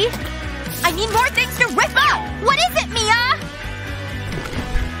 Mandy? I need more things to rip up! What is it, Mia?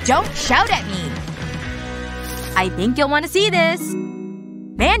 Don't shout at me. I think you'll want to see this.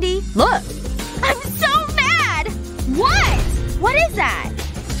 Mandy, look. I'm so mad! What? What is that?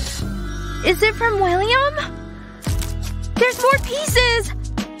 Is it from William? There's more pieces!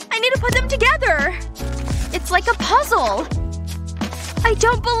 I need to put them together. It's like a puzzle. I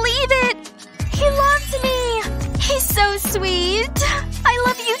don't believe it! He loves me! He's so sweet. I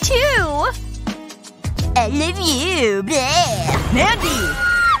love you too. I love you. Bleh. Mandy!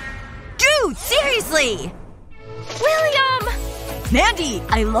 Dude, seriously! William! Mandy,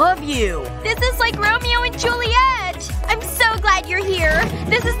 I love you. This is like Romeo and Juliet! I'm so glad you're here.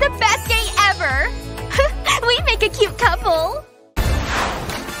 This is the best day ever. We make a cute couple.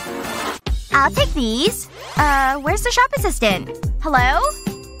 I'll take these. Where's the shop assistant? Hello?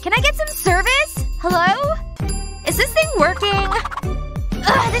 Can I get some service? Hello? Is this thing working?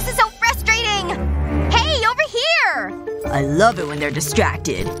 Ugh, this is so frustrating! Hey, over here! I love it when they're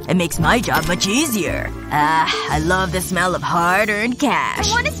distracted. It makes my job much easier. I love the smell of hard-earned cash.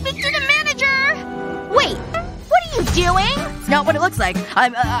 I want to speak to the manager! Wait, what are you doing? It's not what it looks like.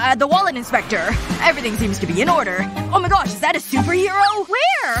 I'm, the wallet inspector. Everything seems to be in order. Oh my gosh, is that a superhero?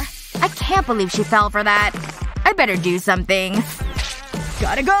 Where? I can't believe she fell for that. I better do something.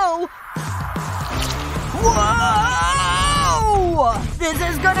 Gotta go. Whoa! This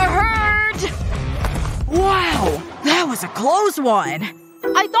is gonna hurt! Wow! That was a close one.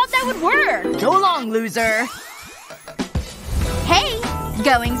 I thought that would work. So long, loser. Hey!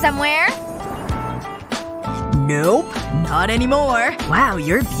 Going somewhere? Nope. Not anymore. Wow,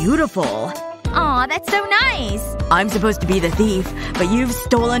 you're beautiful. Aw, that's so nice. I'm supposed to be the thief, but you've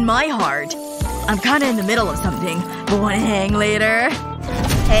stolen my heart. I'm kinda in the middle of something, but wanna hang later?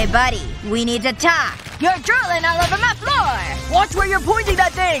 Hey buddy, we need to talk. You're drooling all over my floor! Watch where you're pointing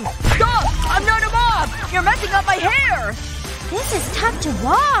that thing! Stop! I'm not a mob! You're messing up my hair! This is tough to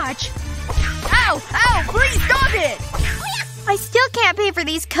watch. Ow! Ow! Please stop it! I still can't pay for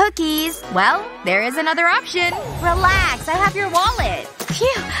these cookies. Well, there is another option. Relax, I have your wallet.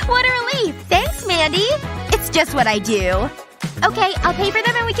 Phew, what a relief. Thanks, Mandy. It's just what I do. Okay, I'll pay for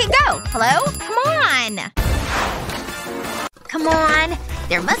them and we can go. Hello? Come on. Come on.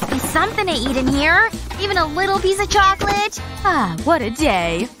 There must be something to eat in here. Even a little piece of chocolate. Ah, what a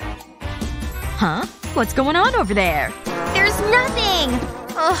day. Huh? What's going on over there? There's nothing!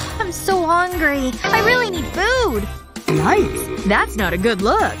 Ugh, I'm so hungry. I really need food. Yikes. That's not a good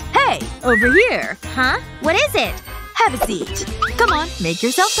look. Hey! Over here! Huh? What is it? Have a seat. Come on, make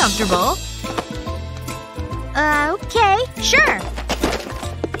yourself comfortable. Okay. Sure.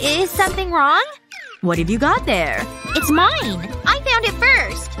 Is something wrong? What have you got there? It's mine. I found it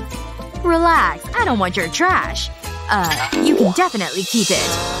first. Relax. I don't want your trash. You can definitely keep it.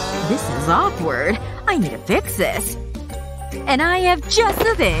 This is awkward. I need to fix this. And I have just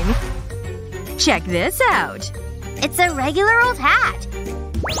the thing. Check this out. It's a regular old hat.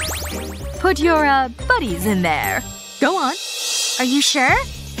 Put your, buddies in there. Go on. Are you sure?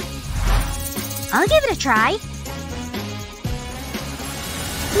 I'll give it a try.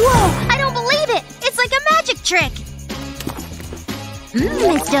 Whoa! I don't believe it! It's like a magic trick!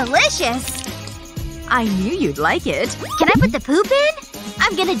 It's delicious! I knew you'd like it. Can I put the poop in?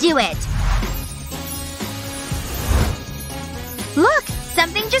 I'm gonna do it. Look!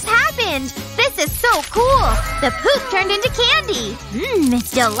 Something just happened! This is so cool! The poop turned into candy!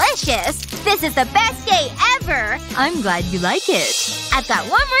 It's delicious! This is the best day ever! I'm glad you like it. I've got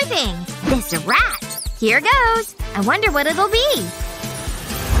one more thing. This rat. Here goes. I wonder what it'll be.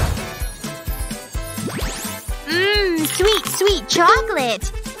 Sweet, sweet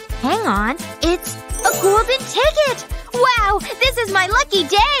chocolate. Hang on. It's a golden ticket! Wow! This is my lucky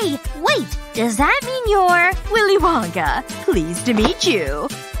day! Wait, does that mean you're… Willy Wonka. Pleased to meet you.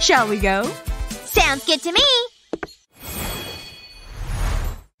 Shall we go? Sounds good to me!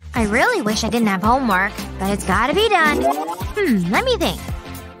 I really wish I didn't have homework, but it's gotta be done. Let me think.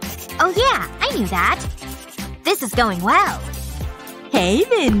 Oh yeah, I knew that. This is going well. Hey,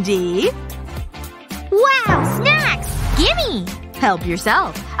 Mindy. Wow, snacks! Gimme! Help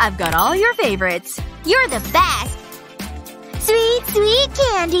yourself. I've got all your favorites. You're the best! Sweet, sweet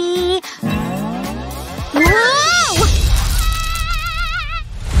candy! Whoa!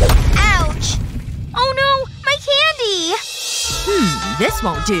 Ouch! Oh no! My candy! This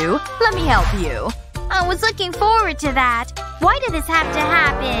won't do. Let me help you. I was looking forward to that. Why did this have to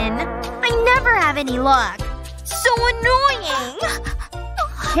happen? I never have any luck. So annoying!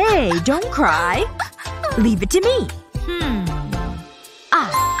 Hey, don't cry. Leave it to me.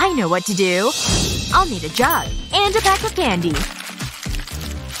 I know what to do. I'll need a jug. And a pack of candy.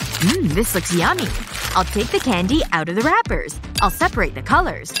 This looks yummy. I'll take the candy out of the wrappers. I'll separate the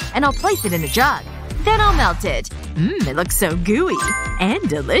colors. And I'll place it in the jug. Then I'll melt it. It looks so gooey. And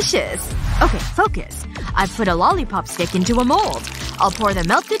delicious. Okay, focus. I've put a lollipop stick into a mold. I'll pour the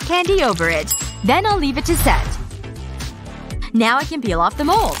melted candy over it. Then I'll leave it to set. Now I can peel off the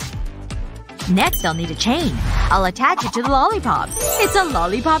mold. Next I'll need a chain. I'll attach it to the lollipop. It's a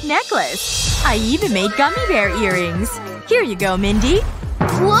lollipop necklace. I even made gummy bear earrings. Here you go, Mindy.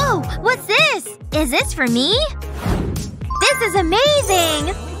 Whoa! What's this? Is this for me? This is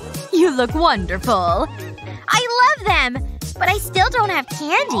amazing! You look wonderful. I love them! But I still don't have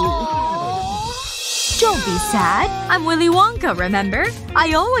candy. Don't be sad. I'm Willy Wonka, remember?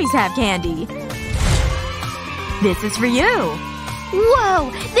 I always have candy. This is for you.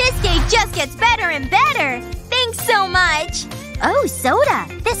 Whoa! This day just gets better and better! Thanks so much! Oh, soda!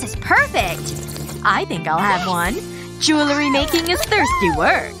 This is perfect! I think I'll have one. Jewelry making is thirsty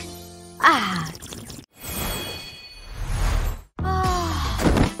work.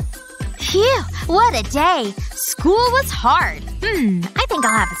 Phew! What a day! School was hard. I think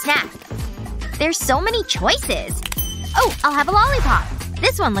I'll have a snack. There's so many choices. Oh, I'll have a lollipop.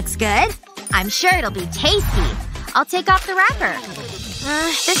 This one looks good. I'm sure it'll be tasty. I'll take off the wrapper.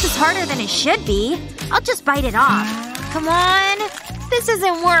 This is harder than it should be. I'll just bite it off. Come on. This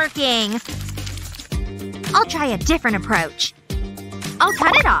isn't working. I'll try a different approach. I'll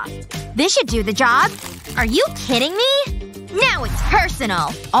cut it off. This should do the job. Are you kidding me? Now it's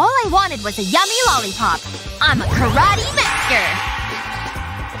personal. All I wanted was a yummy lollipop. I'm a karate master.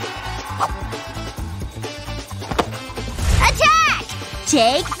 Attack!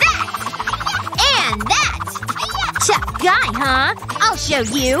 Take that! And that! Tough guy, huh? I'll show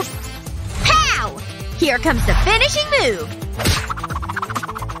you. Pow! Here comes the finishing move.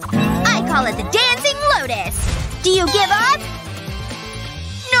 I call it the dancing lotus. Do you give up?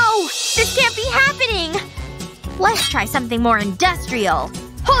 No! This can't be happening! Let's try something more industrial.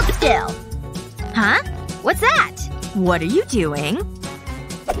 Hold still! Huh? What's that? What are you doing?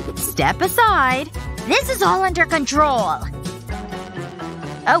 Step aside. This is all under control.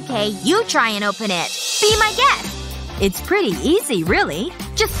 Okay, you try and open it. Be my guest! It's pretty easy, really.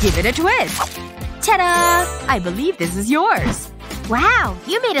 Just give it a twist. Ta-da! I believe this is yours. Wow,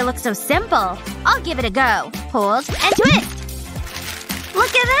 you made it look so simple. I'll give it a go. Hold and twist.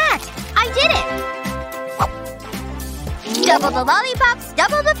 Look at that! I did it! Double the lollipops,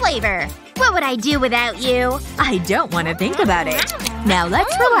 double the flavor. What would I do without you? I don't want to think about it. Now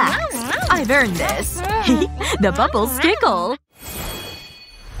let's relax. I've earned this. The bubbles tickle.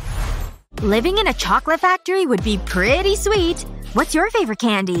 Living in a chocolate factory would be pretty sweet. What's your favorite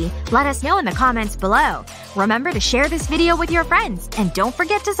candy? Let us know in the comments below. Remember to share this video with your friends. And don't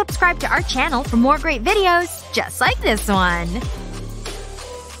forget to subscribe to our channel for more great videos just like this one.